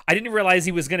special. I didn't realize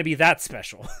he was going to be that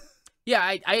special. Yeah,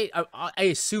 I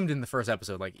assumed in the first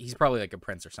episode, like, he's probably like a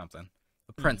prince or something.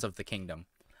 A prince of the kingdom.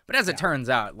 But as it turns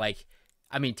out, like...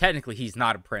 I mean, technically, he's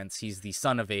not a prince. He's the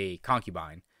son of a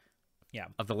concubine. Yeah.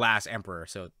 Of the last emperor.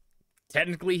 So,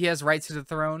 technically, he has rights to the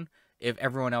throne if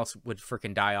everyone else would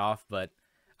freaking die off. But,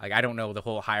 like, I don't know the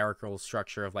whole hierarchical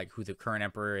structure of, like, who the current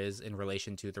emperor is in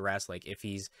relation to the rest. Like, if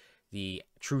he's the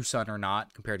true son or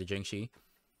not compared to Jingxi.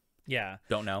 Yeah.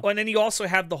 Don't know. Well, and then you also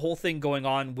have the whole thing going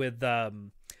on with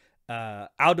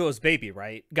Aldo's baby,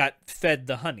 right? Got fed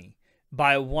the honey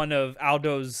by one of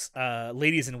Aldo's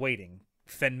ladies-in-waiting,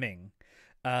 Fen Ming.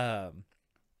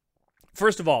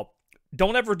 First of all,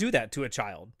 don't ever do that to a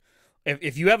child.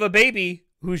 If you have a baby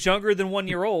who's younger than 1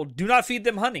 year old, do not feed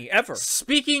them honey ever.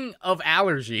 Speaking of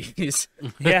allergies,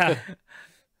 yeah.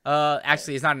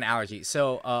 Actually, it's not an allergy.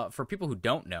 So, for people who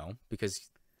don't know,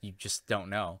 because you just don't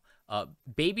know,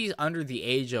 babies under the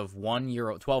age of 1 year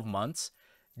old, 12 months,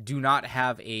 do not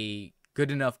have a good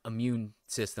enough immune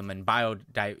system and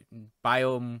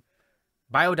biodiversity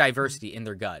in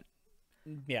their gut.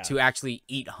 Yeah. To actually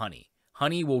eat honey.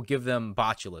 Honey will give them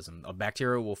botulism. A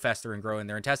bacteria will fester and grow in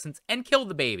their intestines and kill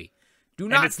the baby. Do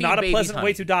not. And it's not a pleasant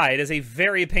way to die. It is a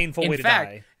very painful way to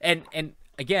die. And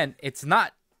again, it's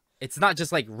not it's not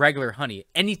just like regular honey.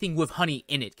 Anything with honey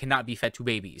in it cannot be fed to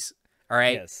babies. All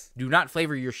right. Yes. Do not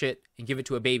flavor your shit and give it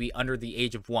to a baby under the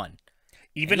age of 1.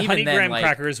 Even honey then, graham like,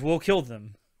 crackers will kill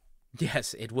them.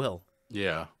 Yes, it will.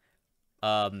 Yeah.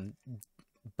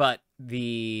 But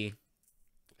I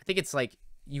think it's like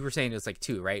you were saying it's like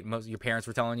 2, right? Most your parents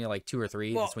were telling you like 2 or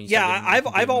 3. Well, That's when you yeah, start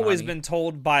giving I've always honey. been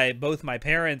told by both my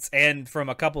parents and from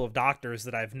a couple of doctors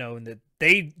that I've known that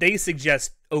they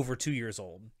suggest over 2 years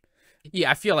old.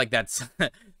 Yeah, I feel like that's.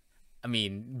 I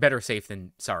mean, better safe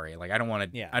than sorry. Like I don't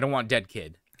want to. Yeah. I don't want dead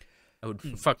kid. It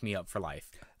would fuck me up for life.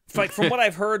 Like from what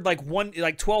I've heard,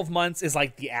 like 12 months is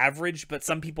like the average, but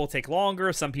some people take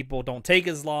longer, some people don't take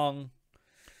as long.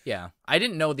 Yeah, I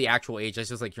didn't know the actual age. I was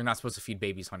just like, you're not supposed to feed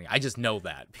babies honey. I just know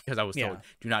that because I was told,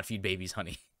 do not feed babies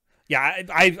honey. Yeah,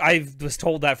 I was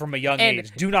told that from a young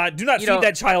age. Do not feed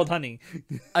that child honey.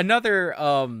 Another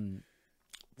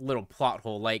little plot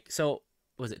hole. Like, so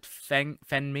was it Feng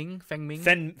Ming?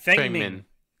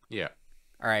 Yeah.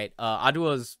 All right.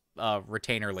 Adua's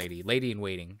retainer lady in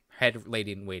waiting, head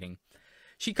lady in waiting.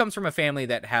 She comes from a family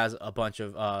that has a bunch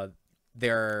of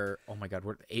they're, oh my god,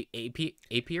 what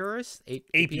apiarists?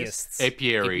 Apiists.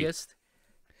 Apiary.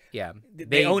 Yeah.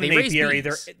 They own an apiary.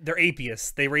 Bees. They're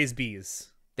apiists. They raise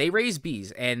bees. They raise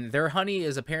bees, and their honey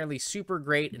is apparently super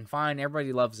great and fine.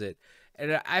 Everybody loves it.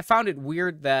 And I found it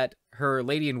weird that her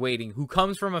lady in waiting, who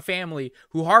comes from a family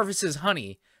who harvests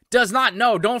honey, does not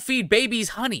know, don't feed babies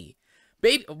honey.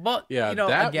 But, yeah, you know,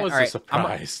 that again, was all right, a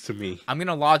surprise to me. I'm going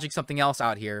to logic something else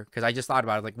out here because I just thought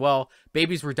about it. Like, well,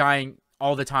 babies were dying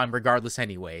all the time regardless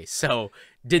anyway. So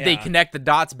did they connect the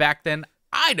dots back then?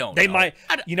 I don't know. They might.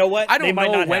 You know what? I don't they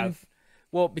might know not when. have.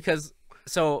 Well, because,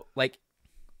 so, like,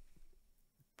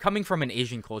 coming from an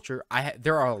Asian culture,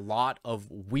 there are a lot of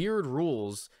weird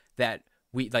rules that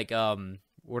we, like,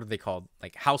 what are they called?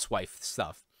 Like, housewife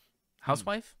stuff.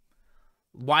 Housewife?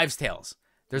 Wives' tales.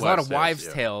 There's a lot of wives'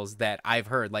 tales that I've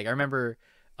heard. Like, I remember,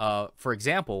 for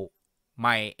example,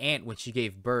 my aunt, when she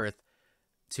gave birth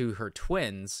to her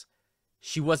twins,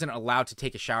 she wasn't allowed to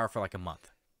take a shower for like a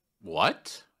month.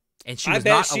 What? And she was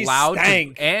not allowed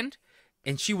to, and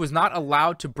she was not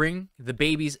allowed to bring the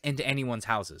babies into anyone's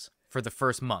houses for the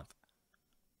first month.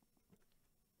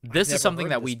 This is something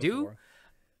that we do.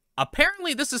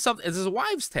 Apparently, this is a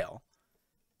wives' tale,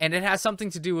 and it has something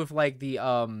to do with like the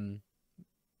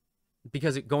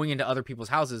because going into other people's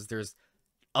houses, there's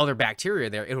other bacteria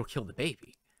there. It'll kill the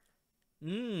baby.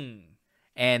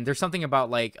 And there's something about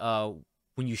like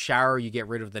when you shower, you get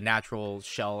rid of the natural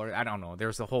shell, or I don't know.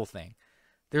 There's a whole thing.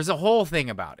 There's a whole thing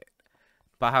about it,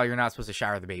 about how you're not supposed to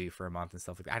shower the baby for a month and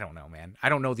stuff like that. I don't know, man. I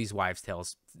don't know these wives'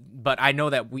 tales, but I know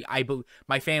that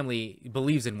my family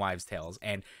believes in wives' tales,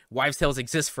 and wives' tales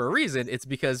exist for a reason. It's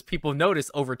because people notice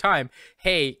over time,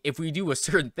 hey, if we do a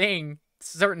certain thing,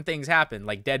 certain things happen,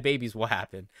 like dead babies will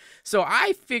happen. So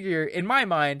I figure, in my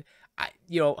mind,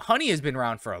 honey has been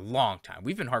around for a long time.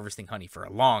 We've been harvesting honey for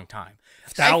a long time.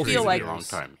 I feel like a long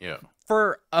time, yeah.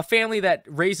 For a family that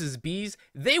raises bees,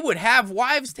 they would have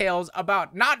wives' tales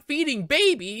about not feeding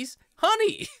babies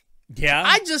honey. Yeah.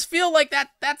 I just feel like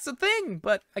that's a thing.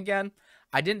 But again,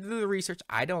 I didn't do the research.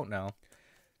 I don't know.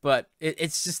 But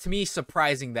it's just, to me,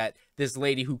 surprising that this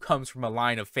lady who comes from a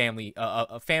line of family,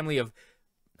 a family of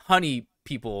honey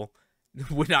people,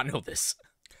 would not know this.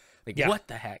 Like, what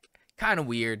the heck? Kind of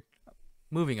weird.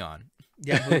 Moving on.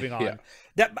 Yeah, moving on.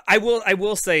 That I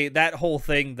will say that whole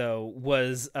thing though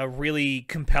was a really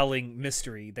compelling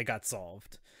mystery that got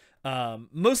solved.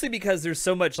 Mostly because there's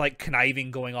so much like conniving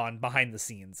going on behind the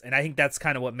scenes, and I think that's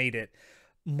kind of what made it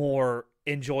more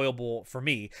enjoyable for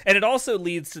me. And it also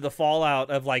leads to the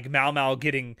fallout of like Mao Mao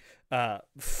getting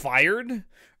fired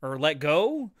or let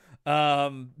go.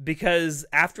 Because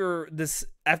after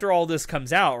all this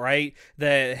comes out, right,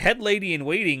 the head lady in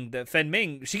waiting, the Fen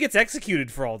Ming, she gets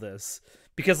executed for all this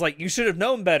because, like, you should have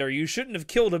known better. You shouldn't have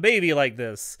killed a baby like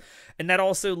this. And that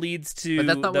also leads to, but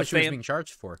that's not what she was being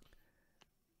charged for.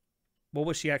 What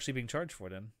was she actually being charged for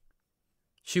then?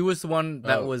 She was the one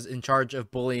that was in charge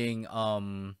of bullying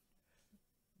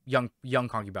young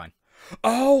concubine.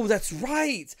 Oh, that's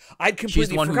right. I'd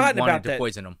completely forgotten about that. To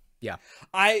poison him. Yeah.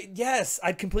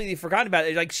 I'd completely forgotten about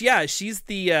it. Like, yeah, she's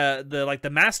the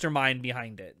mastermind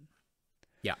behind it.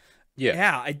 Yeah.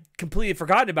 Yeah, I completely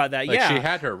forgotten about that. Like, yeah. she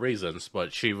had her reasons,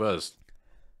 but she was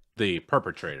the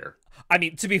perpetrator. I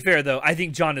mean, to be fair though, I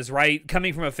think John is right.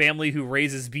 Coming from a family who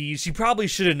raises bees, she probably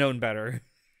should have known better.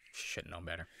 She should have known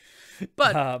better.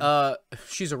 But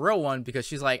she's a real one because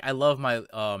she's like, I love my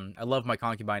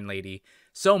concubine lady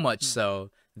so much so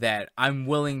that I'm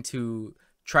willing to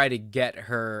try to get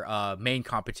her main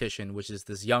competition, which is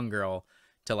this young girl,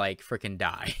 to like freaking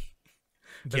die.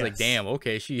 I was like, damn,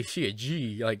 okay, she a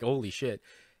G, like holy shit.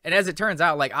 And as it turns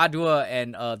out, like Adua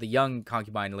and the young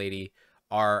concubine lady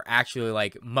are actually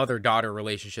like mother-daughter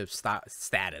relationship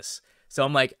status. So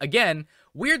I'm like, again,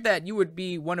 weird that you would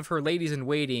be one of her ladies in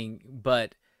waiting,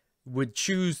 but would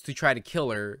choose to try to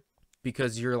kill her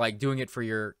because you're like doing it for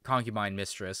your concubine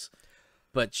mistress,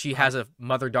 but she has a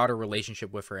mother-daughter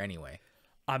relationship with her anyway.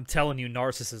 I'm telling you,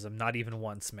 narcissism, not even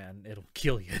once, man. It'll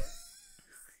kill you.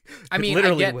 I mean,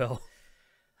 literally will.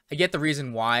 I get the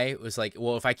reason why. It was like,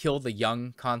 well, if I kill the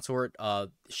young consort,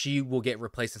 she will get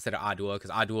replaced instead of Adua,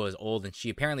 because Adua is old and she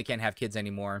apparently can't have kids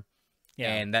anymore.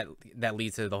 Yeah. And that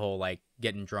leads to the whole like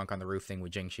getting drunk on the roof thing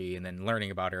with Jingxi and then learning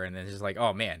about her, and then it's just like,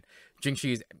 oh man,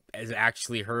 Jingxi is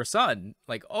actually her son.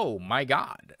 Like, oh my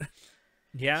god.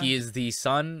 Yeah. He is the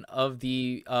son of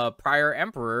the prior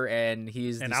emperor, and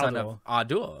he's the son of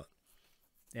Adua.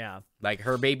 Yeah. Like,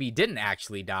 her baby didn't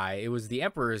actually die. It was the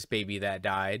emperor's baby that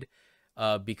died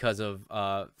because of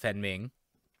Fenming.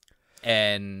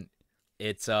 And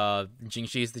it's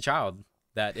Jingxi's the child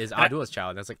that is Adua's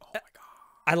child. That's like, oh my god.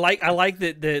 I like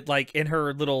that like in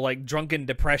her little like drunken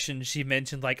depression she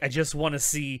mentioned like, I just want to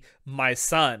see my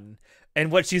son.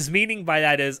 And what she's meaning by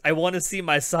that is, I want to see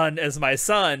my son as my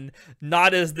son,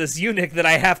 not as this eunuch that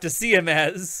I have to see him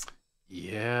as.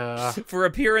 Yeah. For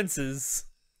appearances.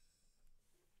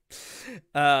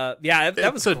 Yeah,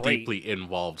 that was a great. Deeply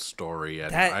involved story,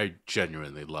 and I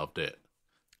genuinely loved it.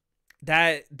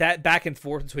 That back and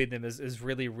forth between them is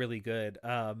really, really good.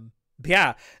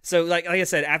 Yeah, so like I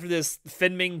said, after this,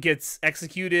 Fenming gets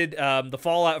executed. The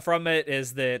fallout from it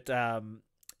is that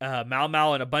Mao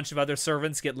Mao and a bunch of other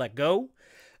servants get let go.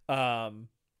 And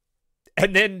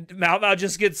then Mao Mao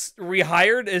just gets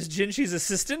rehired as Jinxi's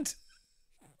assistant.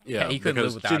 Yeah, he couldn't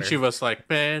live without Jinxi was like,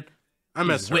 man, I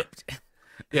miss her. Whipped.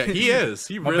 Yeah, he is.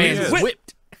 He really is.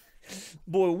 Whipped.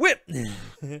 Boy, whipped.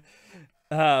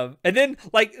 And then,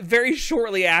 like, very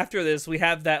shortly after this, we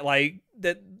have that, like,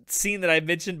 that scene that I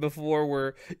mentioned before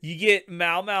where you get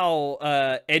Mao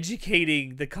Mao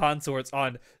educating the consorts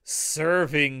on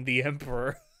serving the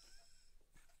emperor.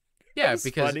 Yeah,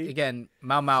 because, again,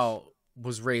 Mao Mao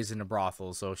was raised in a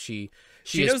brothel, so she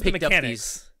knows the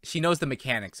mechanics. She knows the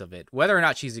mechanics of it. Whether or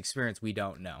not she's experienced, we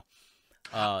don't know.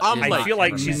 I feel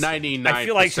like she's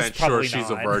 99% sure she's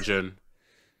a virgin.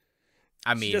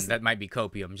 I mean, that might be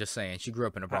copium. Just saying, she grew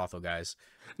up in a brothel, guys.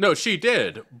 No, she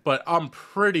did, but I'm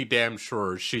pretty damn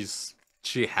sure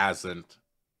she hasn't.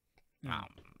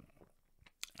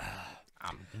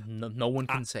 No one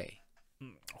can say.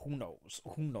 Who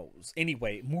knows?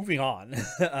 Anyway, moving on.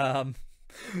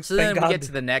 So then we get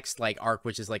to the next like arc,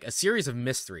 which is like a series of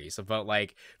mysteries about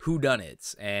like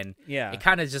whodunits, and it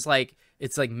kind of just like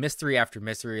it's like mystery after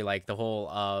mystery, like the whole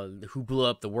who blew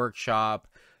up the workshop,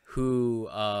 who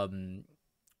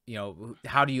you know,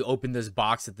 how do you open this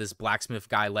box that this blacksmith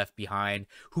guy left behind,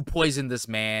 who poisoned this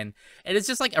man, and it's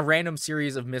just like a random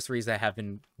series of mysteries that have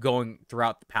been going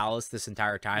throughout the palace this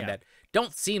entire time that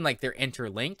don't seem like they're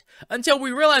interlinked until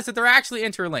we realize that they're actually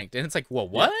interlinked, and it's like, well,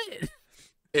 what?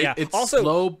 It's also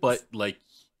slow, but like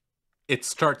it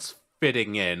starts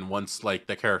fitting in once like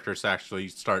the characters actually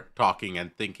start talking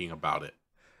and thinking about it.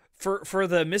 For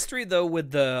the mystery though,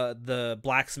 with the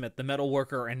blacksmith, the metal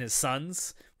worker, and his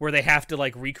sons, where they have to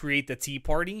like recreate the tea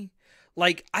party,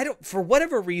 like for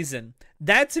whatever reason,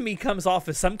 that to me comes off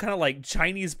as some kind of like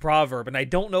Chinese proverb, and I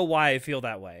don't know why I feel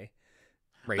that way.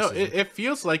 Racism. No, it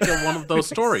feels like one of those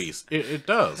stories. It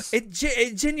does. It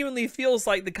genuinely feels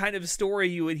like the kind of story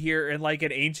you would hear in like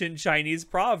an ancient Chinese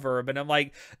proverb, and I'm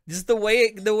like, just the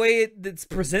way it's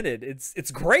presented,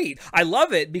 it's great. I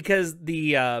love it because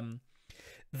the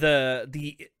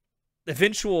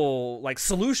eventual like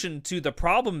solution to the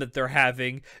problem that they're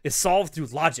having is solved through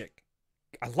logic.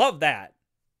 I love that.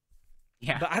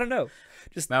 Yeah, but I don't know.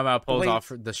 Just Mao Mao pulls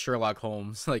off the Sherlock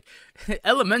Holmes, like,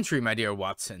 elementary, my dear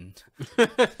Watson.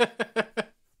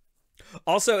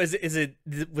 Also, was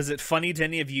it funny to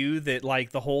any of you that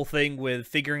like the whole thing with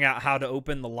figuring out how to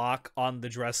open the lock on the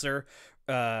dresser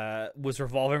was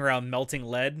revolving around melting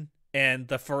lead, and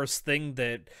the first thing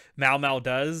that Mao Mao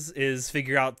does is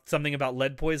figure out something about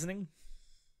lead poisoning?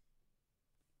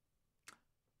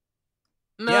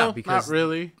 No, not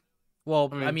really. Well,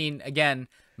 I mean, again,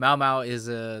 Mao Mao is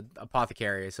a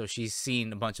apothecary, so she's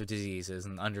seen a bunch of diseases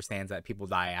and understands that people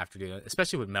die after doing it,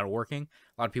 especially with metalworking.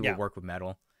 A lot of people work with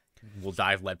metal will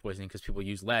die of lead poisoning because people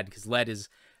use lead, because lead is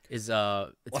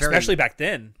especially back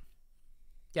then.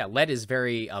 Yeah, lead is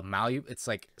very malleable. It's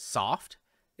like soft.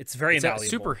 It's very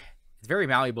malleable. It's very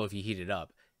malleable if you heat it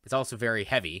up. It's also very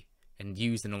heavy and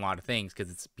used in a lot of things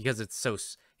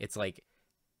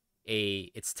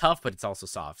it's tough, but it's also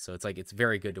soft. So it's like it's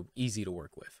very good easy to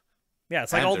work with. Yeah,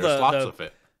 it's like and all there's the lots of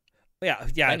it. yeah,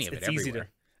 Plenty of it's it easy to. everywhere.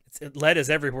 Lead is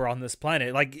everywhere on this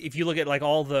planet. Like if you look at like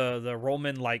all the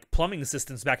Roman like plumbing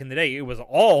systems back in the day, it was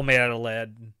all made out of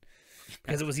lead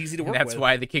because it was easy to work That's with.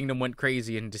 why the kingdom went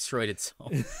crazy and destroyed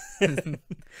itself.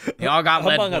 They all got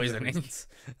lead poisoning.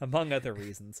 Among other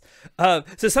reasons.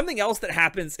 So something else that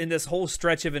happens in this whole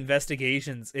stretch of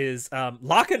investigations is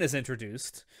Lachlan is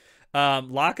introduced.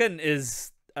 Lachlan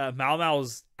is Mau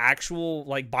Mau's actual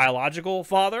like biological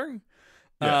father.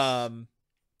 Yes.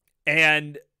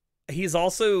 And he's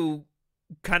also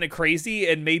kind of crazy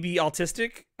and maybe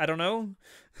autistic. I don't know.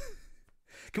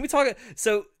 Can we talk?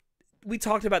 So we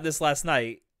talked about this last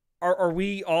night. Are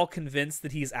we all convinced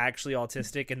that he's actually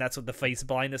autistic and that's what the face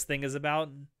blindness thing is about?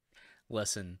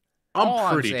 Listen,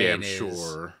 I'm pretty damn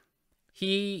sure.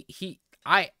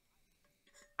 I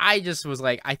just was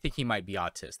like, I think he might be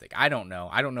autistic. I don't know.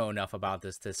 I don't know enough about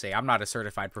this to say. I'm not a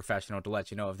certified professional to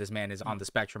let you know if this man is on the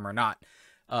spectrum or not.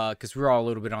 Because we're all a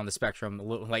little bit on the spectrum.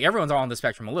 Like, everyone's all on the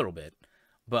spectrum a little bit.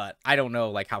 But I don't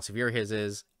know, like, how severe his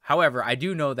is. However, I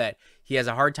do know that he has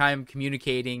a hard time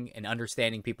communicating and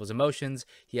understanding people's emotions.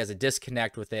 He has a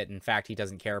disconnect with it. In fact, he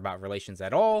doesn't care about relations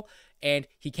at all. And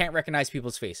he can't recognize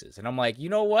people's faces. And I'm like, you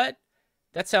know what?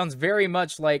 That sounds very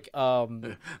much like...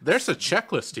 There's a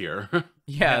checklist here.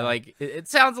 Yeah, like, it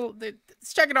sounds...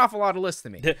 It's checking off a lot of lists to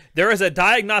me. There is a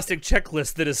diagnostic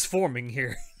checklist that is forming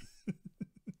here.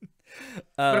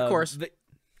 But of course,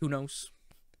 who knows?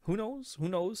 Who knows? Who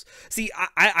knows? See,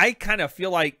 I kind of feel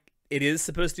like it is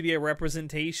supposed to be a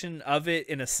representation of it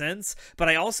in a sense, but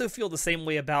I also feel the same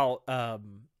way about Mau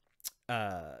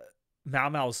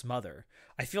Mau's mother.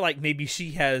 I feel like maybe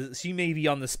she may be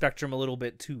on the spectrum a little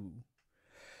bit too.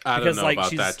 I don't know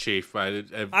about that, Chief. I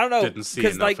don't know, didn't see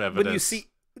enough like, evidence.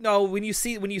 when you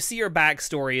see her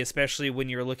backstory, especially when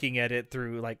you're looking at it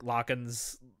through like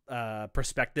Lachlan's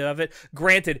perspective of it.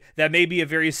 Granted, that may be a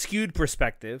very skewed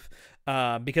perspective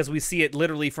because we see it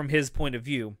literally from his point of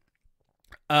view.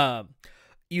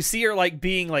 You see her like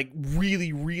being like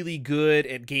really, really good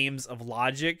at games of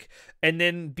logic and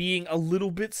then being a little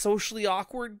bit socially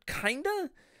awkward, kinda.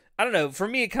 I don't know. For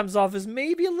me, it comes off as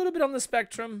maybe a little bit on the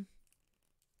spectrum.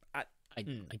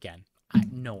 Again,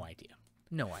 no idea.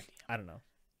 I don't know.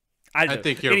 I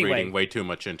think you're reading way too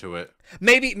much into it.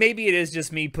 Maybe it is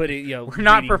just me putting, we're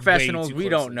not professionals. We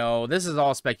don't know. This is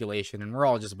all speculation, and we're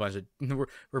all just we're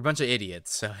a bunch of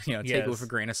idiots. So take it with a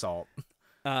grain of salt.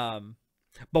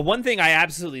 But one thing I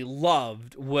absolutely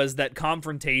loved was that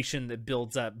confrontation that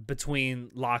builds up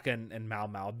between Lachlan and Mau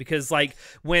Mau, because like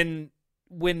when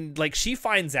like she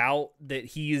finds out that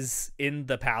he's in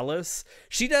the palace,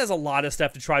 she does a lot of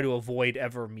stuff to try to avoid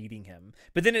ever meeting him.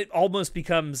 But then it almost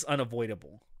becomes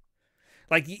unavoidable.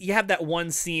 Like you have that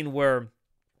one scene where,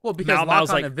 because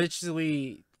Lachlan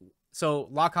eventually, so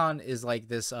Lachlan is like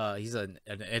this. He's an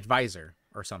advisor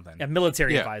or something. A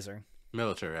military advisor.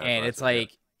 Military and advisor, it's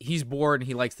like he's bored and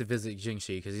he likes to visit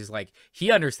Jingxi because he's like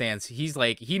he understands. He's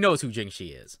like he knows who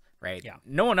Jingxi is, right? Yeah.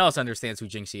 No one else understands who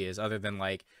Jingxi is other than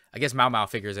like I guess Mau Mau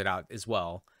figures it out as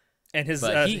well. And his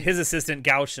assistant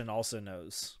Gaoshan also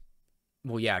knows.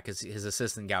 Well, yeah, because his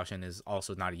assistant Gaoshan is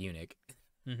also not a eunuch.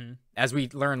 Mm-hmm. As we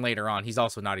learn later on, he's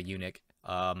also not a eunuch.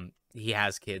 He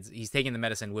has kids. He's taking the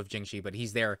medicine with Jingxi, but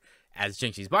he's there as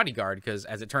Jingxi's bodyguard because,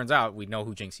 as it turns out, we know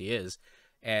who Jingxi is.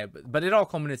 But it all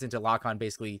culminates into Lachlan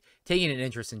basically taking an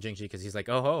interest in Jingxi because he's like,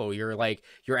 oh,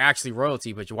 you're actually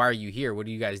royalty, but why are you here? What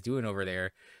are you guys doing over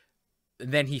there?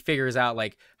 And then he figures out,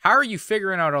 like, how are you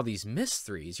figuring out all these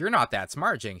mysteries? You're not that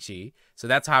smart, Jingxi. So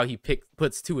that's how he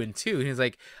puts 2 and 2. And he's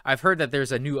like, I've heard that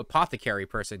there's a new apothecary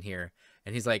person here.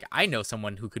 And he's like, I know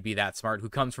someone who could be that smart, who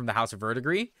comes from the House of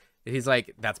Verdigris. And he's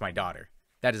like, that's my daughter.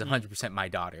 That is 100% my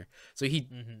daughter. So he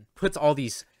puts all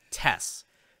these tests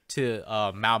to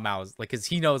Mau Mau's, like, because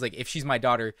he knows, like, if she's my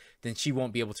daughter, then she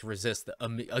won't be able to resist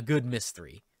a good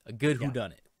mystery, a good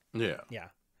whodunit. Yeah.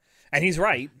 And he's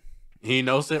right. He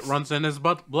knows it runs in his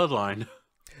bloodline.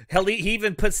 Hell, he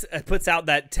even puts out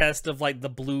that test of like the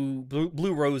blue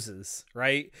roses,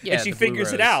 right? Yeah, and she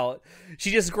figures it out. She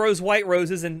just grows white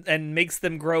roses and makes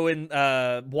them grow in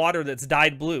water that's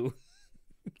dyed blue.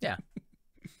 Yeah.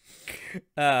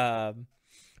 But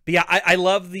yeah, I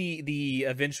love the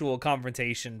eventual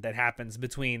confrontation that happens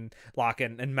between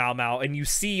Lachlan and Mau Mau, and you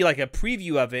see like a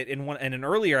preview of it in an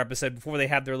earlier episode before they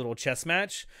have their little chess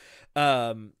match,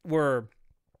 where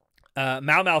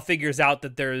Mau Mau figures out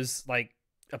that there's like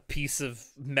a piece of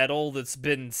metal that's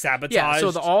been sabotaged.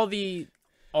 Yeah, so all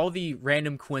the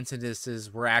random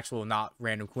coincidences were actual not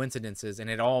random coincidences, and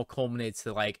it all culminates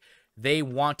to like they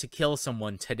want to kill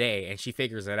someone today, and she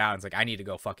figures it out. And it's like I need to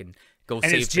go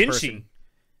save the person.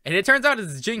 And it turns out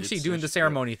it's Jingxi It's doing the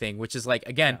ceremony thing, which is like,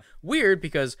 again, weird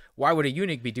because why would a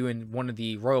eunuch be doing one of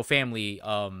the royal family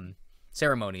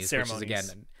ceremonies, which is, again,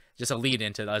 just a lead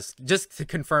into us, just to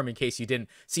confirm in case you didn't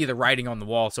see the writing on the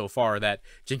wall so far that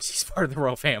Jingxi's part of the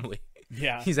royal family.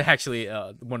 Yeah. He's actually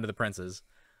one of the princes.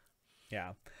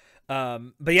 Yeah.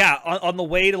 But yeah, on the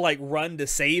way to like run to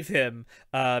save him,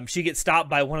 she gets stopped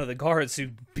by one of the guards who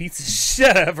beats the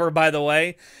shit out of her, by the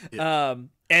way.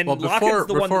 And well,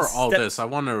 before all this, I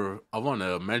want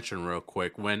to mention real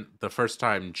quick when the first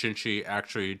time Jinchi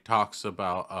actually talks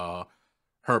about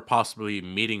her possibly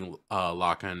meeting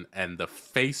Lakan and the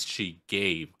face she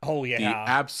gave. Oh yeah, the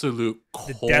absolute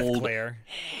cold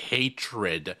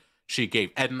hatred she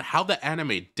gave, and how the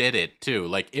anime did it too.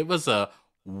 Like it was a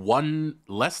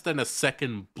less than a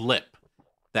second blip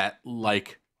that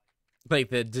like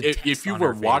if you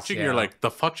were watching, you're like,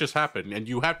 the fuck just happened, and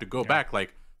you have to go back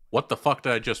like, what the fuck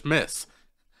did I just miss?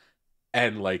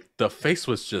 And like the face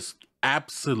was just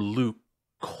absolute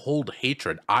cold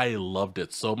hatred. I loved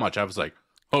it so much. I was like,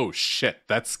 oh shit,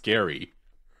 that's scary.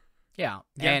 Yeah.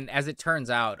 And as it turns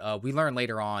out, we learn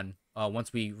later on,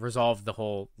 once we resolve the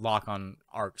whole Lakan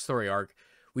story arc,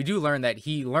 we do learn that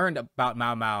he learned about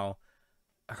Mao Mao,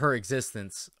 her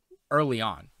existence, early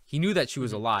on. He knew that she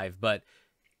was alive, but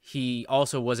he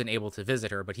also wasn't able to visit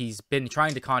her, but he's been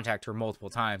trying to contact her multiple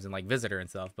times and like visit her and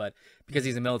stuff. But because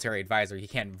he's a military advisor, he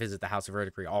can't visit the House of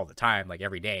Verdigris all the time, like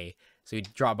every day. So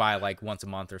he'd drop by like once a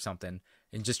month or something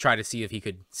and just try to see if he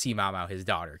could see Mao Mao, his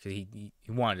daughter, because he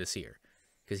wanted to see her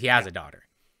because he has a daughter.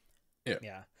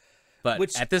 Yeah.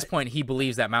 But at this point, he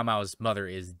believes that Mao Mao's mother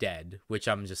is dead, which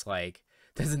I'm just like,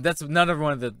 that's none of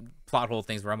one of the plot hole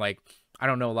things where I'm like, I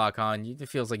don't know, Lakan. It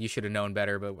feels like you should have known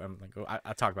better, but I'm like,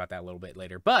 I'll talk about that a little bit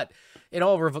later. But it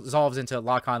all resolves into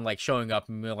Lakan like showing up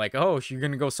and being like, oh, you're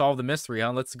gonna go solve the mystery,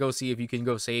 huh? Let's go see if you can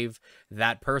go save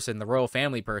that person, the royal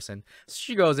family person. So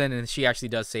she goes in and she actually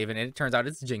does save it, and it turns out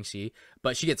it's Jingxi,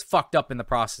 but she gets fucked up in the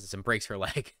process and breaks her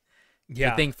leg.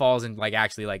 Yeah, the thing falls and like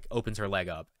actually like opens her leg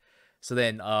up. So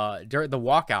then during the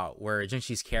walkout where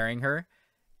Jingxi's carrying her,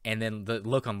 and then the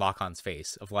look on Lakan's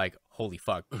face of like, holy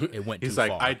fuck, it went He's too like,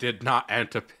 far. I did not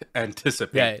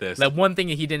anticipate this. The one thing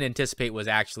he didn't anticipate was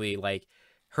actually like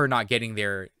her not getting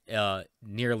there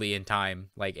nearly in time,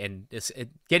 like, and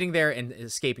getting there and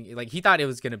escaping. Like he thought it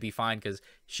was gonna be fine because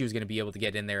she was gonna be able to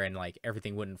get in there and like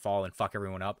everything wouldn't fall and fuck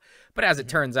everyone up. But as it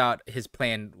turns out, his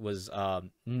plan was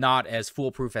not as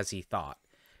foolproof as he thought.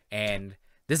 And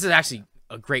this is actually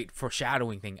a great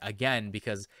foreshadowing thing again,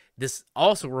 because this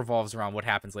also revolves around what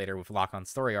happens later with Lakan's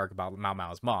story arc about Mao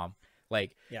Mao's mom.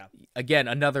 Like, again,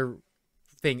 another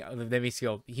thing that makes you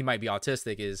go, he might be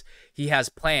autistic, is he has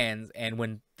plans, and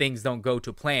when things don't go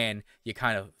to plan, you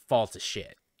kind of fall to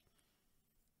shit.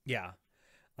 Yeah.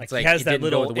 Like he has that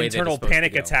little internal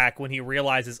panic attack when he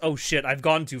realizes, oh shit, I've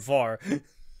gone too far.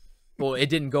 Well, it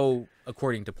didn't go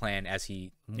according to plan as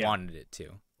he wanted it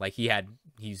to. Like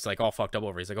he's like all fucked up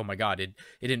over it. He's like, oh my God, it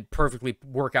didn't perfectly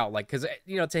work out. Like, cause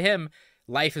to him,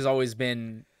 life has always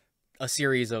been a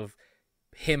series of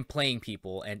him playing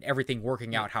people and everything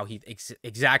working out how he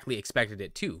exactly expected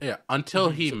it to. Yeah. Until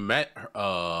he met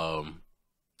Mao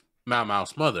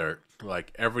Mao's mother,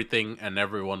 like everything and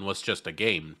everyone was just a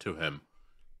game to him.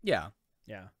 Yeah.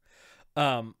 Yeah.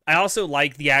 I also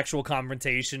like the actual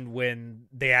confrontation when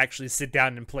they actually sit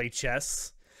down and play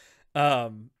chess.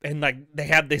 And like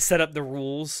they set up the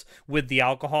rules with the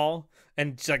alcohol,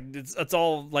 and it's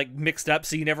all like mixed up,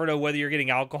 so you never know whether you're getting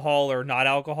alcohol or not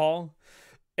alcohol.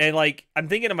 And like I'm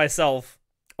thinking to myself,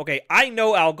 okay, I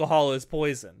know alcohol is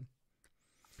poison,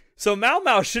 so Mao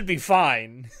Mao should be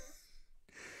fine.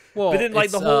 Well, but then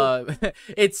like the whole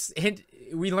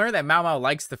we learned that Mao Mao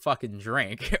likes to fucking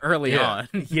drink early on.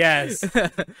 Yes.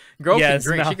 Girl can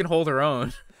drink. She can hold her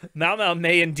own. Mao Mao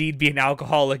may indeed be an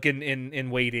alcoholic in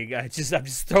waiting. I'm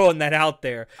just throwing that out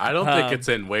there. I don't think it's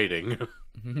in waiting.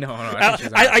 No.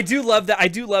 I do love that. I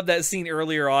do love that scene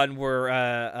earlier on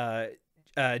where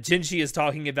Jinchi is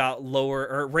talking about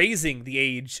raising the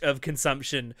age of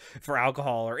consumption for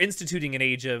alcohol, or instituting an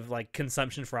age of like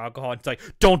consumption for alcohol. It's like,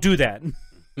 don't do that.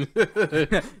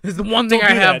 It's the one thing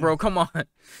I have, bro. Come on.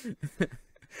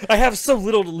 I have so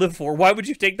little to live for. Why would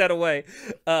you take that away?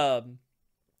 But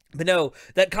no,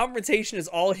 that confrontation is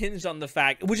all hinged on the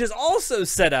fact, which is also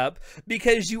set up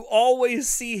because you always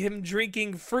see him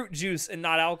drinking fruit juice and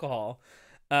not alcohol.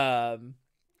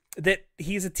 That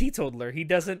he's a teetotaler. He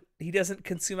doesn't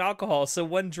consume alcohol. So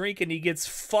one drink and he gets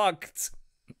fucked.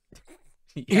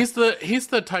 Yeah. He's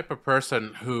the type of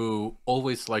person who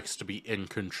always likes to be in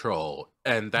control,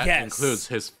 and that includes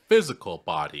his physical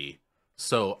body.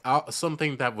 So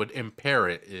something that would impair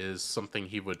it is something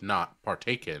he would not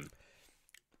partake in.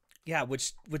 Yeah,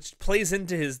 which plays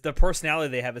into the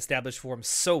personality they have established for him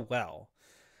so well.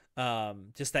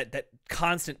 Just that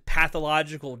constant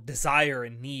pathological desire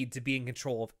and need to be in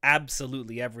control of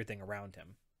absolutely everything around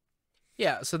him.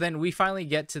 Yeah, so then we finally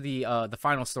get to the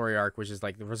final story arc, which is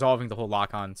like resolving the whole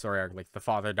Lock-On story arc, like the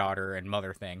father, daughter, and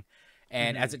mother thing.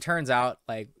 And as it turns out,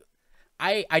 like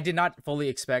I did not fully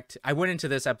expect. I went into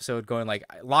this episode going like,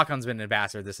 Lock-On's been an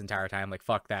ambassador this entire time. Like,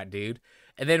 fuck that dude.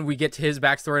 And then we get to his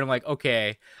backstory, and I'm like,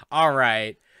 okay, all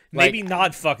right. Maybe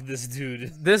not fuck this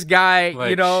dude. This guy, Like,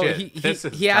 you know,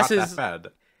 shit, he has not his. that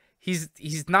bad.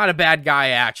 He's not a bad guy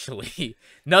actually.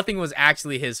 Nothing was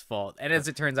actually his fault. And as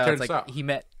it turns out, it's like he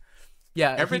met.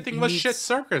 Yeah, everything was shit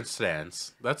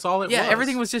circumstance. That's all it was. Yeah,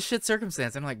 everything was just shit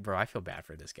circumstance. I'm like, bro, I feel bad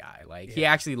for this guy. Like, he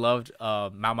actually loved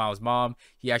Mao Mao's mom.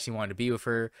 He actually wanted to be with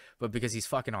her, but because he's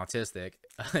fucking autistic,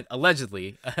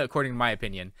 allegedly, according to my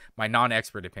opinion, my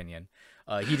non-expert opinion,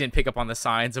 he didn't pick up on the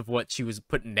signs of what she was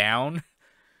putting down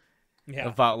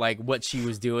about like what she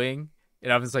was doing.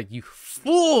 And I was like, you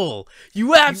fool!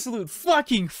 You absolute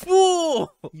fucking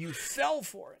fool! You fell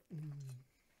for it.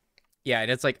 Yeah,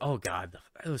 and it's like, oh god,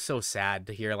 it was so sad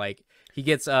to hear. Like, he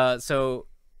gets so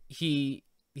he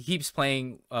keeps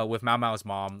playing with Mao Mao's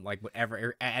mom, like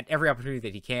whatever, at every opportunity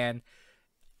that he can,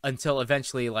 until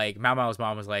eventually, like, Mao Mao's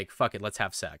mom was like, fuck it, let's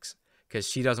have sex, because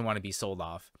she doesn't want to be sold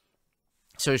off.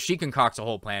 So she concocts a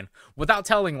whole plan without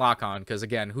telling Lock-On, because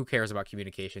again, who cares about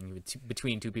communication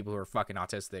between two people who are fucking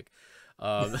autistic?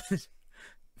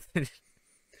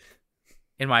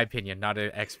 In my opinion, not an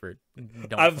expert.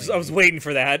 I was waiting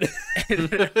for that. You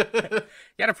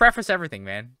gotta preface everything,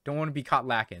 man. Don't want to be caught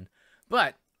lacking.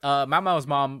 But Mao Mao's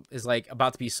mom is like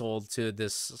about to be sold to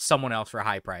this someone else for a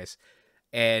high price,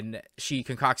 and she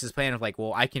concocts this plan of like,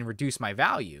 well, I can reduce my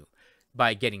value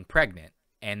by getting pregnant,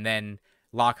 and then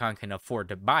Lock-On can afford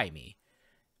to buy me.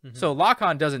 So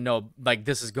Lock-On doesn't know like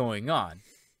this is going on.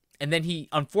 And then he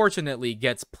unfortunately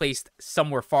gets placed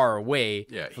somewhere far away.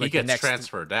 Yeah, for, like, he gets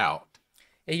transferred out.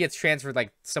 He gets transferred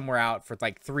like somewhere out for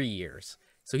like 3 years.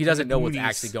 So he doesn't know what's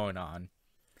actually going on.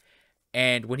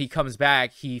 And when he comes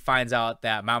back, he finds out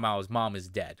that Mao Mao's mom is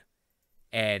dead.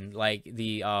 And like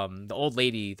the old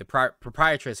lady, the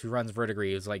proprietress who runs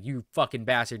Verdigris is like, you fucking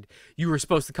bastard. You were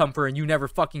supposed to come for her and you never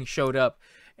fucking showed up.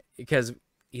 Because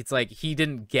it's like he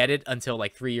didn't get it until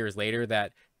like 3 years later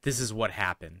that this is what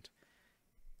happened.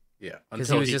 Yeah,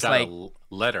 until he got like a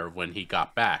letter when he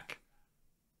got back.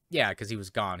 Yeah, because he was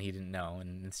gone. He didn't know.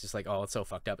 And it's just like, oh, it's so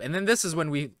fucked up. And then this is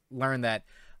when we learn that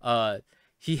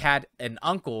he had an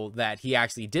uncle that he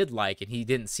actually did like, and he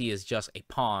didn't see as just a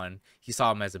pawn. He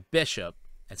saw him as a bishop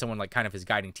and someone like kind of his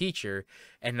guiding teacher.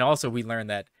 And also we learned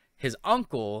that his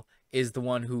uncle is the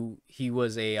one who he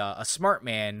was a smart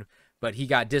man, but he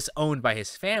got disowned by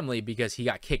his family because he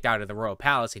got kicked out of the royal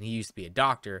palace and he used to be a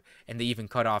doctor, and they even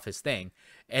cut off his thing.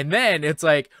 And then it's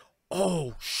like,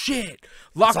 oh shit!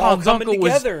 Lock-On's uncle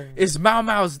is Mao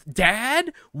Mao's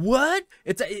dad. What?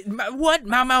 What?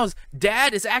 Mao Mao's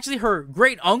dad is actually her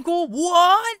great uncle.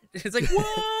 What? It's like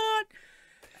what?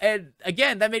 And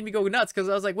again, that made me go nuts because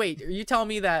I was like, wait, are you telling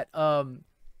me that?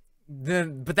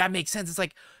 Then, but that makes sense. It's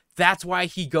like that's why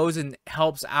he goes and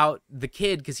helps out the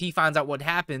kid, because he finds out what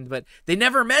happened, but they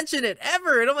never mention it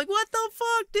ever. And I'm like, what the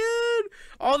fuck, dude?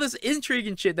 All this intrigue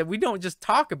and shit that we don't just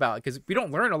talk about, because we don't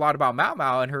learn a lot about Mao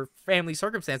Mao and her family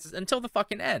circumstances until the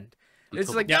fucking end.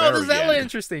 It's like, yo, this is hella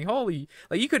interesting. Holy,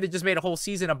 like you could have just made a whole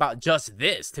season about just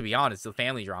this, to be honest, the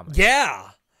family drama.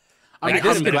 Yeah. I mean,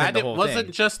 I'm glad it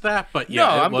wasn't just that, but yeah.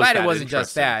 No, I'm glad it wasn't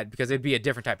just that, because it'd be a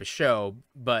different type of show,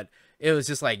 but it was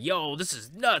just like, yo, this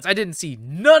is nuts. I didn't see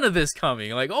none of this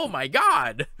coming. Like, oh my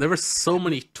god. There were so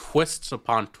many twists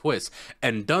upon twists,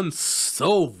 and done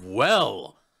so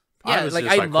well. Yeah, I was just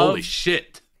like, holy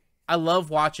shit. I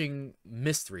love watching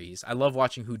mysteries. I love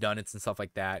watching whodunits and stuff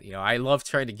like that. You know, I love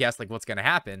trying to guess like what's going to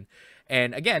happen.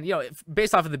 And again, you know,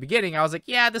 based off of the beginning, I was like,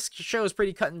 yeah, this show is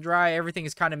pretty cut and dry. Everything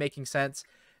is kind of making sense.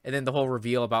 And then the whole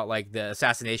reveal about like the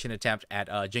assassination attempt at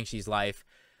Jingxi's life.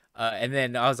 And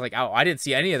then I was like, oh, I didn't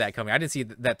see any of that coming. I didn't see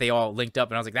that they all linked up.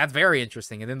 And I was like, that's very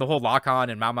interesting. And then the whole Lock-On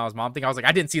and Mao Mao's mom thing, I was like,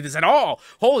 I didn't see this at all.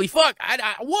 Holy fuck.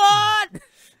 What?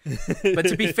 But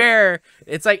to be fair,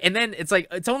 it's like, and then it's like,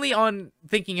 it's only on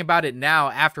thinking about it now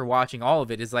after watching all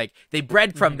of it is like, they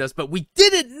breadcrumbed us, but we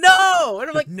didn't know. And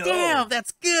I'm like, damn,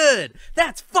 that's good.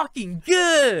 That's fucking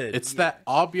good. It's that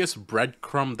obvious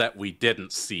breadcrumb that we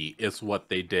didn't see is what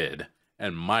they did.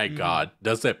 And my God,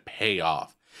 does it pay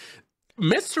off?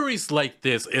 Mysteries like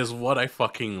this is what I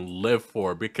fucking live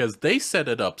for, because they set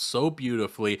it up so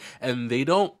beautifully and they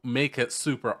don't make it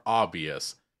super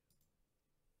obvious.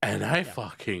 And I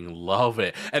fucking love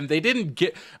it. And they didn't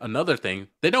get another thing.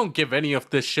 They don't give any of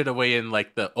this shit away in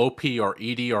like the OP or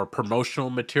ED or promotional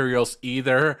materials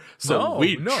either. So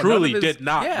we truly did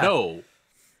not know.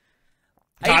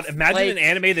 God, imagine an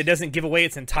anime that doesn't give away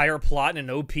its entire plot in an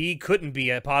OP. Couldn't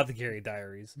be Apothecary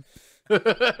Diaries.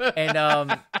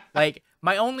 And like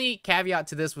my only caveat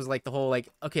to this was like the whole like,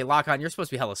 okay, Lock-On, you're supposed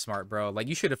to be hella smart, bro. Like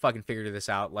you should have fucking figured this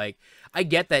out. Like I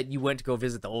get that you went to go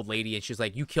visit the old lady and she's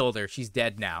like, you killed her, she's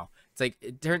dead now. It's like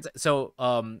it turns so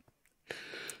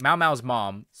Mao Mao's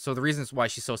mom, so the reasons why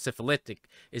she's so syphilitic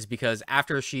is because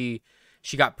after she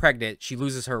got pregnant, she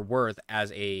loses her worth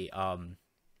as a oh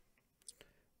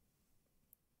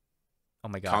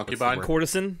my god, concubine,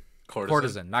 courtesan,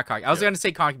 not concubine. I was gonna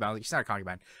say concubine. I was like, she's not a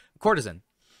concubine, courtesan.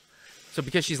 So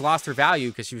because she's lost her value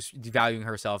because she was devaluing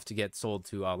herself to get sold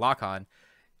to Lock-On,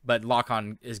 but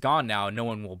Lock-On is gone now, no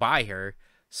one will buy her.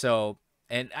 So,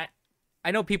 and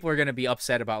I know people are gonna be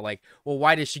upset about like, well,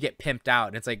 why did she get pimped out?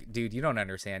 And it's like, dude, you don't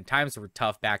understand. Times were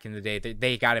tough back in the day.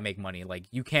 They got to make money. Like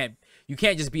you can't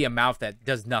just be a mouth that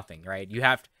does nothing, right? You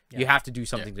have to do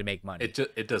something to make money.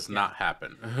 It does not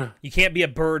happen. You can't be a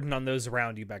burden on those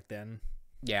around you back then.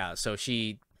 Yeah, so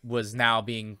she was now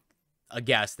being a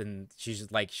guest, and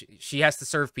she's like she has to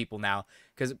serve people now,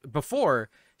 because before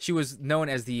she was known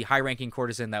as the high-ranking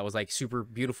courtesan that was like super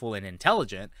beautiful and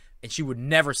intelligent, and she would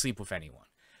never sleep with anyone.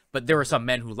 But there were some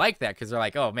men who liked that because they're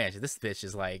like, oh man, this bitch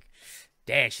is like,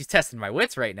 dang, she's testing my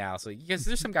wits right now. So because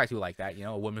there's some guys who like that, you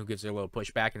know, a woman who gives her a little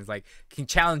pushback and is like, can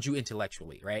challenge you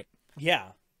intellectually, right? Yeah.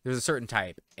 There's a certain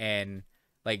type, and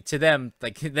like to them,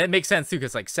 like that makes sense too,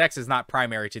 because like sex is not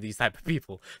primary to these type of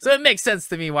people. So it makes sense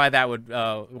to me why that would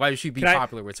why she'd be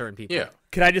popular with certain people. Yeah.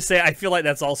 Can I just say I feel like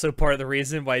that's also part of the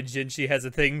reason why Jinchi has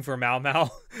a thing for Mao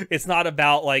Mao. It's not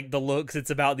about like the looks; it's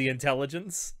about the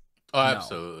intelligence. Oh,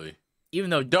 absolutely. Even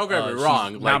though don't get me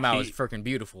wrong, Mao Mao is freaking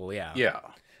beautiful. Yeah.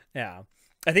 Yeah.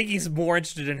 I think he's more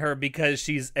interested in her because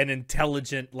she's an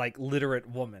intelligent, like literate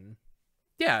woman.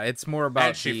 Yeah, it's more about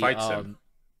and she fights him.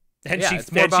 And she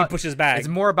pushes back. It's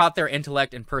more about their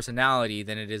intellect and personality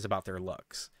than it is about their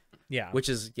looks. Yeah. Which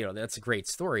is, you know, that's a great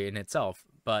story in itself.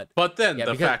 But then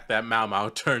the fact that Mao Mao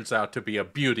turns out to be a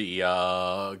beauty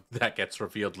that gets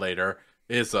revealed later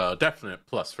is a definite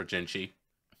plus for Jinchi.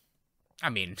 I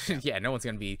mean, yeah, no one's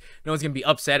gonna be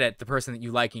upset at the person that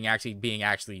you liking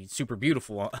being super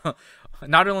beautiful,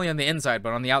 not only on the inside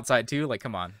but on the outside too. Like,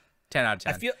 come on, 10 out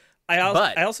of 10.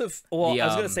 I was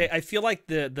gonna say, I feel like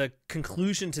the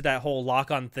conclusion to that whole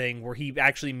Lock-On thing, where he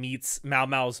actually meets Mao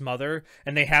Mao's mother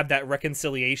and they have that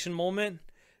reconciliation moment.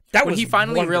 When he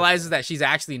finally realizes that she's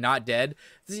actually not dead.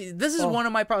 This is one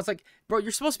of my problems. Like, bro,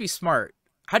 you're supposed to be smart.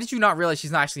 How did you not realize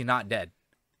she's actually not dead?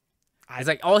 It's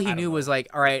like all he knew was like,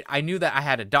 all right, I knew that I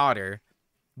had a daughter,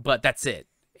 but that's it,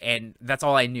 and that's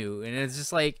all I knew. And it's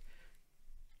just like,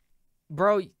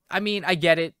 bro, I mean, I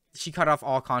get it. She cut off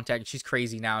all contact. She's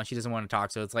crazy now, and she doesn't want to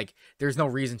talk. So it's like there's no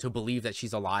reason to believe that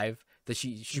she's alive. That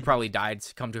she probably died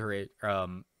to come to her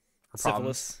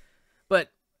syphilis.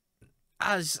 But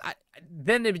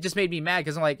then it just made me mad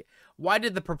because I'm like, why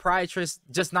did the proprietress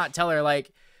just not tell her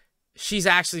like she's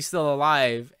actually still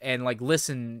alive and like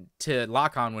listen to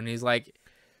Lock-On when he's like,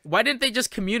 why didn't they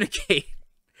just communicate?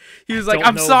 He was like,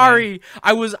 I'm sorry,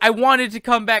 man. I wanted to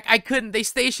come back, I couldn't. They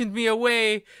stationed me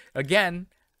away again.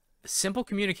 Simple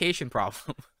communication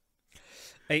problem.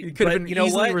 It could have been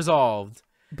easily resolved.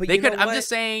 But they could. I'm just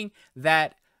saying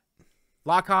that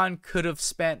Lock-On could have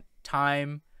spent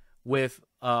time with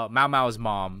Mao Mao's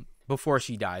mom before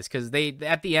she dies, because they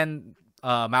at the end,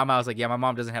 Mao Mao's like, yeah, my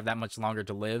mom doesn't have that much longer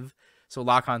to live, so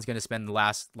Lock-On's gonna spend the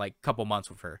last like couple months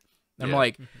with her. And I'm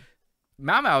like,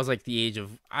 Mao Mao is like the age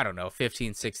of, I don't know,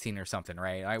 15, 16 or something,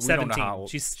 right? We don't know how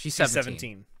old. She's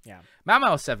 17. Yeah. Mao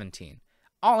Mao is 17.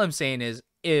 All I'm saying is,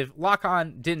 if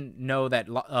Lock-On didn't know that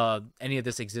any of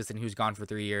this existed and he was gone for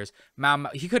 3 years,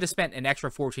 he could have spent an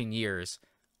extra 14 years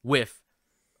with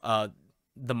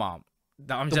the mom.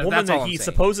 The woman that he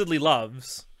supposedly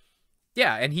loves.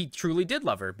 Yeah, and he truly did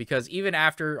love her, because even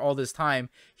after all this time,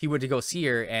 he went to go see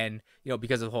her, and, you know,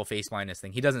 because of the whole face blindness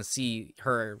thing, he doesn't see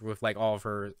her with, like, all of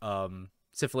her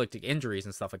syphilitic injuries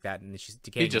and stuff like that, and she's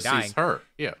decaying and dying. He just sees her,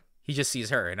 yeah. He just sees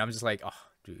her, and I'm just like, oh,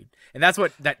 dude. And that's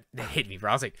what, that hit me,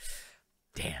 bro. I was like,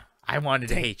 damn, I wanted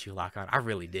to hate you, Lock-On. I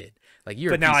really did. Like,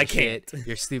 you're a piece of shit.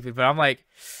 You're stupid. But I'm like,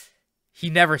 he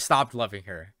never stopped loving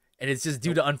her. And it's just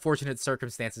due to unfortunate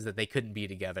circumstances that they couldn't be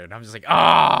together. And I'm just like,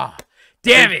 ah, oh,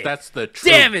 damn it. That's the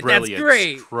true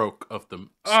brilliant stroke of the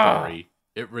story.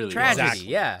 It really tragedy, was.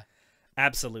 Yeah.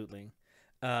 Absolutely.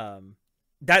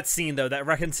 That scene, though, that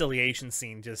reconciliation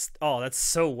scene, just, oh, that's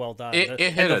so well done. It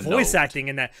hit the voice acting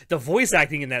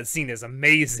in that scene is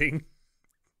amazing.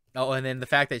 Oh, and then the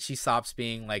fact that she stops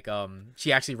being like,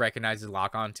 she actually recognizes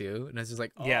Lock-On too, and it's just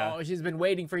like, oh, Yeah. she's been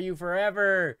waiting for you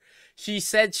forever. She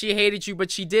said she hated you,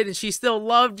 but she didn't. She still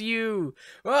loved you.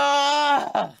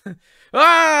 Ah,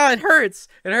 it hurts.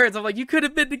 It hurts. I'm like, you could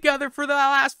have been together for the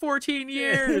last 14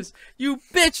 years. You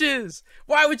bitches.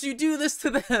 Why would you do this to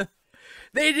them?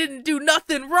 They didn't do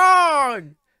nothing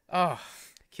wrong. Oh,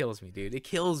 it kills me, dude. It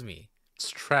kills me. It's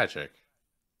tragic.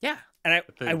 Yeah. And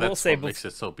I will say, what makes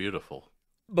it so beautiful.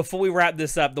 Before we wrap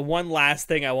this up, the one last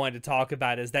thing I wanted to talk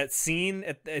about is that scene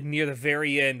near the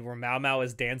very end where Mao Mao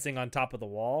is dancing on top of the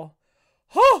wall.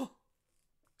 Oh,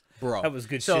 Bro, that was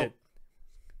good shit.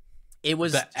 It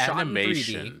was The shot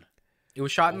animation. in 3D. It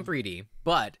was shot in 3D,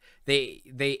 but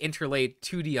they interlaid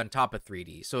 2D on top of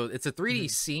 3D. So it's a 3D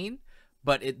scene,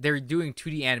 but they're doing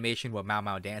 2D animation with Mao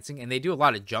Mao dancing, and they do a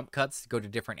lot of jump cuts to go to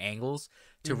different angles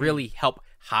to really help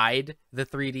hide the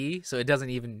 3D. So it doesn't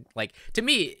even, like, to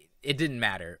me, it didn't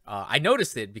matter. I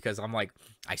noticed it because I'm like,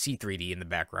 I see 3D in the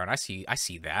background. I see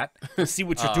that. I see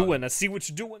what you're doing. I see what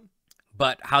you're doing.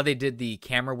 But how they did the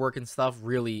camera work and stuff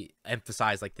really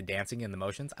emphasized like the dancing and the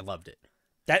motions. I loved it.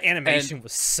 That animation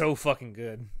was so fucking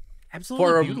good.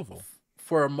 Absolutely beautiful.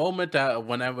 For a moment,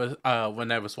 when I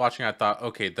was watching, I thought,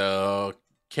 okay, the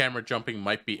camera jumping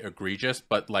might be egregious,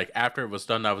 but like after it was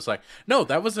done, I was like, no,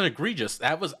 that wasn't egregious.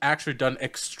 That was actually done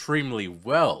extremely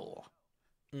well.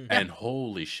 And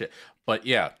holy shit. But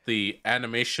yeah, the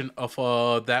animation of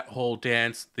that whole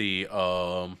dance, the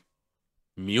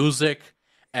music,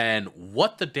 and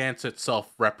what the dance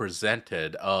itself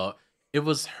represented, it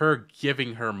was her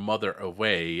giving her mother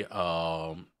away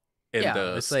in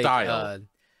the style.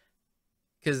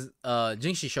 Because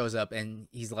Jinxie shows up and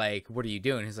he's like, what are you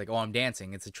doing? He's like, oh, I'm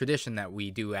dancing. It's a tradition that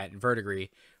we do at Verdigris.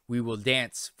 We will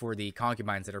dance for the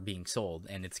concubines that are being sold.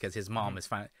 And it's because his mom is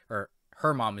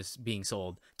her mom is being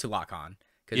sold to Lock-On.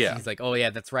 Because he's like, oh,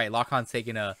 yeah, that's right. Lock-On's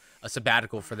taking a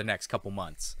sabbatical for the next couple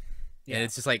months. Yeah. And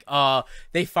it's just like,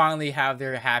 they finally have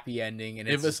their happy ending. And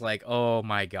it's just like, oh,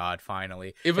 my God,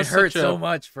 finally. It hurts so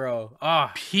much, bro.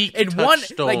 Peak in one,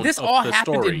 like, this all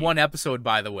happened story. in one episode,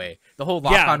 by the way. The whole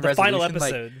Lock-On resolution. Final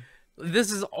episode. Like,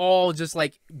 this is all just,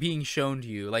 like, being shown to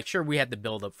you. Like, sure, we had the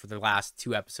build-up for the last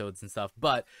 2 episodes and stuff.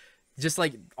 But just,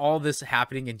 like, all this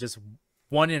happening in just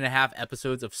 1.5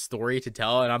 episodes of story to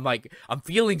tell, and I'm like, I'm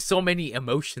feeling so many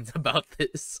emotions about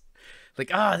this. Like,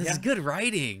 this is good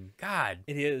writing. God,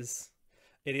 it is.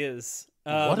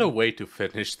 What a way to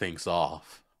finish things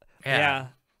off. Yeah.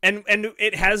 And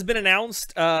it has been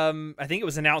announced. I think it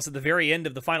was announced at the very end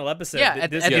of the final episode. Yeah,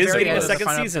 this is getting a second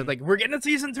season. Episode, like, we're getting a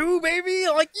season 2, baby.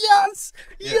 Like, yes,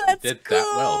 let's go.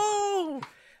 That well.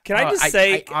 Can I just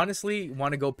say, I honestly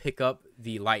want to go pick up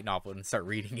the light novel and start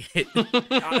reading it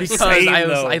because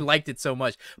I liked it so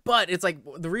much. But it's like,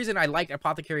 the reason I liked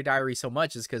Apothecary Diaries so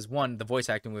much is because, one, the voice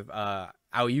acting with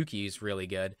Aoyuki is really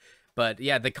good. But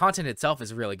yeah, the content itself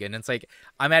is really good. And it's like,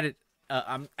 I'm at it.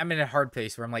 I'm in a hard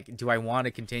place where I'm like, do I want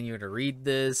to continue to read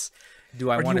this?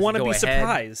 Do I want to be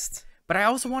surprised? But I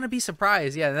also want to be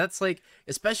surprised. Yeah, that's like,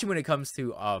 especially when it comes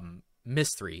to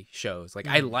mystery shows. Like,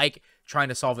 I like trying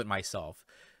to solve it myself.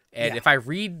 And if I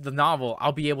read the novel,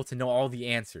 I'll be able to know all the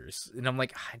answers. And I'm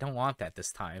like, I don't want that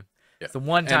this time. Yeah. It's the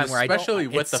one time where especially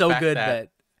with it's the so fact good that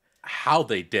how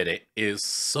they did it is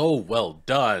so well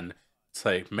done. It's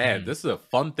like, man, this is a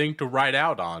fun thing to write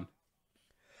out on.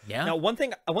 Yeah. Now, one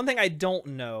thing I don't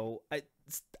know,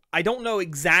 I don't know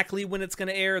exactly when it's going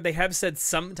to air. They have said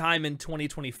sometime in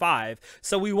 2025,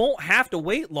 so we won't have to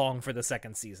wait long for the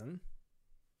second season.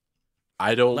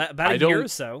 About a year or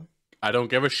so. I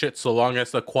don't give a shit so long as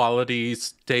the quality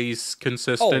stays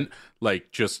consistent.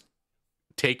 Like, just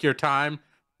take your time,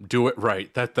 do it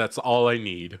right. That's all I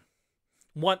need.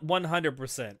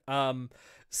 100%.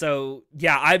 So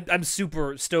yeah, I'm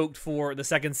super stoked for the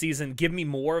second season. Give me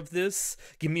more of this.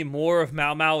 Give me more of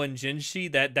Mao Mao and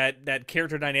Jinshi. That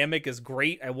character dynamic is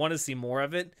great. I want to see more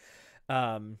of it.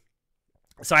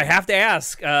 So I have to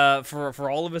ask for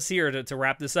all of us here to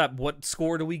wrap this up. What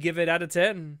score do we give it out of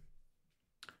 10?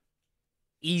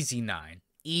 Easy 9.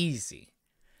 Easy.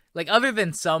 Like, other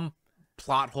than some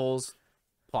plot holes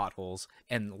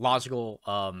and logical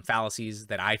fallacies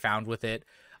that I found with it,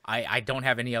 I don't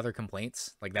have any other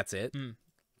complaints. Like, that's it.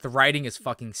 The writing is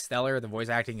fucking stellar. The voice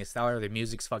acting is stellar. The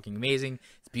music's fucking amazing.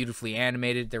 It's beautifully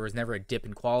animated. There was never a dip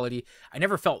in quality. I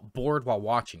never felt bored while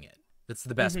watching it. That's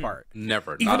the best part.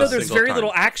 Never. Even though there's very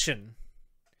little action.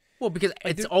 Well, because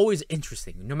it's always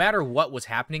interesting. No matter what was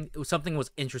happening, something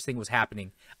was interesting was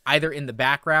happening, either in the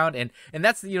background, and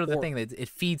that's the thing that it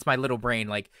feeds my little brain,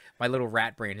 like my little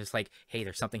rat brain, is like, hey,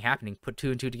 there's something happening. Put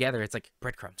 2 and 2 together. It's like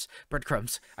breadcrumbs.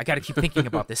 I got to keep thinking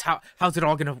about this. How's it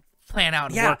all gonna plan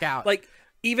out and work out? Like,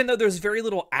 even though there's very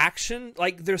little action,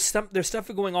 like there's stuff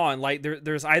going on. Like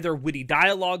there's either witty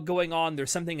dialogue going on,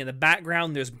 there's something in the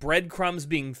background, there's breadcrumbs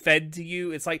being fed to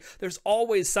you. It's like there's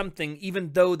always something,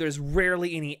 even though there's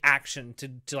rarely any action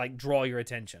to like draw your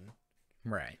attention.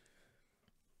 Right.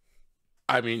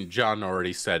 I mean, John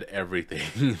already said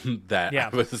everything that I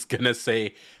was gonna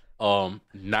say. 9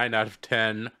 out of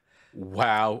 10.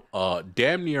 Wow,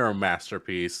 damn near a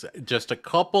masterpiece. Just a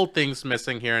couple things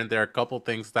missing here and there, a couple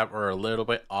things that were a little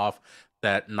bit off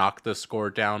that knocked the score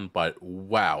down, but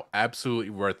wow, absolutely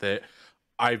worth it.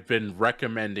 I've been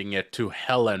recommending it to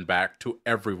hell and back to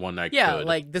everyone I could. Yeah,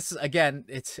 like this is, again,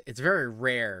 it's very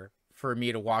rare for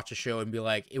me to watch a show and be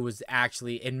like,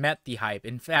 it met the hype.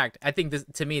 In fact, I think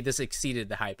this exceeded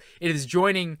the hype. It is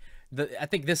joining I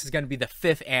think this is going to be the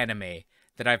 5th anime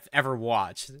that I've ever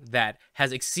watched that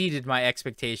has exceeded my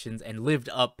expectations and lived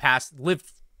past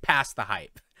the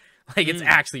hype. Like, it's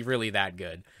actually really that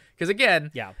good. Because again,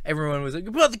 everyone was like,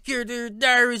 Apothecary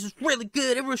Diaries is really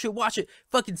good. Everyone should watch it.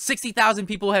 Fucking 60,000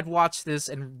 people had watched this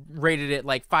and rated it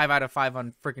like 5 out of 5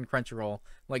 on freaking Crunchyroll.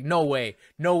 Like, no way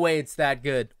it's that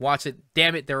good. Watch it.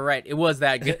 Damn it, they're right. It was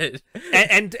that good.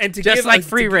 and to just give, like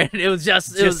Free Rent, it was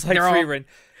just like Free Rent.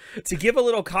 To give a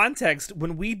little context,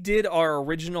 when we did our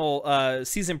original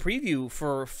season preview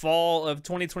for fall of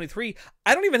 2023,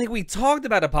 I don't even think we talked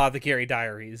about Apothecary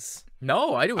Diaries.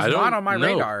 No, it was not on my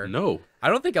radar. No. I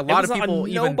don't think a lot of people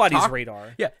on nobody's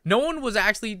radar. Yeah, no one was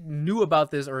actually knew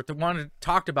about this or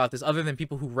talked about this other than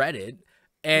people who read it,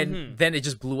 and then it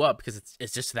just blew up because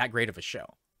it's just that great of a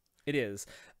show. It is.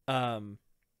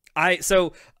 I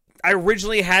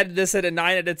originally had this at a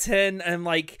 9 out of 10, and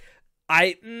like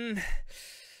I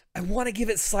want to give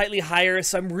it slightly higher,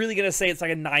 so I'm really going to say it's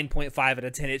like a 9.5 out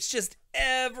of 10. It's just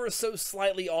ever so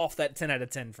slightly off that 10 out of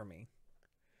 10 for me.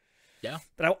 Yeah.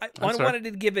 But I wanted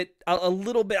to give it a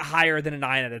little bit higher than a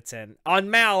 9 out of 10. On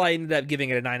Mal, I ended up giving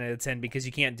it a 9 out of 10 because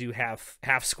you can't do half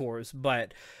scores.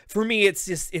 But for me, it's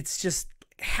just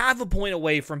half a point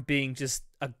away from being just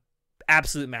an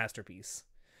absolute masterpiece.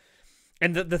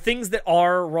 And the things that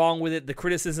are wrong with it, the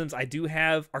criticisms I do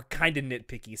have, are kind of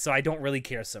nitpicky, so I don't really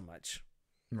care so much.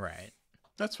 Right.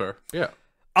 That's fair. Yeah.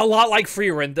 A lot like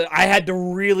Free Rent, I had to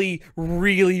really,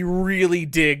 really, really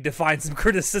dig to find some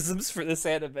criticisms for this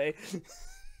anime.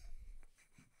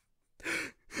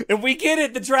 And we get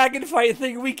it, the dragon fight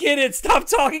thing, we get it. Stop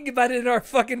talking about it in our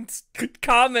fucking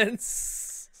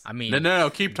comments. I mean... No,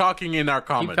 keep talking in our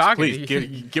comments. Please,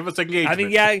 give us engagement. I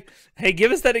mean, yeah, hey,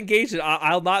 give us that engagement.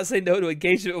 I'll not say no to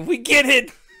engagement. We get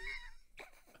it.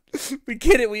 We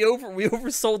get it. We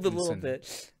oversold it a little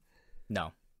bit.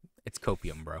 No. It's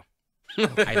copium, bro.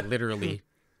 I literally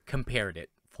compared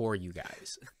it for you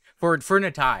guys. For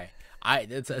Natai.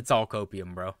 It's all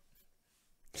copium, bro.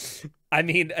 I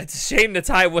mean, it's a shame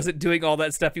Natai wasn't doing all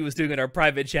that stuff he was doing in our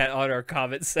private chat on our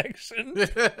comment section.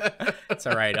 It's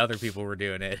all right. Other people were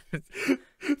doing it.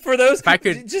 For those, if I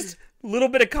could just a little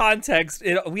bit of context,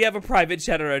 we have a private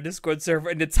chat on our Discord server,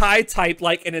 and Natai typed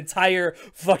like an entire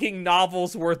fucking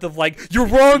novel's worth of like, "You're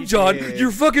wrong, John.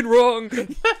 You're fucking wrong."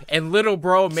 And little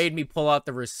bro made me pull out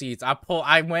the receipts.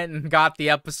 I went and got the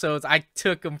episodes. I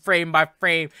took them frame by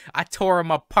frame. I tore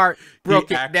them apart, broke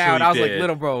it down. I was like,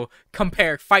 little bro,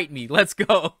 compare, fight me. Let's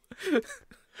go.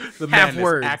 The man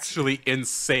is actually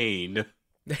insane.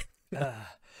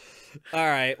 All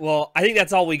right, well, I think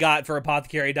that's all we got for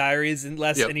Apothecary Diaries,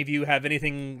 unless any of you have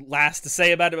anything last to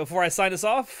say about it before I sign us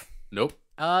off. Nope.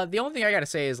 The only thing I gotta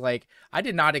say is, like, I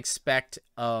did not expect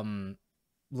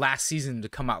last season to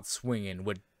come out swinging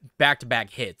with back-to-back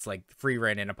hits like Free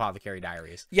Rent and Apothecary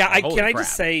Diaries. Yeah, I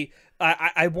just say,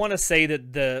 I want to say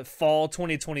that the fall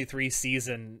 2023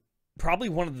 season, probably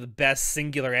one of the best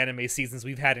singular anime seasons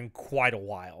we've had in quite a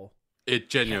while. It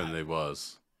genuinely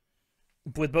was.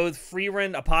 With both Free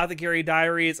Rent, Apothecary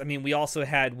Diaries, I mean, we also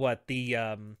had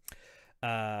the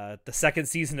second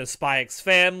season of Spy X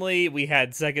Family. We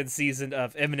had second season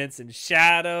of Eminence and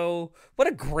Shadow. What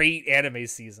a great anime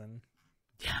season!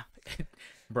 Yeah,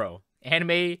 bro.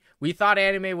 Anime. We thought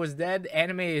anime was dead.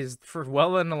 Anime is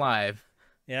well and alive.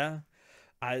 Yeah.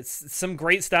 It's some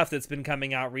great stuff that's been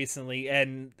coming out recently,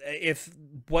 and if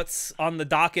what's on the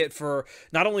docket for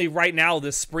not only right now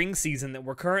this spring season that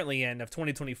we're currently in of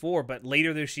 2024, but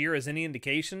later this year is any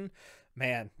indication,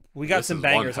 man, we got some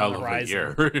bangers on the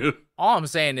horizon. All I'm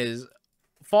saying is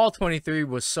fall 23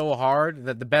 was so hard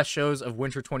that the best shows of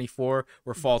winter 24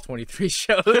 were fall 23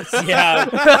 shows. Yeah,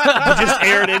 we just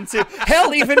aired into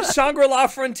hell. Even Shangri-La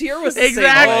Frontier was the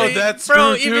exactly. same. Oh, that's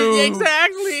true too.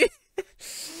 Exactly.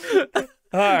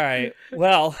 All right.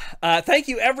 Well, thank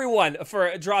you everyone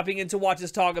for dropping in to watch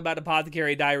us talk about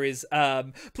Apothecary Diaries.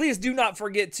 Please do not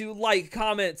forget to like,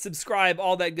 comment, subscribe,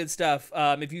 all that good stuff.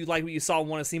 If you like what you saw and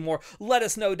want to see more, let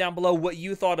us know down below what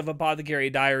you thought of Apothecary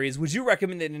Diaries. Would you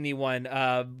recommend it to anyone?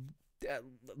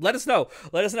 Let us know.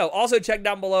 Let us know. Also, check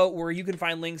down below where you can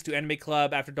find links to Anime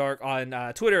Club After Dark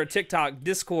on Twitter, TikTok,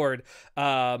 Discord.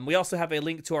 We also have a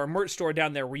link to our merch store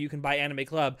down there where you can buy Anime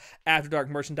Club After Dark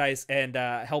merchandise and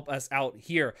help us out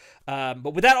here.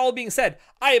 But with that all being said,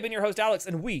 I have been your host, Alex,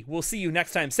 and we will see you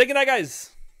next time. Say goodnight,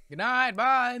 guys. Good night.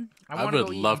 Bye. I would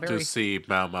love to see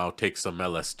Mao Mao take some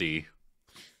LSD.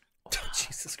 Oh,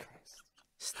 Jesus Christ.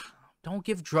 Stop. Don't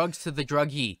give drugs to the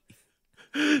druggie.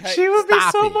 She would be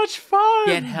so much fun.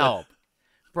 Get help.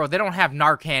 Bro, they don't have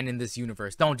Narcan in this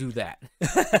universe. Don't do that.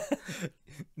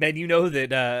 Man, you know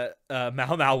that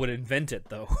Mao Mao would invent it,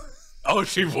 though. Oh,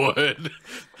 she would.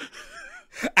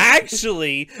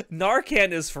 Actually,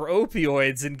 Narcan is for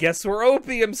opioids, and guess where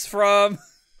opium's from?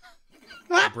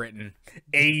 Britain.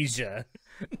 Asia.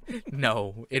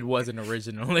 No, it wasn't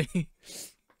originally.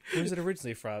 Where's it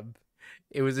originally from?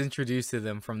 It was introduced to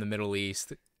them from the Middle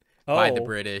East. By the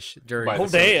British during By the the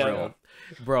Civil War.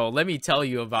 Bro, let me tell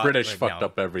you about British fucked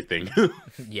up everything.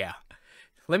 Yeah.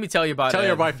 Let me tell you about Tell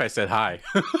your wife I said hi.